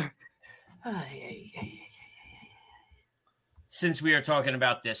 Since we are talking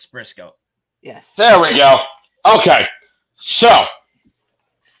about this Briscoe. Yes. There we go. Okay, so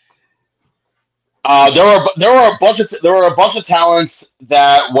there were a bunch of talents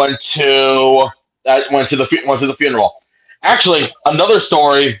that went to the funeral. Actually, another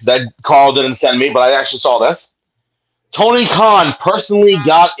story that Carl didn't send me, but I actually saw this. Tony Khan personally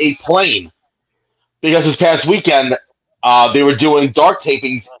got a plane because this past weekend they were doing dark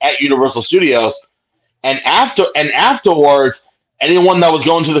tapings at Universal Studios, and afterwards, anyone that was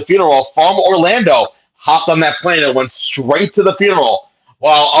going to the funeral from Orlando hopped on that plane and went straight to the funeral,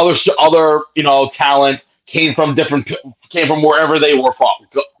 while other talent came from wherever they were from,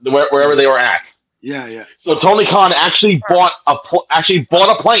 wherever they were at. Yeah. So Tony Khan actually bought a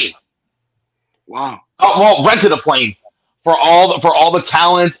plane. Wow. Rented a plane for all the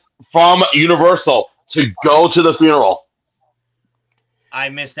talent from Universal to go to the funeral. I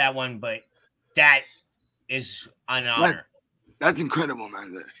missed that one, but that is an honor. That's incredible,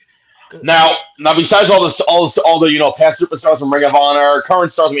 man. Now, besides all the past superstars from Ring of Honor,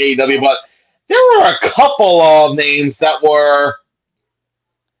 current stars from AEW, but there were a couple of names that were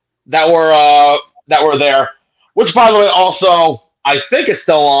there. Which, by the way, also I think it's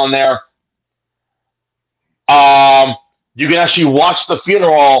still on there. You can actually watch the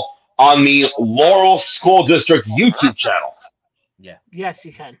funeral on the Laurel School District YouTube channel. Yeah. Yes,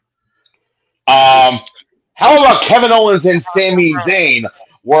 you can. How about Kevin Owens and Sami Zayn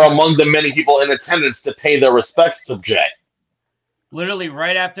were among the many people in attendance to pay their respects to Jay? Literally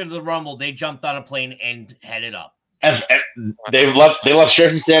right after the Rumble, they jumped on a plane and headed up. And they left straight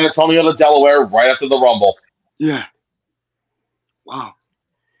from San Antonio to Delaware right after the Rumble. Yeah. Wow.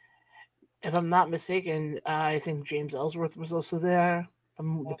 If I'm not mistaken, I think James Ellsworth was also there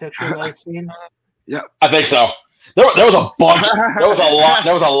from the picture that I've seen. Yeah. I think so. There was a bunch. There was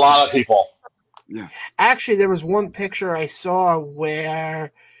a lot of people. Yeah. Actually, there was one picture I saw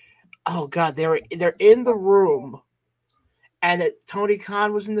where, oh God, they're in the room, and Tony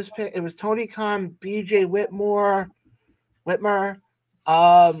Khan was in this pic. It was Tony Khan, B.J. Whitmer, what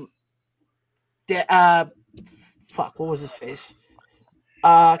was his face?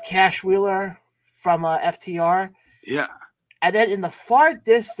 Cash Wheeler from FTR. Yeah. And then in the far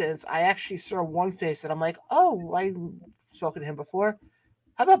distance, I actually saw one face that I'm like, oh, I've spoken to him before.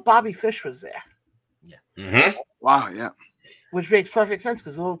 How about Bobby Fish was there? Yeah. Mm-hmm. Wow, yeah. Which makes perfect sense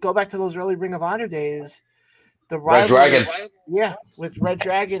because we'll go back to those early Ring of Honor days. The Red rivalry, Dragon. yeah, with Red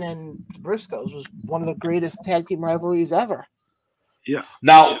Dragon and Briscoes was one of the greatest tag team rivalries ever.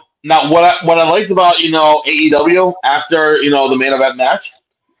 Now what I liked about AEW after the main event match,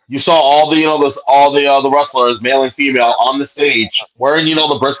 you saw all the the wrestlers, male and female, on the stage wearing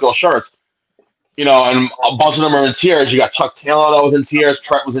the Briscoe shirts, and a bunch of them are in tears. You got Chuck Taylor that was in tears,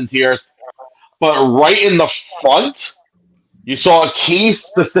 Trent was in tears, but right in the front, you saw key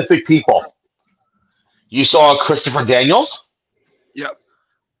specific people. You saw Christopher Daniels. Yep.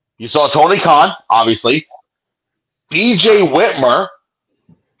 You saw Tony Khan, obviously. BJ Whitmer.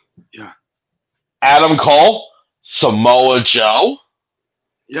 Yeah. Adam Cole, Samoa Joe.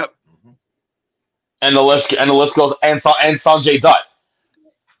 Yep. And the list goes, and Sanjay Dutt.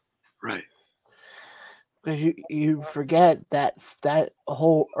 Right. Because you forget that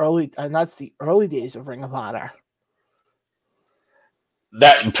whole early, and that's the early days of Ring of Honor.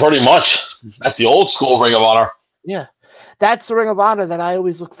 That pretty much, that's the old school Ring of Honor. Yeah, that's the Ring of Honor that I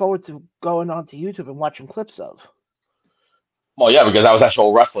always look forward to going onto YouTube and watching clips of. Well, yeah, because that was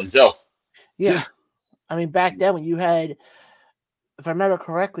actual wrestling too. Yeah. I mean, back then when you had, if I remember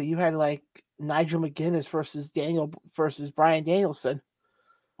correctly, you had like Nigel McGuinness versus Bryan Danielson.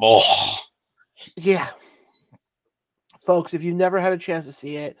 Oh, yeah. Folks, if you've never had a chance to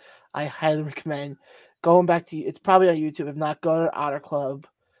see it, I highly recommend going back to, it's probably on YouTube. If not, go to Honor Club.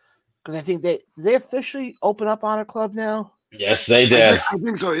 Because I think they officially open up Honor Club now. yes, they did. I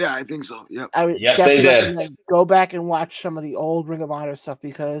think so. Yeah, I think so. Yep. I would Yes, they definitely did. recommend go back and watch some of the old Ring of Honor stuff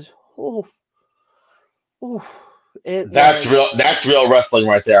because That's real wrestling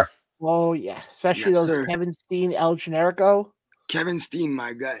right there. Oh yeah, especially Yes, those sir. Kevin Steen, El Generico, Kevin Steen,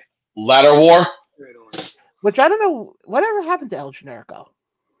 my guy. Ladder War. which I don't know whatever happened to El Generico.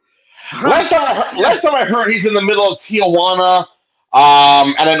 Last time I heard, he's in the middle of Tijuana,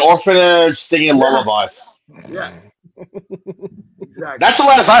 at an orphanage singing lullabies. Yeah. Exactly. That's the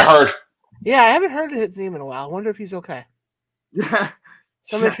last I heard. Yeah, I haven't heard his name in a while. I wonder if he's okay. Yeah.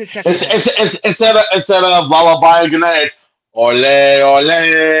 Somebody should check it out. Instead of lullaby and grenade, ole ole ole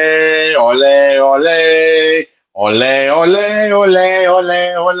ole ole ole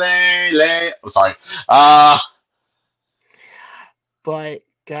ole ole ole. I'm sorry. But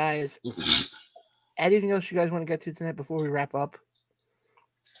guys, anything else you guys want to get to tonight before we wrap up?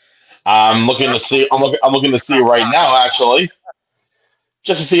 I'm looking to see. I'm looking to see right now, actually,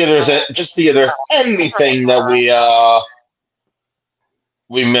 just to see if there's anything that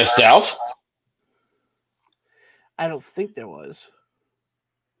we missed out. I don't think there was.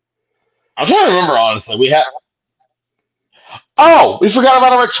 I'm trying to remember, honestly. We forgot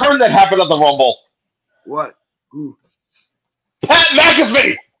about a return that happened at the Rumble. What? Who? Pat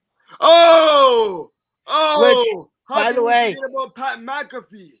McAfee. Oh! Which, How by can the we way- forget about Pat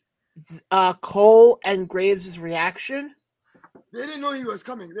McAfee. Cole and Graves' reaction. They didn't know he was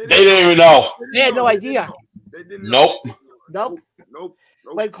coming. They didn't even know. They had no idea. They didn't know. Nope. Nope.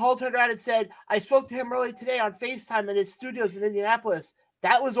 When Cole turned around and said, I spoke to him earlier today on FaceTime in his studios in Indianapolis,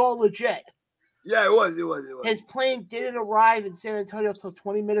 that was all legit. Yeah, it was. His plane didn't arrive in San Antonio until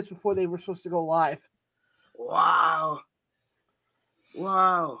 20 minutes before they were supposed to go live. Wow.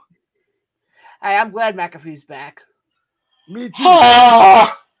 Hey, I'm glad McAfee's back. Me too.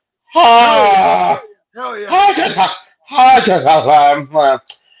 Ah, Hell yeah.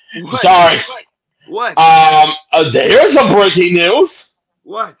 What? Sorry. What? There's some breaking news.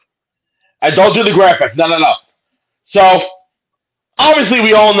 What? I don't do the graphic. No. So, obviously,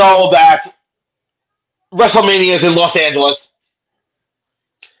 we all know that WrestleMania is in Los Angeles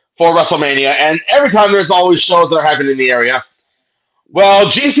for WrestleMania, and every time there's always shows that are happening in the area. Well,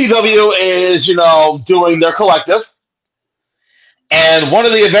 GCW is, doing their collective, and one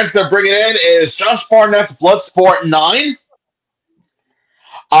of the events they're bringing in is Josh Barnett's Bloodsport 9.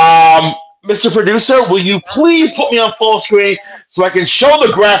 Mr. Producer, will you please put me on full screen so I can show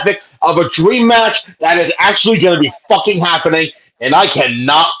the graphic of a dream match that is actually going to be fucking happening, and I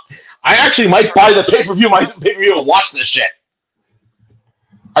actually might buy the pay-per-view and watch this shit.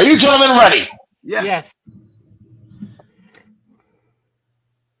 Are you gentlemen ready? Yes.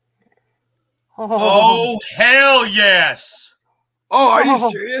 Oh, hell yes. Oh, are you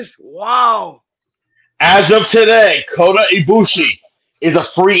serious? Wow. As of today, Kota Ibushi is a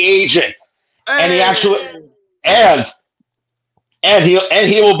free agent. And he Hey. actually and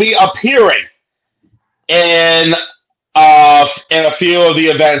he will be appearing in a few of the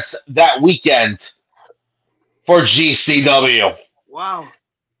events that weekend for GCW. Wow.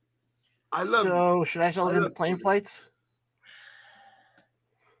 I love it. So, should I start looking into plane flights?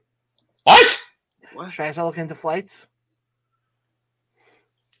 What? Should I start looking into flights?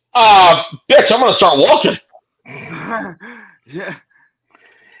 Bitch, I'm gonna start walking. Yeah.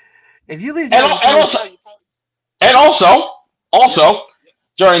 If you leave, And also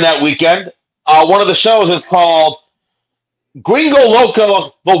during that weekend, one of the shows is called Gringo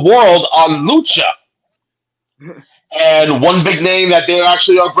Locos: The World on Lucha, and one big name that they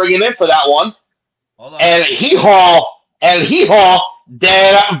actually are bringing in for that one, Hold on. and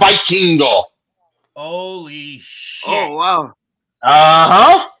del Vikingo. Holy shit. Oh wow.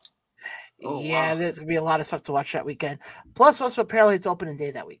 Uh-huh. yeah, there's gonna be a lot of stuff to watch that weekend. Plus, also apparently it's opening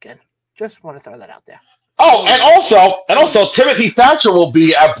day that weekend. Just want to throw that out there. Oh, and also Timothy Thatcher will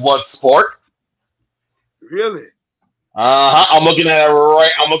be at Bloodsport. Really? I'm looking at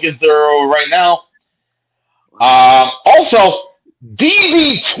it I'm looking through right now. Also,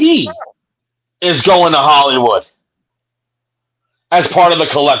 DDT is going to Hollywood as part of the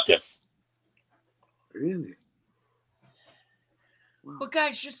collective. Really? But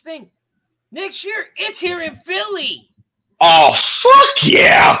guys, just think. Next year, it's here in Philly. Oh, fuck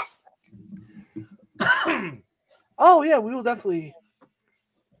yeah! Oh yeah, we will definitely.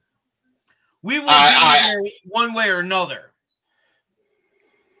 We will be there one way or another.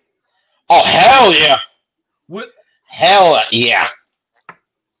 Oh, hell yeah! What? Hell yeah!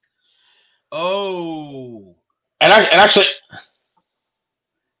 Oh. And actually,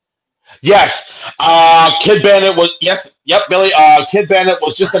 yes, Kid Bandit was Billy. Kid Bandit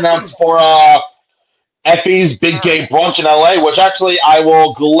was just announced for Effie's Big Game Brunch in LA, which actually I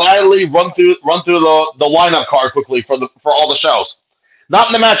will gladly run through the lineup card quickly for all the shows.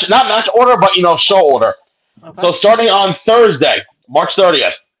 Not match order, but show order. Okay. So starting on Thursday, March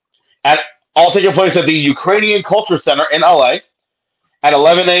 30th, all taking place at the Ukrainian Culture Center in LA. At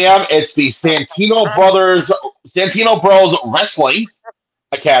 11 a.m., it's the Santino Bros Wrestling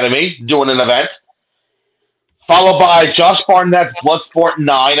Academy doing an event, followed by Josh Barnett's Bloodsport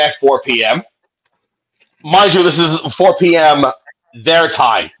 9 at 4 p.m. Mind you, this is 4 p.m. their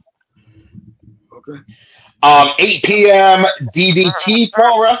time. Okay. 8 p.m. DDT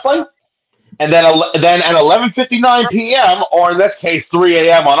Pro Wrestling, and then at 11:59 p.m. or in this case 3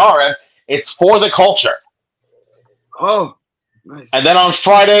 a.m. on our end, it's For the Culture. Oh, nice. And then on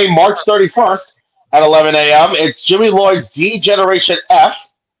Friday, March 31st at 11 a.m., it's Jimmy Lloyd's D Generation F.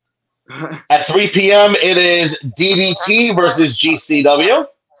 At 3 p.m., it is DDT versus GCW.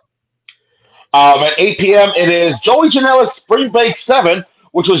 At 8 p.m., it is Joey Janela's Spring Break 7,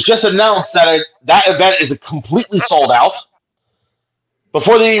 which was just announced that event is completely sold out.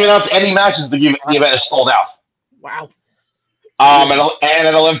 Before they even announced any matches, the event is sold out. Wow. And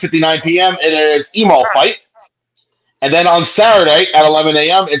at 11:59 p.m., it is Emo Fight. And then on Saturday at 11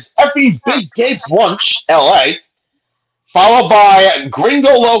 a.m., it's Effie's Big Game Brunch, LA, followed by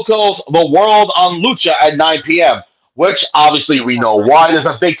Gringo Locos: The World on Lucha at 9 p.m., which obviously we know why. There's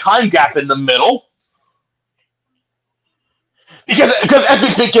a big time gap in the middle. Because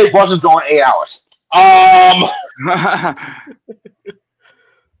Effie's Big Game Brunch is going 8 hours.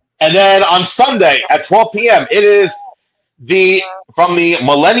 And then on Sunday at 12 p.m., it is from the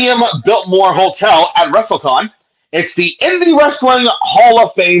Millennium Biltmore Hotel at WrestleCon. It's the Indie Wrestling Hall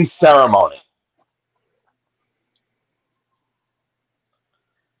of Fame ceremony.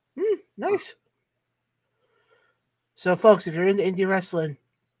 Nice. So, folks, if you're into indie wrestling,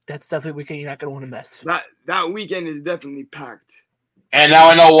 that's definitely a weekend you're not going to want to miss. That weekend is definitely packed. And now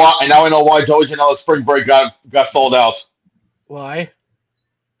I know why. Joey Janela's Spring Break got sold out. Why?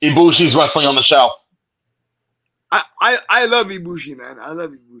 Ibushi's wrestling on the show. I love Ibushi, man. I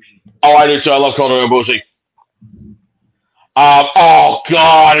love Ibushi. Oh, I do too. I love Kota Ibushi. Oh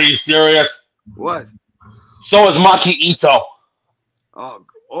God, are you serious? What? So is Maki Ito. Oh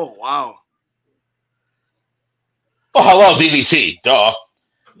wow. Oh, hello, DDT. Duh.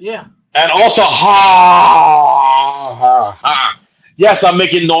 Yeah. And also, yes, I'm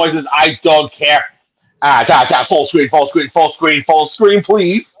making noises. I don't care. Full screen,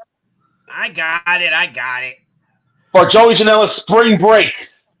 please. I got it. For Joey Janela's Spring Break.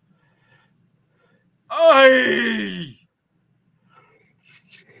 Oy!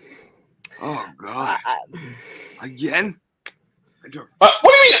 Oh God. Again? What do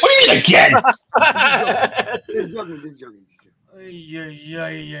you mean again? Just joking.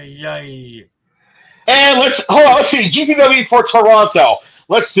 And let's see. GCW for Toronto.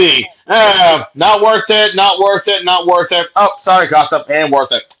 Let's see. Not worth it. Oh, sorry, gossip. And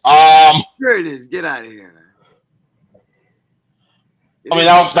worth it. Sure it is. Get out of here, man. I mean,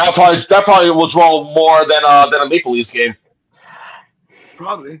 that probably will draw more than a Maple Leafs game.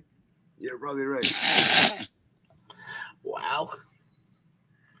 Probably. You're probably right. Wow.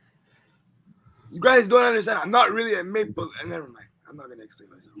 You guys don't understand. I'm not really a Maple. Never mind. I'm not gonna explain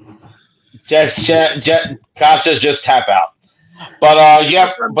myself. Kasha, just tap out. But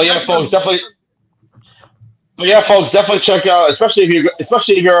folks, definitely. But yeah, folks, definitely check out, especially if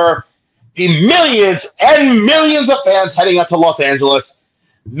you're the millions and millions of fans heading up to Los Angeles.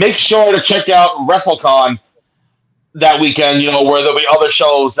 Make sure to check out WrestleCon that weekend. Where there'll be other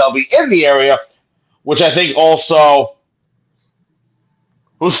shows that'll be in the area, which I think also.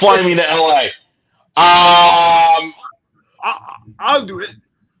 Who's flying me to LA? I'll do it.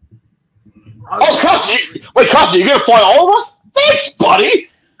 Kasha, you're gonna fly all of us? Thanks, buddy.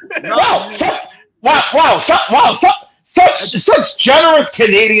 Wow! Such generous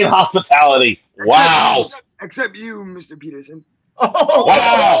Canadian hospitality. Wow! Except you, Mr. Peterson.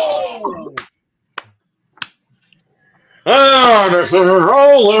 Wow! Oh, this is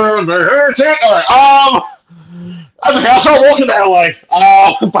rolling the hair check. All right. I'll start walking to LA.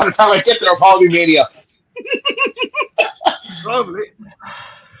 By the time I get there, I'll probably be Mania. Probably.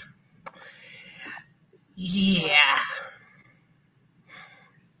 Yeah.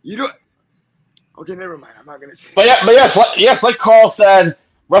 You know. Okay, never mind. I'm not gonna say. But yes, like Carl said,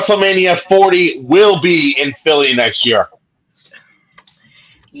 WrestleMania 40 will be in Philly next year.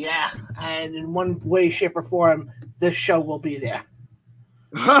 Yeah, and in one way, shape, or form, this show will be there.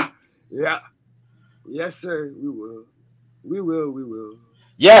 Yeah. Yes, sir. We will. We will.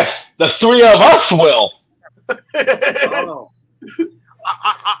 Yes, the three of us will. Oh.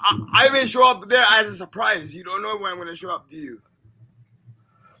 I may show up there as a surprise. You don't know when I'm going to show up to you.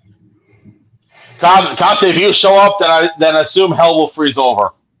 Kasha, if you show up, then assume hell will freeze over.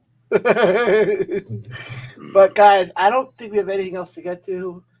 But guys, I don't think we have anything else to get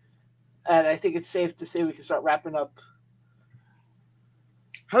to, and I think it's safe to say we can start wrapping up.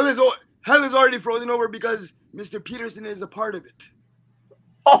 Hell is already frozen over because Mr. Peterson is a part of it.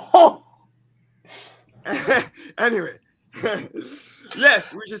 Oh. Anyway.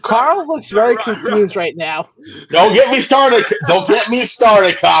 Yes, we just. Carl looks very confused right now. Don't get me started,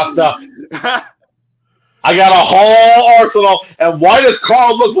 Costa. I got a whole arsenal, and why does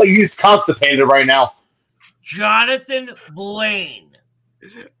Carl look like he's constipated right now? Jonathan Blaine.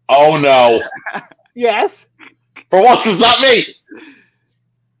 Oh no! Yes. For once, it's not me.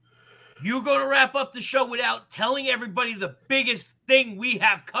 You going to wrap up the show without telling everybody the biggest thing we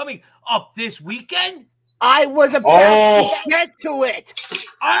have coming up this weekend? I was about to get to it.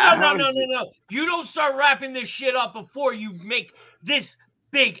 Oh, no. You don't start wrapping this shit up before you make this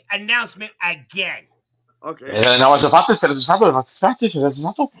big announcement again. Okay.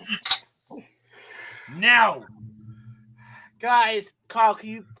 Now. Guys, Carl,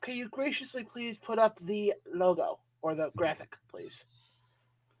 can you graciously please put up the logo or the graphic, please?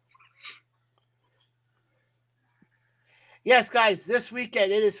 Yes, guys, this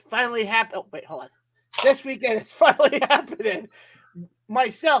weekend it is finally happening. Oh, wait, hold on. This weekend it's finally happening.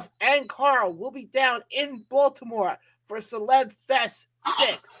 Myself and Carl will be down in Baltimore for Celeb Fest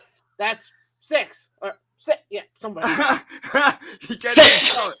 6. That's 6. Or 6. Yeah, somebody. 6!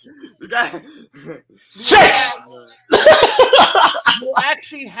 6! We'll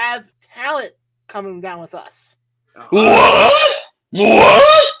actually have talent coming down with us. What?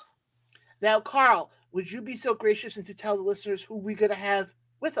 Now, Carl, would you be so gracious and to tell the listeners who we're going to have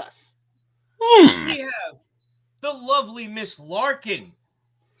with us? We have the lovely Miss Larkin,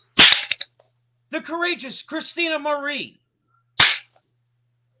 the courageous Christina Marie,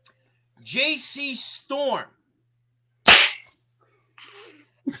 JC Storm,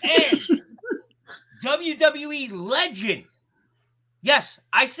 and WWE legend. Yes,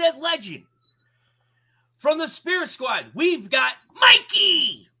 I said legend. From the Spirit Squad, we've got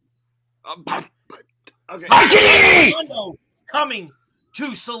Mikey. Okay. Mikey! Coming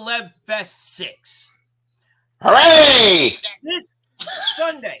to Celeb Fest 6. Hooray! This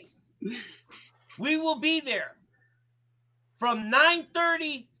Sunday, we will be there from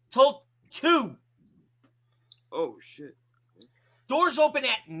 9:30 till 2. Oh, shit. Doors open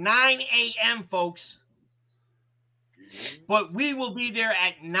at 9 a.m., folks. But we will be there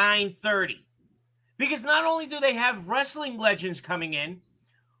at 9:30. Because not only do they have wrestling legends coming in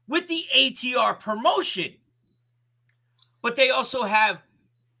with the ATR promotion, but they also have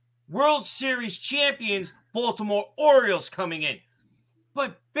World Series champions Baltimore Orioles coming in.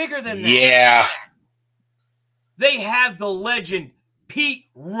 But bigger than that, they have the legend Pete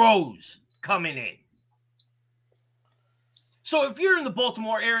Rose coming in. So if you're in the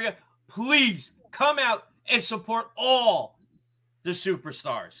Baltimore area, please come out and support all the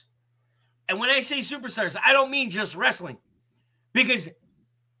superstars. And when I say superstars, I don't mean just wrestling, because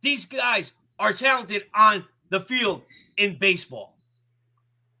these guys are talented on the field in baseball.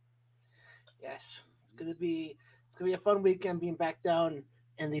 Yes, it's gonna be a fun weekend being back down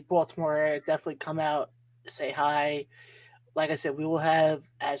in the Baltimore area, definitely come out, say hi. Like I said, we will have,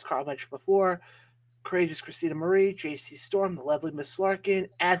 as Carl mentioned before, Courageous Christina Marie, JC Storm, the lovely Miss Larkin,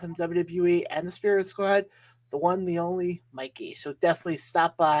 Anthem WWE, and the Spirit Squad, the one, the only, Mikey. So definitely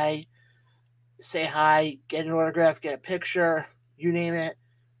stop by, say hi, get an autograph, get a picture, you name it.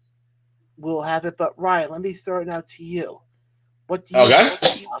 We'll have it. But Ryan, let me throw it out to you. What do you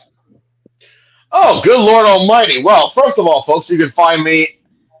Okay. Oh, good Lord Almighty. Well, first of all, folks, you can find me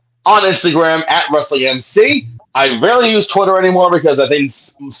on Instagram at WrestlingMC. I rarely use Twitter anymore because I think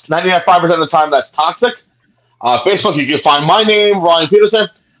 99.5% of the time that's toxic. Facebook, you can find my name, Ryan Peterson.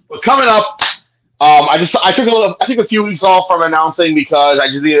 But coming up, I took a few weeks off from announcing because I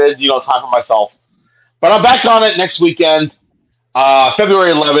just needed time for myself. But I'm back on it next weekend,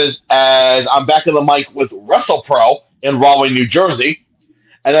 February 11th, as I'm back in the mic with WrestlePro in Rahway, New Jersey.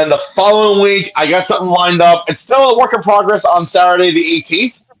 And then the following week, I got something lined up. It's still a work in progress on Saturday, the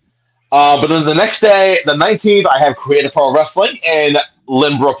 18th. But then the next day, the 19th, I have Creative Pro Wrestling in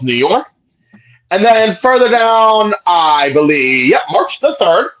Lynbrook, New York. And then further down, I believe, March the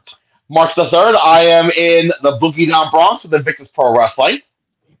 3rd. March the 3rd, I am in the Boogie Down Bronx with Invictus Pro Wrestling.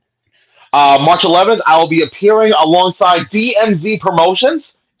 March 11th, I will be appearing alongside DMZ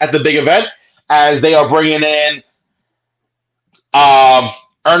Promotions at the big event as they are bringing in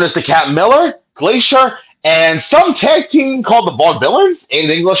Ernest the Cat Miller, Glacier, and some tag team called the Vaudevillains, Aiden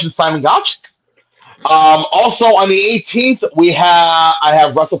English and Simon Gotch. Also on the 18th, I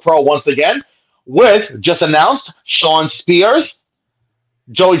have WrestlePro once again with, just announced, Sean Spears,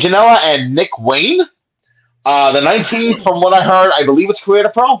 Joey Janela, and Nick Wayne. The 19th, from what I heard, I believe it's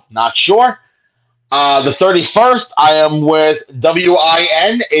Creative Pro. Not sure. The 31st, I am with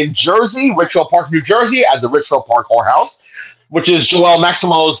WIN in Jersey, Richfield Park, New Jersey, at the Richfield Park Whorehouse, which is Joel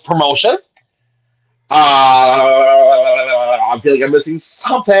Maximo's promotion. I feel like I'm missing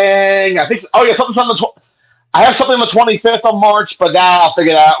something. I think. Oh yeah, something. I have something on the 25th of March, but I'll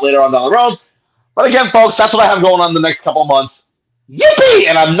figure that out later on down the road. But again, folks, that's what I have going on the next couple of months. Yippee!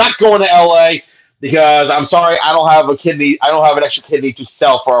 And I'm not going to LA because I'm sorry, I don't have a kidney. I don't have an extra kidney to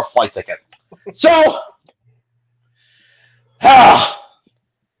sell for a flight ticket. So,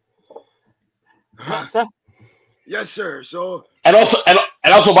 Yes, sir. So, and also,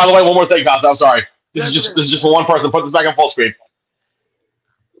 by the way, one more thing, Costa. I'm sorry. This is just for one person. Put this back on full screen.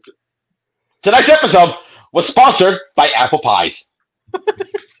 Tonight's episode was sponsored by Apple Pies.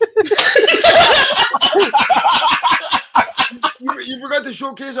 you forgot to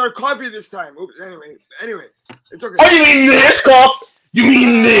showcase our copy this time. Oops, anyway, it's okay. Oh, you mean this, Cobb? You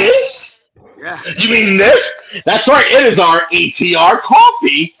mean this? Yeah. You mean this? That's right. It is our ATR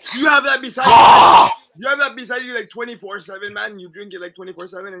coffee. You have that beside you. You have that beside you like 24/7, man. You drink it like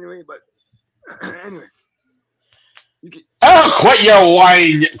 24/7 anyway. But anyway. Oh, quit your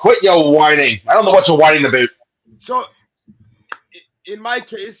whining. Quit your whining. I don't know what you're whining about. So, in my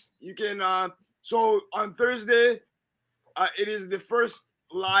case, you can. So on Thursday, it is the first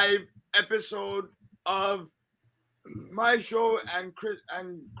live episode of my show and Chris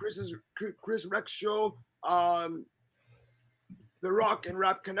Rex show, The Rock and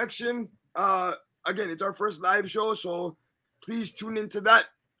Rap Connection. Again, it's our first live show, so please tune into that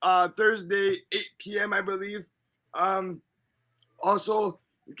Thursday, 8 p.m. I believe. Also,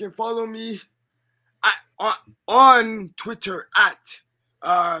 you can follow me on Twitter at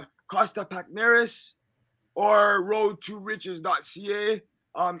Costa Pacneris or road2riches.ca.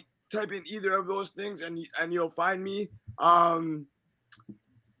 Type in either of those things and you'll find me. In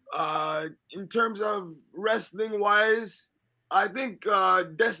terms of wrestling wise, I think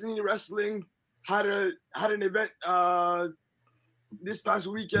Destiny Wrestling had an event this past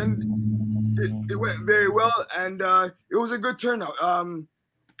weekend. It went very well and it was a good turnout.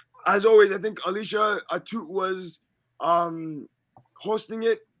 As always, I think Alicia Atut was hosting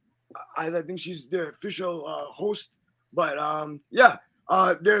it. I think she's the official host. But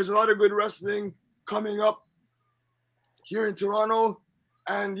there's a lot of good wrestling coming up here in Toronto.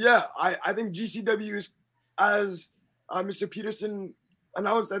 And I think GCW is, as Mr. Peterson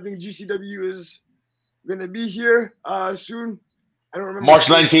announced, I think GCW is going to be here soon. I don't remember. March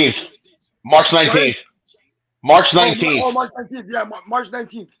 19th. March 19th. Sorry? March 19th. Oh, March 19th. Yeah, March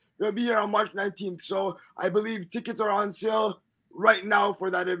 19th. They'll be here on March 19th. So I believe tickets are on sale right now for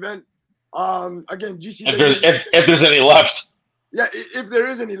that event. Again, GCW. If there's any left. Yeah, if there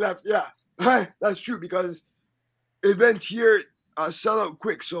is any left, yeah. That's true because events here sell out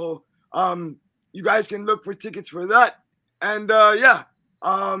quick. So you guys can look for tickets for that. And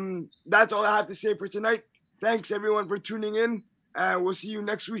that's all I have to say for tonight. Thanks everyone for tuning in, and we'll see you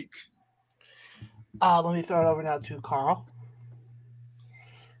next week. Let me throw it over now to Carl.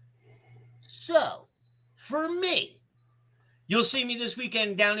 So, for me, you'll see me this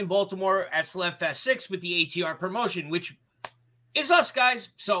weekend down in Baltimore at Celeb Fest 6 with the ATR promotion, which is us, guys.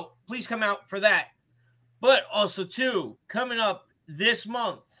 So please come out for that. But also, too, coming up this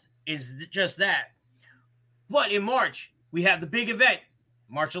month is just that. But in March, we have the big event,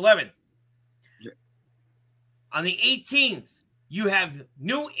 March 11th. Yeah. On the 18th, you have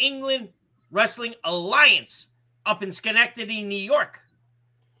New England Wrestling Alliance up in Schenectady, New York,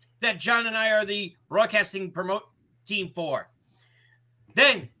 that John and I are the broadcasting promote team for.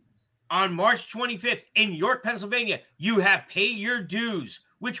 Then, on March 25th in York, Pennsylvania, you have Pay Your Dues,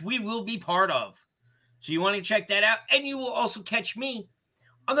 which we will be part of. So you want to check that out. And you will also catch me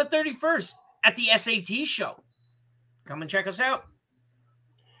on the 31st at the SAT show. Come and check us out.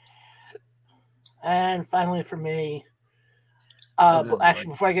 And finally for me, actually,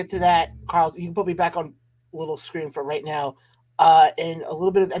 before I get to that, Carl, you can put me back on little screen for right now. In a little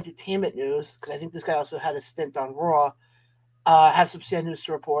bit of entertainment news, because I think this guy also had a stint on Raw, have some sad news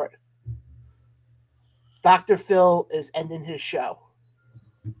to report. Dr. Phil is ending his show.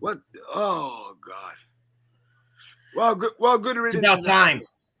 What? Oh God. Well, good riddance. It's about time.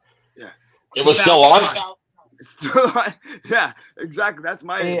 Yeah. It was still on. It's still on. Yeah, exactly. That's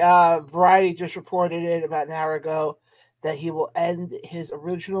my. Variety just reported it about an hour ago that he will end his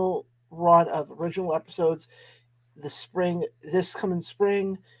original run of original episodes this coming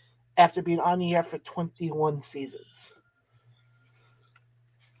spring, after being on the air for 21 seasons.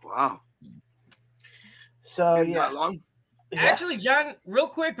 Wow. So It's been yeah. that long? Yeah. Actually, John, real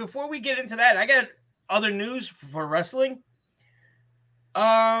quick, before we get into that, I got other news for wrestling.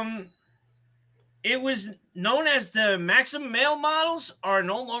 It was known as the Maxim male models are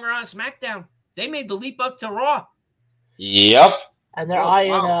no longer on SmackDown. They made the leap up to Raw. Yep. And they're Oh,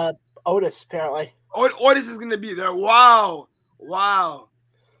 eyeing wow. Otis, apparently. Otis is gonna be there. Wow.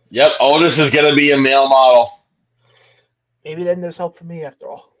 Yep. Otis is going to be a male model. Maybe then there's hope for me after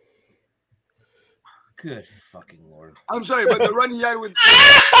all. Good fucking Lord. I'm sorry, but the run he had with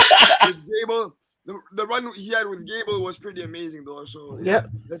Gable, the run he had with Gable was pretty amazing, though. So Yep.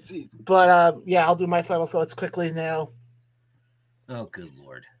 Let's see. But yeah, I'll do my final thoughts quickly now. Oh, good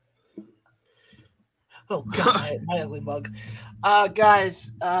Lord. Oh God, my ugly mug.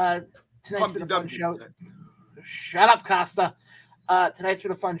 Guys, tonight's been a fun show. Shut up, Costa. Tonight's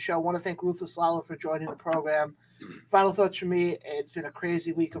been a fun show. I want to thank Ruthless Lala for joining the program. Final thoughts for me. It's been a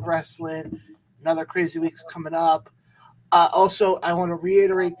crazy week of wrestling. Another crazy week is coming up. Also, I want to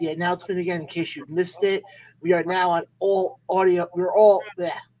reiterate the announcement again in case you missed it. We are now on all audio. We're all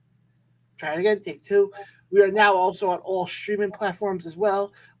there. Try it again. Take two. We are now also on all streaming platforms as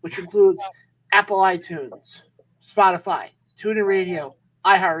well, which includes Apple iTunes, Spotify, TuneIn Radio,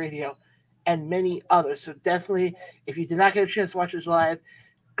 iHeartRadio, and many others. So definitely, if you did not get a chance to watch us live,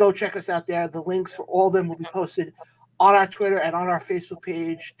 go check us out there. The links for all of them will be posted on our Twitter and on our Facebook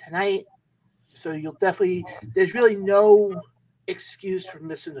page tonight. So you'll definitely, there's really no excuse for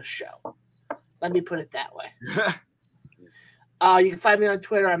missing the show. Let me put it that way. You can find me on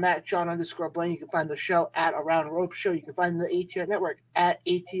Twitter. I'm at John_Blaine. You can find the show at Around Rope Show. You can find the ATR Network at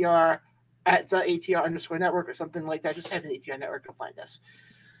ATR, at the ATR_network or something like that. Just have the ATR Network to find us.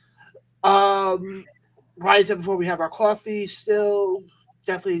 Right said before, we have our coffee still.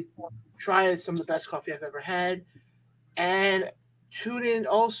 Definitely try it. Some of the best coffee I've ever had. And tune in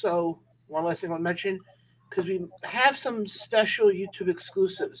also, one last thing I want to mention, because we have some special YouTube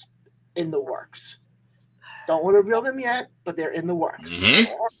exclusives in the works. Don't want to reveal them yet, but they're in the works.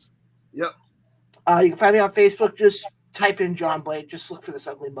 Mm-hmm. Yep. You can find me on Facebook. Just type in John Blade. Just look for this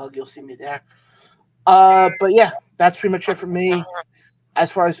ugly mug. You'll see me there. But yeah, that's pretty much it for me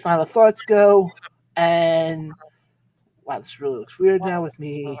as far as final thoughts go. And wow, this really looks weird now with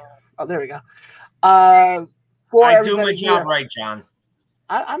me. Oh, there we go. I do my job right, John.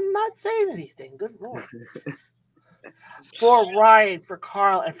 I'm not saying anything. Good Lord. For Ryan, for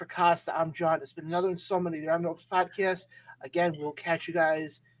Carl, and for Costa, I'm John. It's been another installment of the Around Ropes podcast. Again, we'll catch you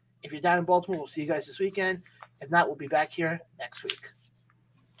guys. If you're down in Baltimore, we'll see you guys this weekend. If not, we'll be back here next week.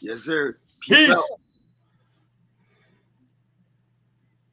 Yes, sir. Peace.